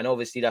 you know, and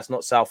obviously that's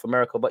not South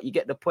America, but you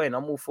get the point.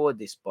 I'm all for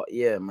this, but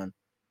yeah, man.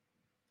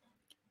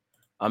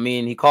 I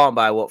mean, he can't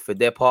buy Watford.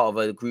 They're part of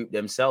a group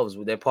themselves.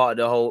 They're part of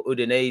the whole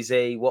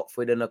Udinese,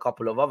 Watford, and a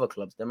couple of other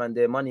clubs. Them and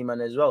their money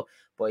man as well.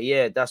 But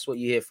yeah, that's what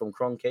you hear from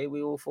Kroenke.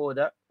 We all for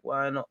that.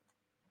 Why not?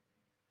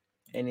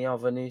 Any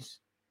other news?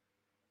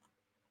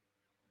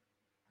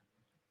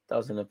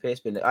 Doesn't appear.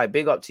 It's been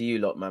big up to you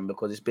lot, man,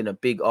 because it's been a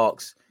big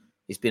arcs.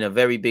 It's been a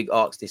very big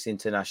arcs this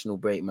international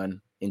break,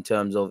 man, in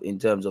terms of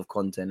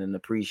content, and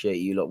appreciate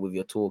you lot with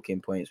your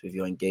talking points, with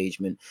your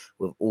engagement,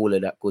 with all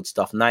of that good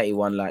stuff.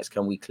 91 likes.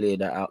 Can we clear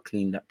that out?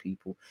 Clean that,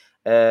 people.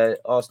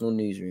 Arsenal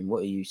newsroom.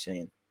 What are you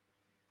saying?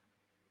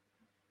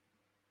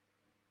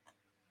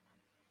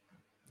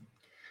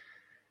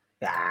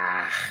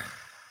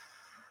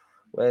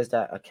 Where's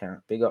that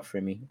account? Big up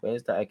for me.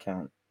 Where's that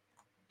account?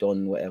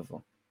 Don whatever.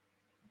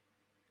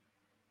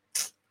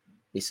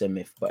 It's a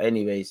myth. But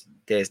anyways,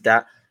 there's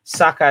that.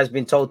 Saka has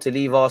been told to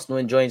leave Arsenal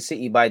and join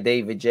City by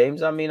David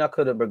James. I mean, I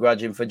couldn't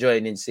begrudge him for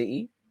joining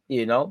City,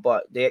 you know,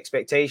 but the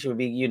expectation would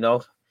be, you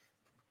know,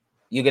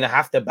 you're going to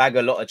have to bag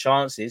a lot of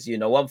chances. You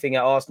know, one thing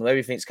at Arsenal,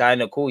 everything's kind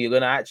of cool. You're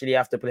going to actually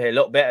have to play a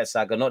lot better,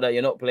 Saka. Not that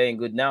you're not playing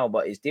good now,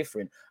 but it's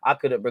different. I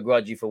couldn't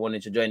begrudge you for wanting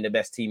to join the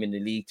best team in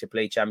the league to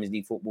play Champions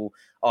League football.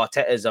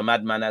 Arteta's a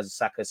madman, as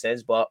Saka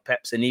says, but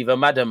Pep's an even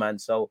madder man.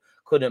 So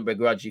couldn't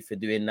begrudge you for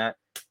doing that.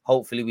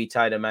 Hopefully we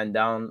tie the man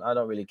down. I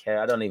don't really care.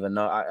 I don't even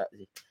know.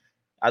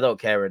 I don't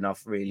care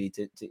enough, really,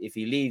 to if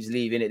he leaves,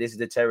 leave in it. This is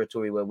the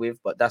territory we're with,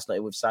 but that's not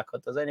it with Saka.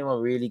 Does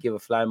anyone really give a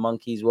flying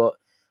monkeys what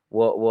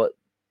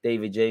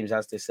David James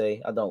has to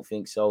say? I don't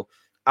think so.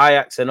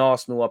 Ajax and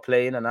Arsenal are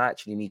playing, and I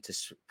actually need to.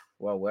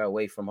 Well, we're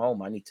away from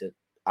home.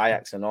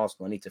 Ajax and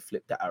Arsenal. I need to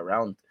flip that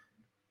around.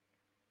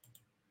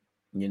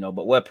 You know,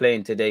 but we're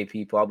playing today,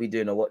 people. I'll be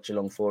doing a watch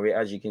along for it.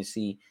 As you can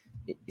see,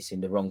 it's in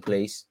the wrong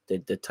place. The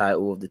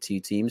title of the two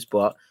teams,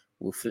 but.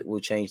 We'll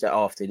change that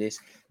after this.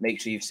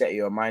 Make sure you've set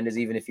your reminders.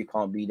 Even if you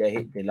can't be there,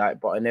 hit the like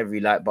button. Every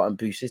like button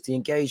boosts the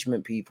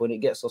engagement, people, and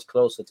it gets us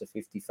closer to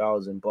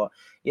 50,000. But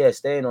yeah,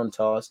 staying on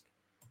task.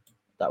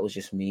 That was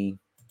just me.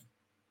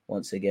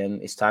 Once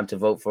again, it's time to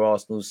vote for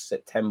Arsenal's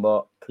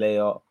September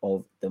Player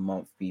of the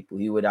Month, people.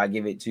 Who would I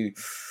give it to?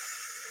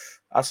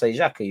 I'll say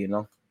Xhaka, you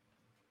know.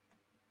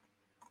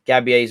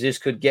 Gabby Jesus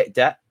could get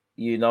that.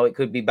 You know, it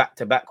could be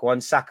back-to-back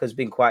one. Saka's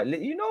been quite lit.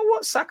 You know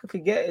what? Saka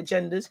could get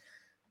agendas.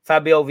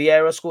 Fabio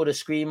Vieira scored a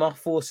screamer,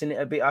 forcing it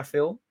a bit, I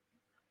feel.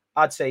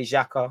 I'd say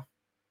Xhaka.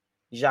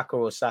 Xhaka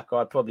or Saka.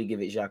 I'd probably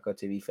give it Xhaka,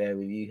 to be fair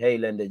with you.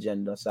 Hayland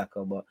agenda,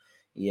 Saka, but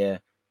yeah,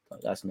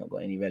 that's not got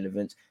any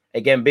relevance.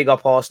 Again, big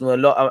up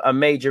Arsenal. A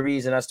major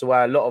reason as to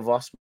why a lot of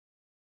us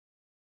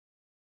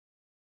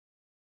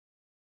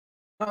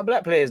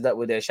black players that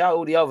were there. Shout out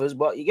all the others,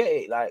 but you get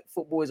it. Like,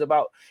 football is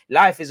about,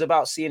 life is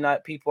about seeing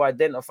like people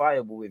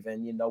identifiable with,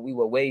 and you know, we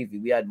were wavy.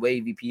 We had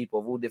wavy people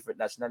of all different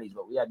nationalities,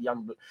 but we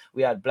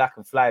had black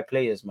and fly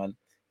players, man.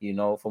 You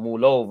know, from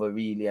all over,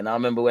 really. And I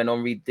remember when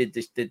Henry did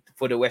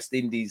for the West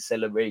Indies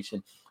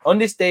celebration. On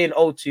this day in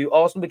 2002,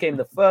 Arsenal became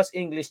the first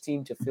English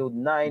team to field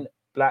 9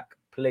 black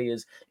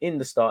players in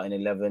the starting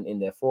 11 in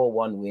their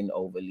 4-1 win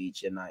over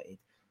Leeds United.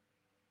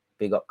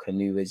 Big up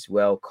Canoe as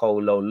well.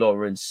 Colo,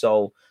 Lawrence,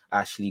 Sol,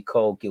 Ashley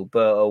Cole,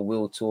 Gilberto,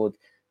 Wiltord,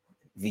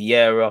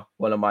 Vieira,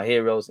 one of my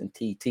heroes, and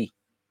TT.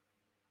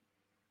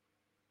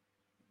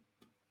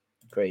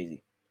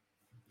 Crazy.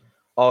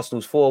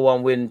 Arsenal's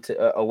 4-1 win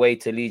away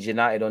to Leeds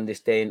United on this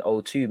day in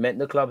 2002 meant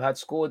the club had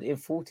scored in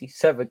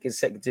 47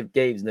 consecutive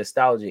games.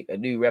 Nostalgic. A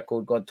new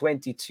record. Gone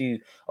 22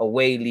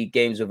 away league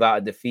games without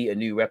a defeat. A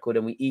new record.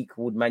 And we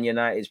equaled Man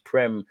United's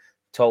Prem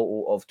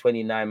total of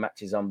 29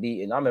 matches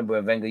unbeaten. I remember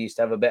when Wenger used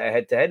to have a better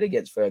head-to-head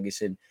against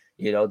Ferguson.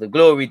 You know, the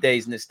glory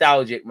days,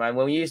 nostalgic, man.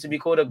 When we used to be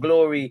called a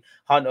glory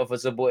hunter for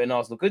supporting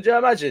Arsenal. Could you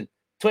imagine?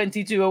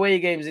 22 away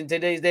games in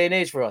today's day and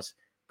age for us.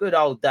 Good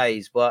old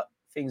days, but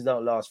things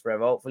don't last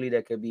forever. Hopefully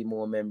there could be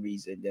more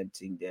memories and them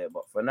thing there.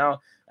 But for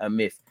now, a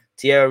myth.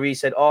 Thierry Reid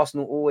said,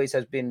 Arsenal always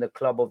has been the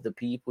club of the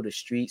people, the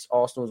streets.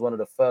 Arsenal was one of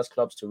the first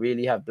clubs to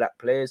really have black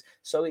players.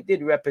 So it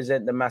did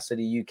represent the mass of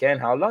the UK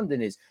and how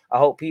London is. I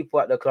hope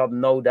people at the club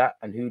know that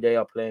and who they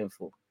are playing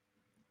for.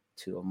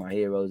 Two of my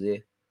heroes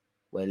here.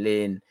 Well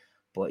in.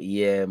 But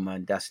yeah,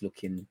 man, that's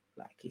looking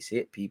like it's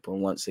it, people.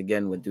 And once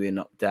again, we're doing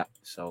up that.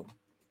 So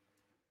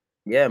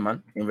yeah,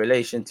 man, in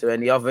relation to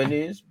any other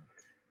news,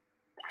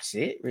 that's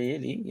it,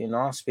 really. You know,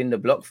 I'll spin the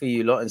block for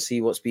you lot and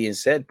see what's being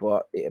said.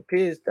 But it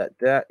appears that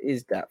that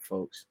is that,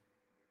 folks.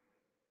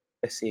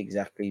 Let's see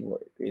exactly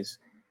what it is.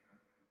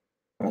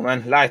 Oh,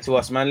 man, lie to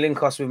us, man.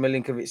 Link us with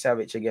Milinkovic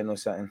Savic again or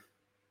something.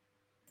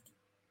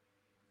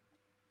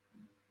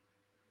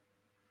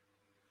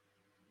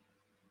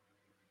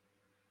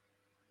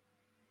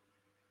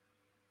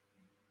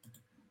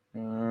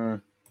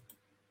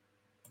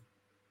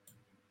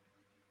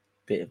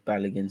 Bit of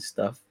Balogun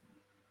stuff.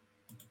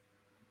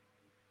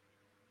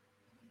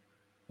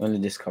 When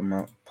did this come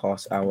out?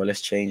 Past hour. Let's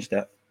change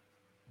that.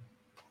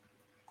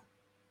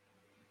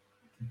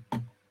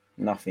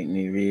 Nothing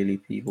new, really,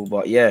 people.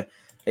 But yeah,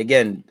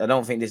 again, I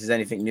don't think this is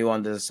anything new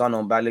under the sun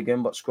on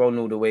Balogun. But scrolling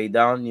all the way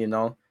down, you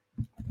know,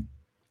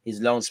 his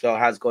loan spell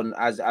has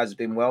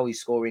been well. He's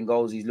scoring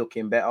goals. He's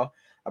looking better.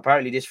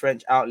 Apparently, this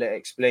French outlet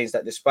explains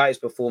that despite his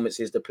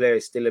performances, the player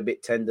is still a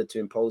bit tender to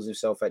impose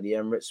himself at the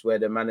Emirates, where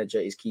the manager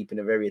is keeping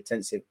a very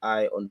attentive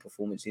eye on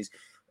performances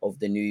of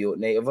the New York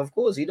native. Of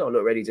course, he don't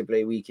look ready to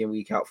play week in,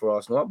 week out for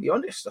Arsenal. I'll be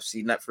honest. I've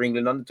seen that for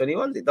England under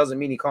 21s. It doesn't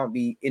mean he can't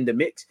be in the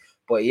mix.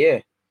 But yeah,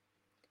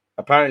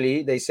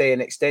 apparently, they say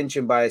an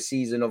extension by a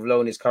season of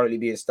loan is currently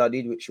being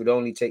studied, which would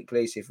only take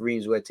place if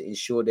Reims were to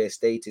ensure their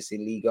status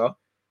in Liga.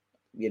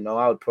 You know,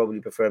 I would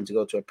probably prefer him to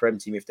go to a Prem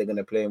team if they're going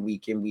to play him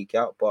week in, week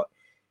out. But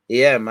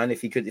yeah, man,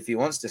 if he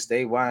wants to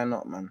stay, why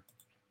not, man?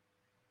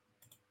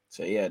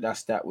 So yeah,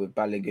 that's that with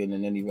Balogun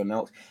and anyone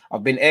else.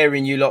 I've been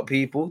airing you lot,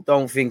 people.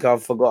 Don't think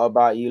I've forgot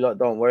about you lot.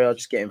 Don't worry, I'll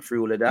just get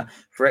through all of that.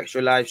 For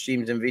extra live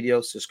streams and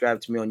videos,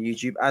 subscribe to me on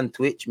YouTube and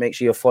Twitch. Make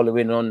sure you're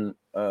following on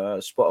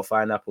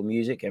Spotify and Apple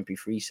Music,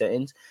 MP3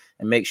 settings,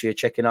 and make sure you're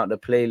checking out the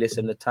playlist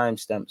and the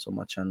timestamps on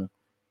my channel.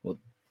 Well,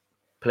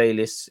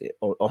 playlists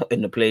or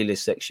in the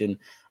playlist section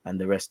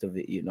and the rest of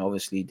it, you know,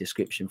 obviously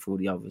description for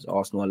the others.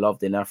 Arsenal are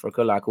loved in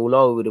Africa, like all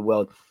over the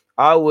world.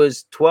 I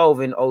was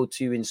 12 in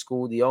 02 in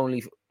school. The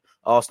only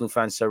Arsenal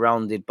fans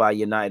surrounded by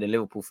United and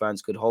Liverpool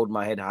fans could hold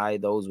my head high.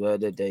 Those were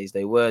the days.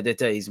 They were the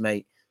days,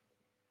 mate.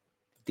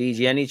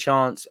 DG, any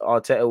chance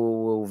Arteta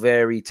will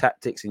vary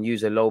tactics and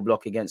use a low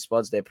block against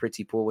Spuds? They're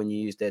pretty poor when you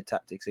use their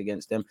tactics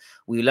against them.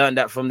 We learned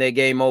that from their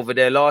game over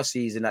there last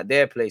season at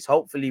their place.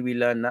 Hopefully we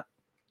learn that,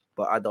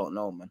 but I don't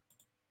know, man.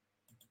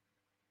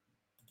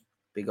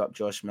 Big up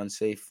Josh, man.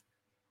 Safe.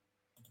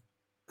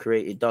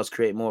 It does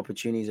create more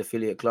opportunities.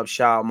 Affiliate club.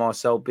 Shout out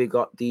Marcel. Big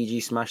up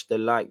DG. Smash the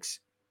likes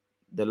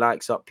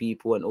up,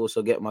 people, and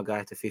also get my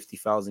guy to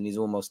 50,000. He's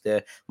almost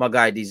there. My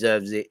guy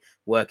deserves it.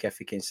 Work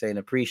ethic insane.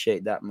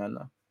 Appreciate that, man.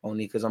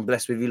 Only because I'm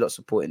blessed with you lot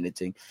supporting the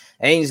thing.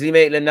 Ainsley,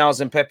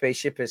 Maitland-Niles, and Pepe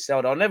Shippers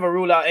sold. I'll never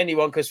rule out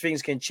anyone because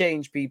things can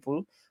change,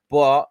 people.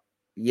 But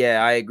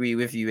yeah, I agree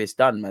with you. It's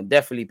done, man.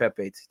 Definitely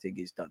Pepe to think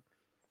it's done.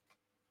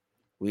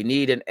 We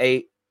need an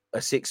 8,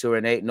 a 6 or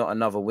an 8, not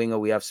another winger.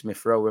 We have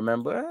Smith Rowe,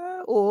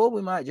 remember? Or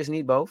we might just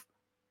need both.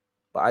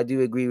 But I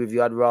do agree with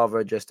you. I'd rather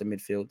address the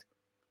midfield.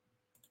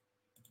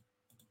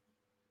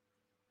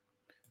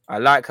 I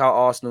like how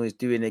Arsenal is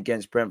doing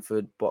against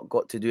Brentford, but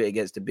got to do it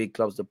against the big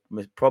clubs. The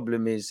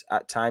problem is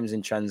at times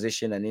in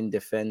transition and in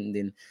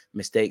defending,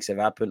 mistakes have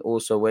happened.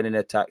 Also, when in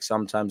attack,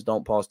 sometimes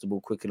don't pass the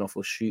ball quick enough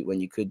or shoot when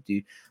you could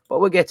do.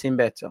 But we're getting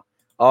better.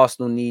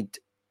 Arsenal need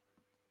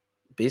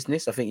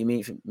business. I think you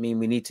mean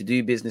we need to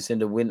do business in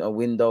the winter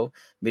window.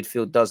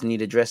 Midfield does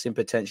need addressing,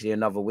 potentially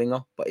another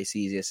winger, but it's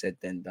easier said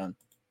than done.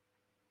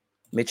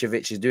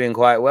 Mitrovic is doing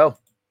quite well.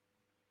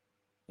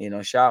 You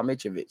know, shout out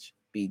Mitrovic.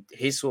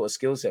 His sort of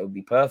skill set would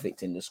be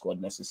perfect in the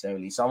squad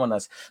necessarily. Someone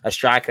that's a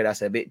striker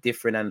that's a bit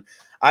different. And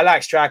I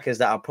like strikers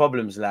that are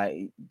problems.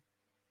 Like,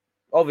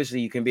 obviously,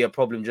 you can be a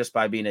problem just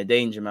by being a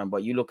danger man.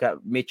 But you look at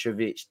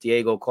Mitrovic,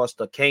 Diego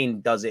Costa,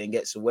 Kane does it and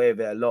gets away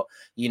with it a lot.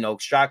 You know,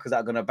 strikers that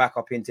are going to back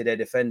up into their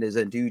defenders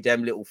and do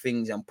them little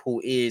things and pull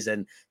ears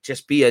and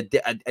just be a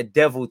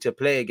devil to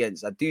play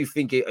against. I do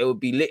think it would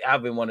be lit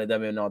having one of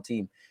them in our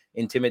team.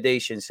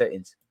 Intimidation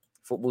settings.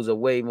 Football's a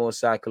way more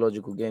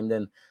psychological game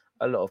than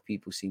a lot of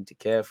people seem to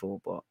care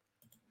for, but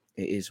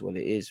it is what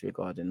it is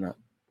regarding that.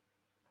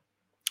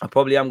 I'm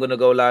going to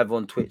go live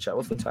on Twitch.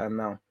 What's the time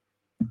now?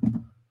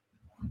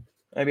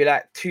 Maybe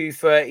like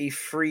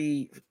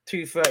 2:30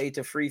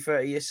 to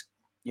 3:30.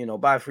 You know,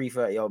 by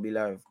 3:30 I'll be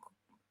live.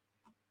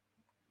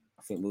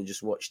 I think we'll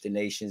just watch the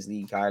Nations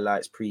League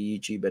highlights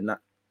pre-YouTube and that.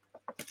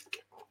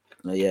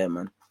 Oh, yeah,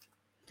 man.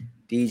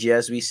 DJ,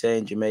 as we say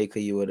in Jamaica,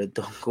 you were the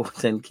dongle,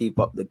 then keep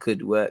up the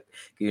good work.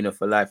 Guna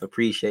for life.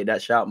 Appreciate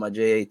that. Shout out my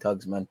JA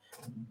tugs, man.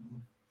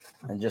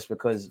 And just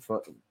because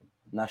for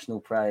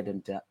national pride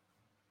and that.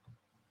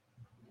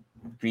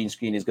 Green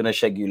screen is going to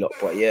shag you lot.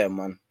 But yeah,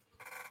 man.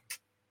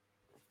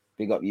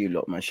 Big up you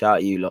lot, man. Shout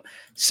out you lot.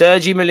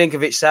 Sergey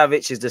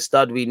Milinkovic-Savic is the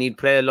stud we need.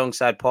 Play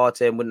alongside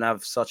Partey and wouldn't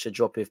have such a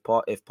drop if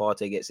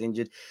Partey gets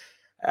injured.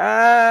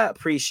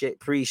 Appreciate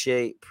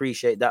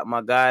that,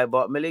 my guy.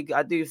 But Milik,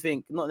 I do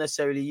think, not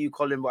necessarily you,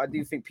 Colin, but I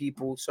do think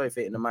people, sorry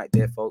for hitting the mic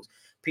there, folks.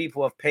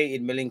 People have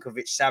painted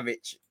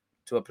Milinkovic-Savic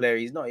to a player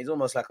he's not. He's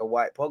almost like a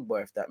white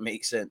Pogba, if that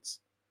makes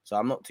sense. So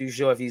I'm not too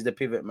sure if he's the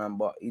pivot man,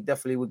 but he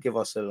definitely would give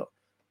us a lot.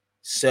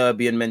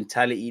 Serbian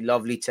mentality,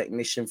 lovely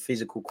technician,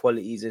 physical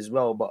qualities as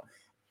well. But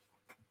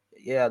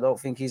yeah, I don't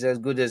think he's as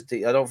good as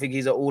I don't think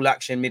he's an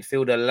all-action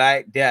midfielder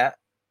like that.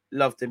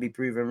 Love to be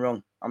proven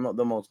wrong. I'm not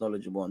the most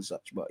knowledgeable and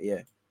such, but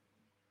yeah.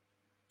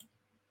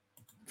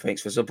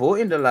 Thanks for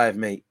supporting the live,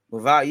 mate.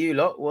 Without you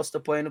lot, what's the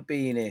point of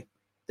being here?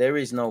 There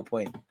is no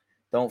point.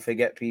 Don't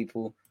forget,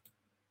 people.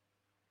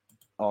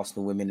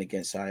 Arsenal women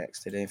against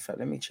Ajax today. In fact,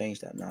 let me change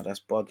that now. That's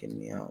bugging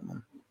me out,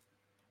 man.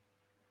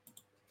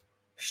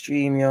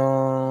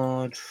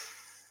 StreamYard.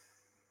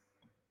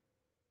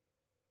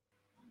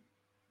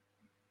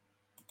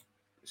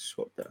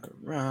 Swap that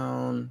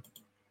around.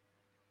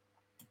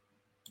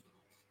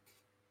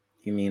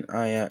 You mean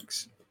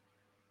Ajax?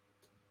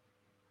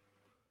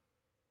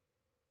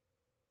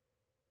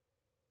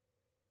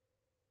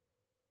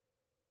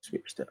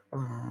 Switch that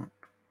up.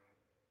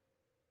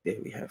 There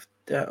we have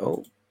that.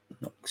 Oh,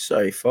 no,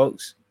 sorry,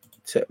 folks.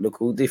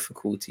 Technical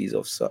difficulties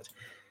of such.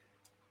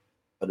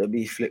 But let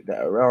me flip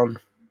that around.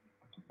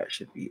 That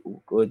should be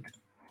all good.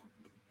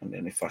 And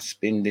then if I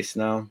spin this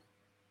now,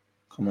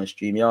 come on,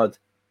 StreamYard.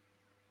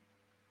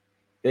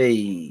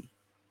 Hey.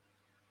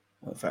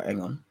 In fact,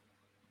 hang on.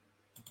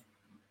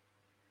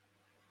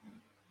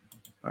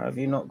 Have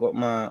you not got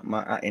my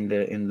at in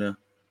the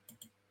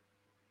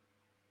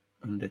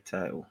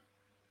title?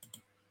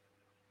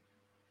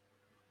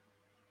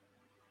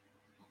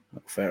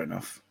 Fair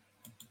enough.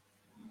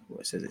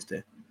 What says it's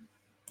there?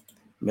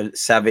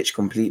 Savic,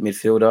 complete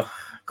midfielder.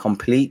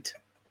 Complete.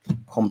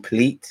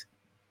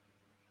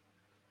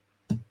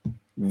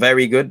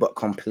 Very good, but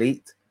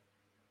complete.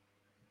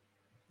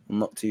 I'm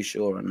not too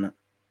sure on that.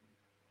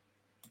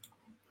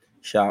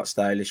 Shout out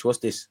Stylish. What's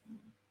this?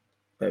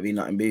 Better be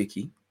nothing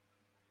Buki.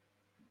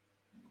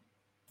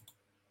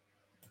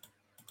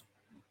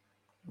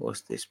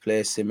 What's this?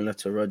 Player similar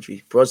to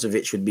Rodri.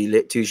 Brozovic would be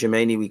lit.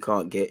 Tuchemani we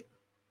can't get.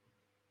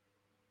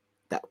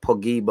 That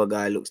Pogba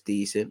guy looks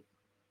decent.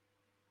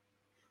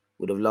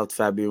 Would have loved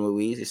Fabian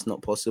Ruiz. It's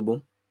not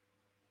possible.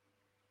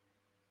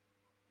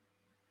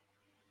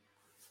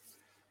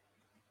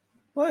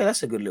 Boy,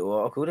 that's a good little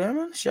article there,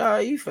 man. Shout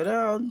out you for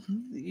that.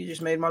 You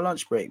just made my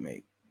lunch break,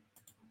 mate.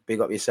 Big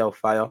up yourself,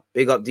 Fire.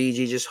 Big up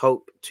DG. Just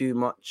hope too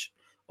much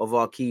of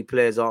our key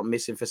players aren't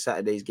missing for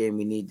Saturday's game.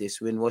 We need this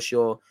win. What's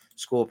your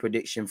score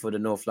prediction for the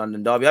North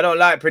London derby? I don't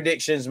like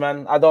predictions,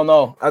 man. I don't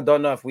know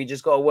if we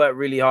just got to work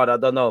really hard. I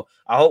don't know.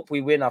 I hope we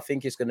win. I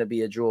think it's going to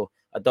be a draw.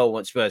 I don't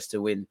want Spurs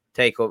to win.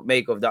 Make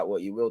of that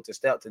what you will. To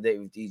stay up to date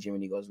with DJ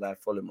when he goes live,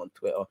 follow him on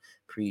Twitter.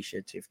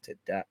 Appreciative to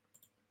that.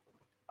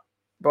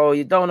 Bro,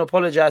 you don't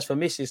apologize for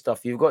missing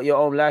stuff. You've got your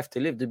own life to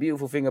live. The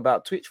beautiful thing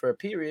about Twitch for a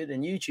period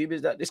and YouTube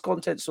is that this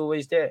content's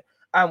always there.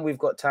 And we've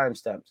got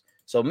timestamps.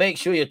 So make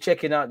sure you're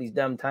checking out these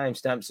damn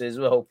timestamps as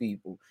well,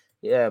 people.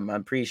 Yeah,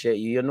 man, appreciate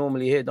you. You're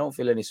normally here. Don't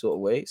feel any sort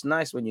of way. It's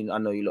nice when I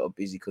know you lot are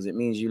busy because it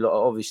means you lot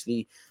are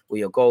obviously where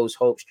your goals,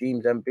 hopes,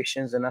 dreams,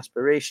 ambitions, and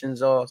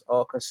aspirations are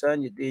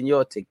concerned. You're doing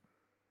your thing.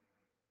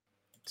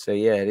 So,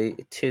 yeah,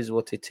 it is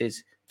what it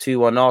is.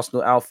 2-1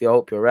 Arsenal, Alfie. I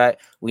hope you're right.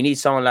 We need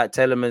someone like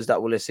Telemans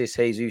that will assist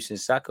Jesus and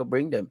Saka.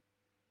 Bring them.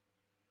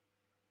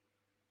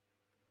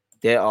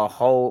 There are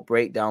whole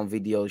breakdown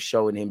videos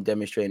showing him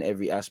demonstrating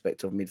every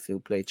aspect of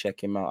midfield play.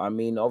 Check him out. I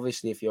mean,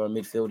 obviously, if you're a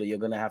midfielder, you're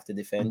going to have to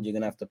defend. You're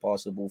going to have to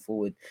pass the ball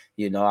forward.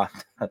 I'm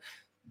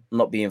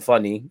not being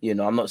funny.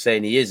 I'm not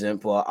saying he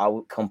isn't, but I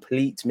would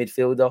complete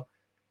midfielder.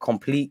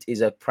 Complete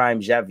is a prime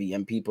Xavi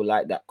and people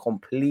like that.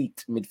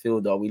 Complete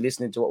midfielder. Are we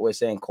listening to what we're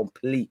saying?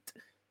 Complete.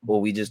 Or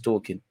are we just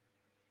talking?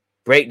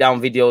 Breakdown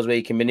videos where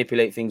you can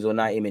manipulate things on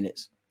 90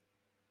 minutes.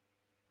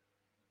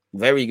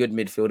 Very good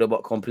midfielder,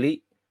 but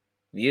complete.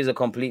 If he is a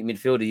complete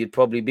midfielder, you'd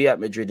probably be at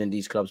Madrid and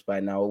these clubs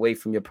by now, away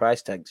from your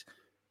price tags.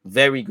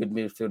 Very good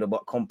midfielder,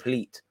 but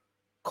complete.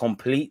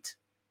 Complete?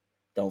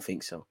 Don't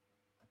think so.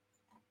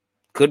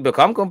 Could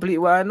become complete,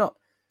 why not?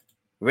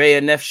 Ray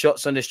and Neff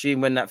shots on the stream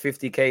when that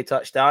 50k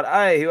touchdown.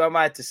 Hey, who am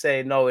I to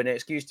say no? An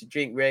excuse to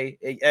drink, Ray.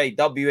 Hey,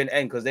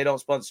 WNN, because they don't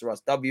sponsor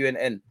us.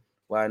 WNN.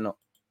 Why not?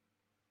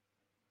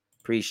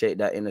 Appreciate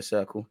that inner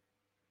circle.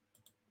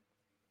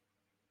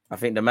 I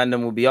think the man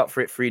will be up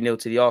for it 3-0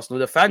 to the Arsenal.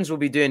 The fans will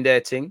be doing their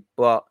thing,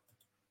 but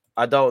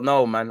I don't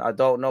know, man. I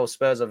don't know.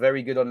 Spurs are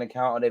very good on the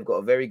counter. They've got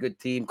a very good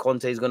team.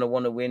 Conte's going to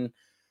want to win.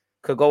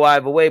 Could go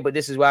either way, but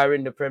this is why we're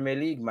in the Premier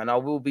League, man. I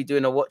will be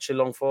doing a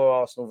watch-along for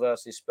Arsenal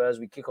versus Spurs.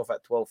 We kick off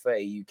at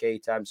 12:30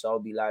 UK time, so I'll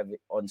be live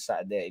on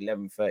Saturday at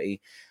 11:30.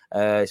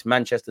 It's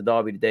Manchester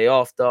Derby the day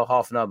after.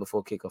 Half an hour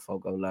before kickoff, I'll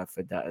go live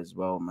for that as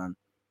well, man.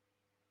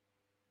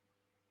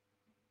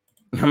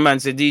 Man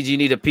said, DG, you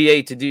need a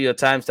PA to do your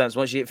timestamps.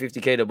 Once you hit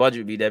 50k, the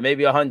budget will be there.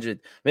 Maybe 100.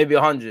 Maybe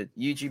 100.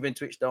 YouTube and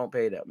Twitch don't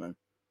pay that, man.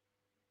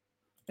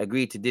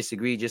 agree to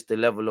disagree. Just the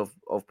level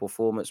of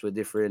performance we're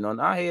differing on.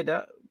 I hear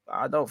that.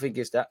 I don't think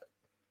it's that.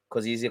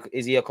 Because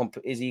is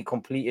he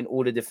completing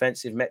all the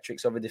defensive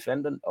metrics of a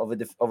defender, of a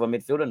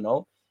midfielder?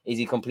 No. Is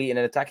he completing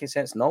an attacking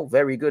sense? No.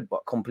 Very good,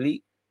 but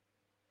complete.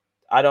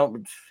 I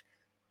don't.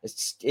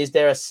 Is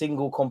there a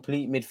single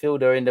complete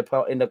midfielder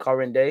in the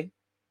current day?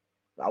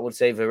 I would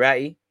say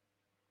Verratti.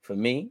 For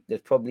me,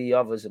 there's probably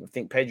others. I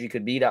think Pedri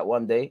could be that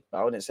one day, but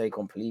I wouldn't say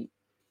complete.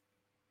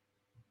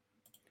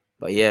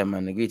 But yeah,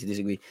 man, agree to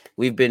disagree.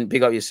 We've been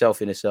big up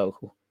yourself in a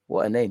circle.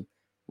 What a name.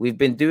 We've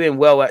been doing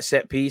well at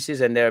set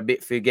pieces, and they're a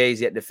bit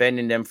fugazi at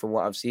defending them from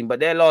what I've seen.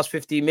 But their last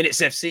 15 minutes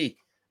FC,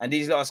 and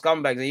these lot of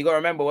scumbags. And you got to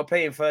remember, we're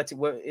playing 30.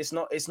 It's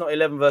not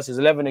 11 versus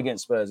 11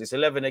 against Spurs. It's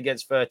 11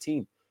 against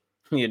 13.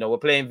 You know, we're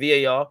playing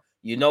VAR.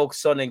 You know,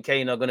 Son and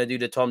Kane are going to do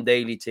the Tom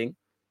Daly thing.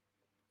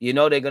 You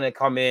know, they're going to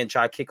come in and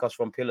try to kick us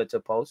from pillar to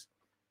post.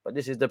 But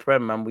this is the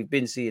Prem, man. We've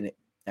been seeing it.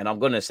 And I'm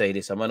going to say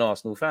this. I'm an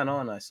Arsenal fan,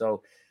 aren't I?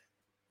 So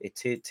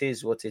it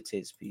is what it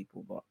is,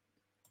 people. But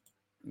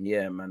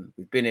yeah, man.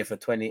 We've been here for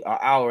an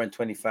hour and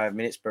 25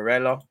 minutes.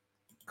 Barella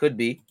could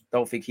be.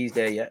 Don't think he's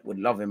there yet. Would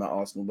love him at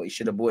Arsenal, but he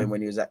should have bought him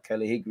when he was at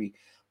Kelly Hickory.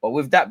 But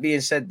with that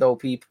being said, though,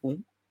 people,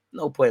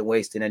 no point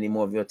wasting any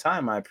more of your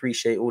time. I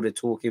appreciate all the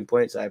talking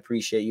points. I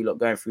appreciate you lot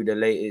going through the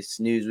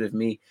latest news with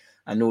me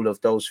and all of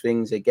those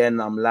things.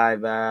 Again, I'm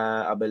live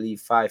at, I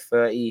believe,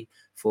 5:30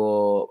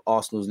 for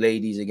Arsenal's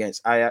ladies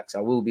against Ajax. I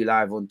will be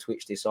live on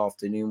Twitch this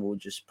afternoon. We'll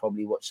just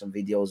probably watch some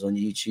videos on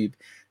YouTube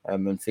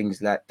and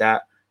things like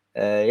that.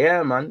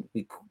 Yeah, man.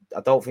 I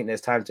don't think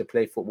there's time to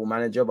play Football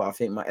Manager, but I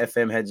think my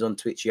FM heads on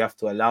Twitch, you have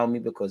to allow me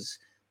because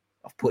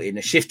I've put in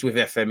a shift with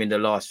FM in the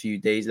last few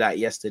days, like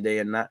yesterday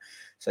and that.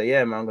 So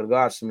yeah, man, I'm going to go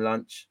have some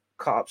lunch,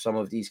 cut up some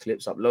of these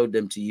clips, upload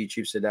them to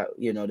YouTube so that,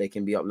 you know, they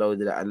can be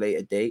uploaded at a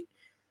later date.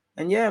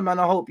 And yeah, man,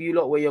 I hope you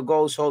lot where your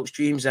goals, hopes,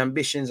 dreams,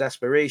 ambitions,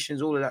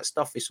 aspirations, all of that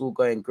stuff, it's all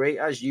going great.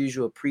 As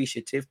usual,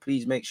 appreciative.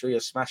 Please make sure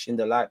you're smashing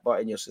the like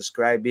button, you're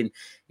subscribing,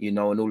 you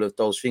know, and all of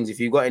those things. If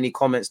you've got any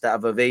comments that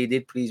I've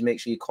evaded, please make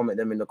sure you comment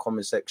them in the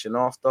comment section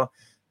after.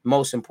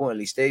 Most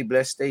importantly, stay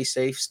blessed, stay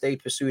safe, stay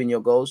pursuing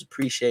your goals.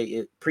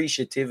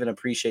 Appreciative and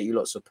appreciate you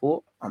lot's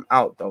support. I'm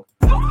out, though.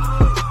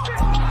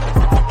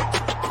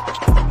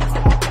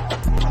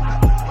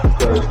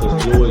 There's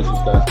always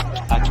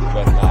that active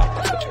red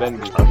flag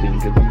defending. I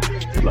think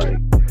it's like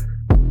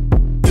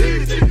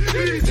there's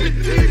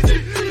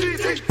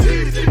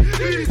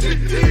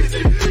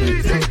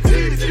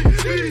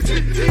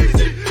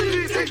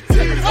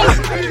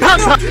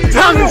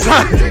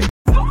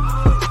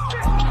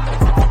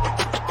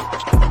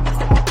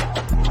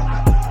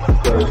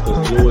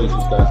always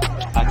that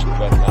active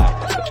red flag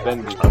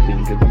defending. I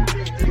think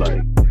it's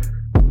like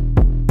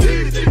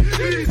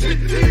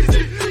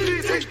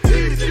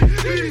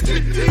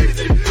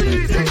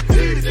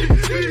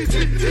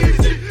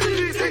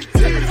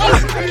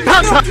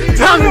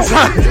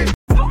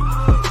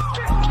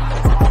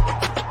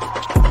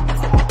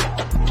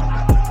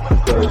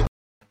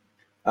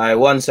All right,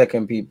 1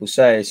 second, people.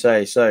 Sorry.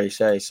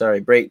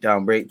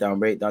 Breakdown.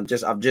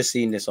 I've just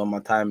seen this on my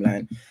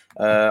timeline.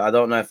 I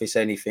don't know if it's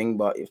anything,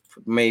 but it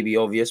may be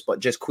obvious. But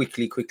just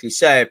quickly.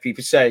 Say,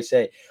 people.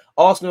 Say.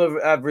 Arsenal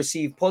have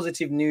received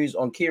positive news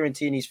on Kieran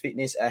Tierney's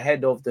fitness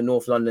ahead of the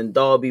North London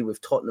derby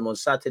with Tottenham on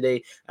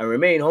Saturday, and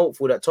remain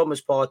hopeful that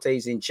Thomas Partey,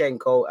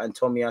 Zinchenko, and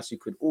Tomiyasu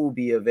could all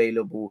be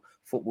available.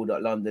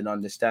 Football.London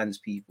understands,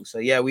 people. So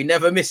yeah, we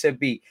never miss a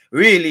beat.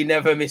 Really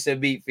never miss a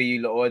beat for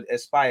you lot, or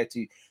aspire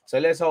to. So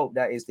let's hope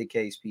that is the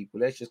case,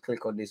 people. Let's just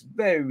click on this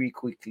very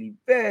quickly.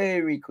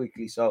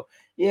 So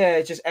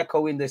yeah, just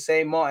echoing the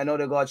same. Martin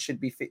Odegaard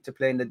should be fit to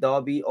play in the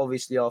derby,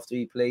 obviously after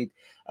he played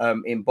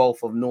in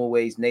both of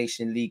Norway's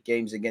Nation League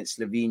games against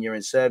Slovenia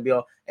and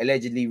Serbia.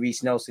 Allegedly,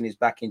 Reece Nelson is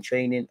back in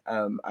training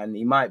and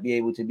he might be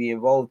able to be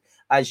involved.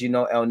 As you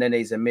know, El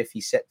Nene's a myth.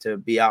 He's set to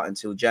be out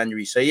until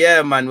January. So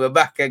yeah, man, we're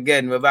back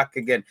again.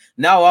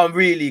 Now I'm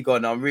really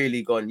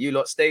gone. You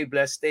lot stay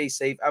blessed, stay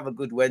safe. Have a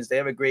good Wednesday.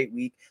 Have a great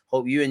week.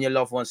 Hope you and your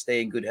loved ones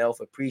stay in good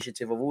health.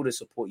 Appreciative of all the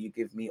support you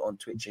give me on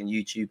Twitch and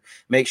YouTube.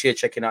 Make sure you're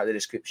checking out the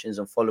descriptions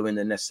and following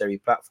the necessary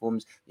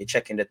platforms. You're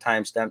checking the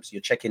timestamps.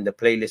 You're checking the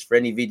playlist for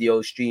any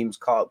videos, streams,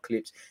 cut-up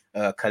clips,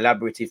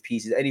 collaborative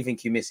pieces. Anything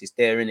you miss is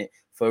there, innit?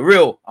 For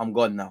real, I'm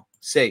gone now.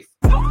 Safe.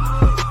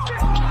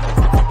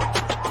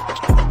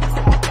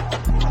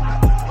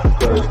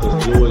 There's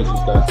always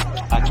that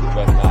active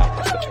red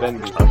flag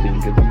defending. I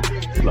think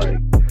it's like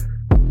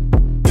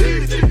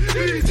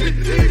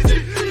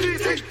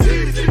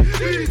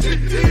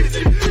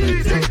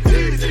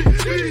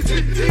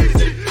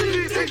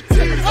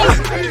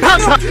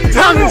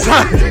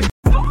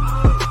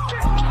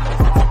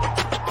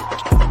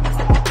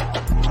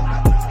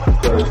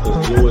there's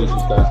always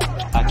that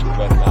active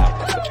red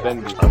flag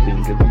defending. I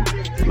think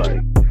it's like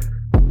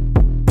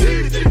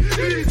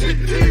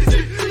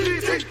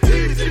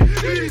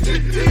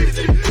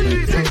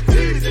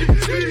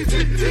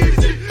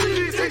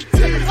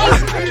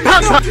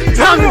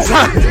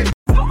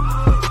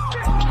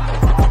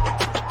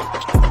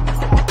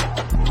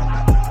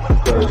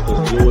there's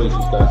always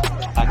that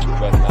active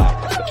red flag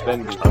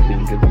suspended. I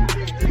think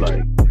it's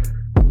like.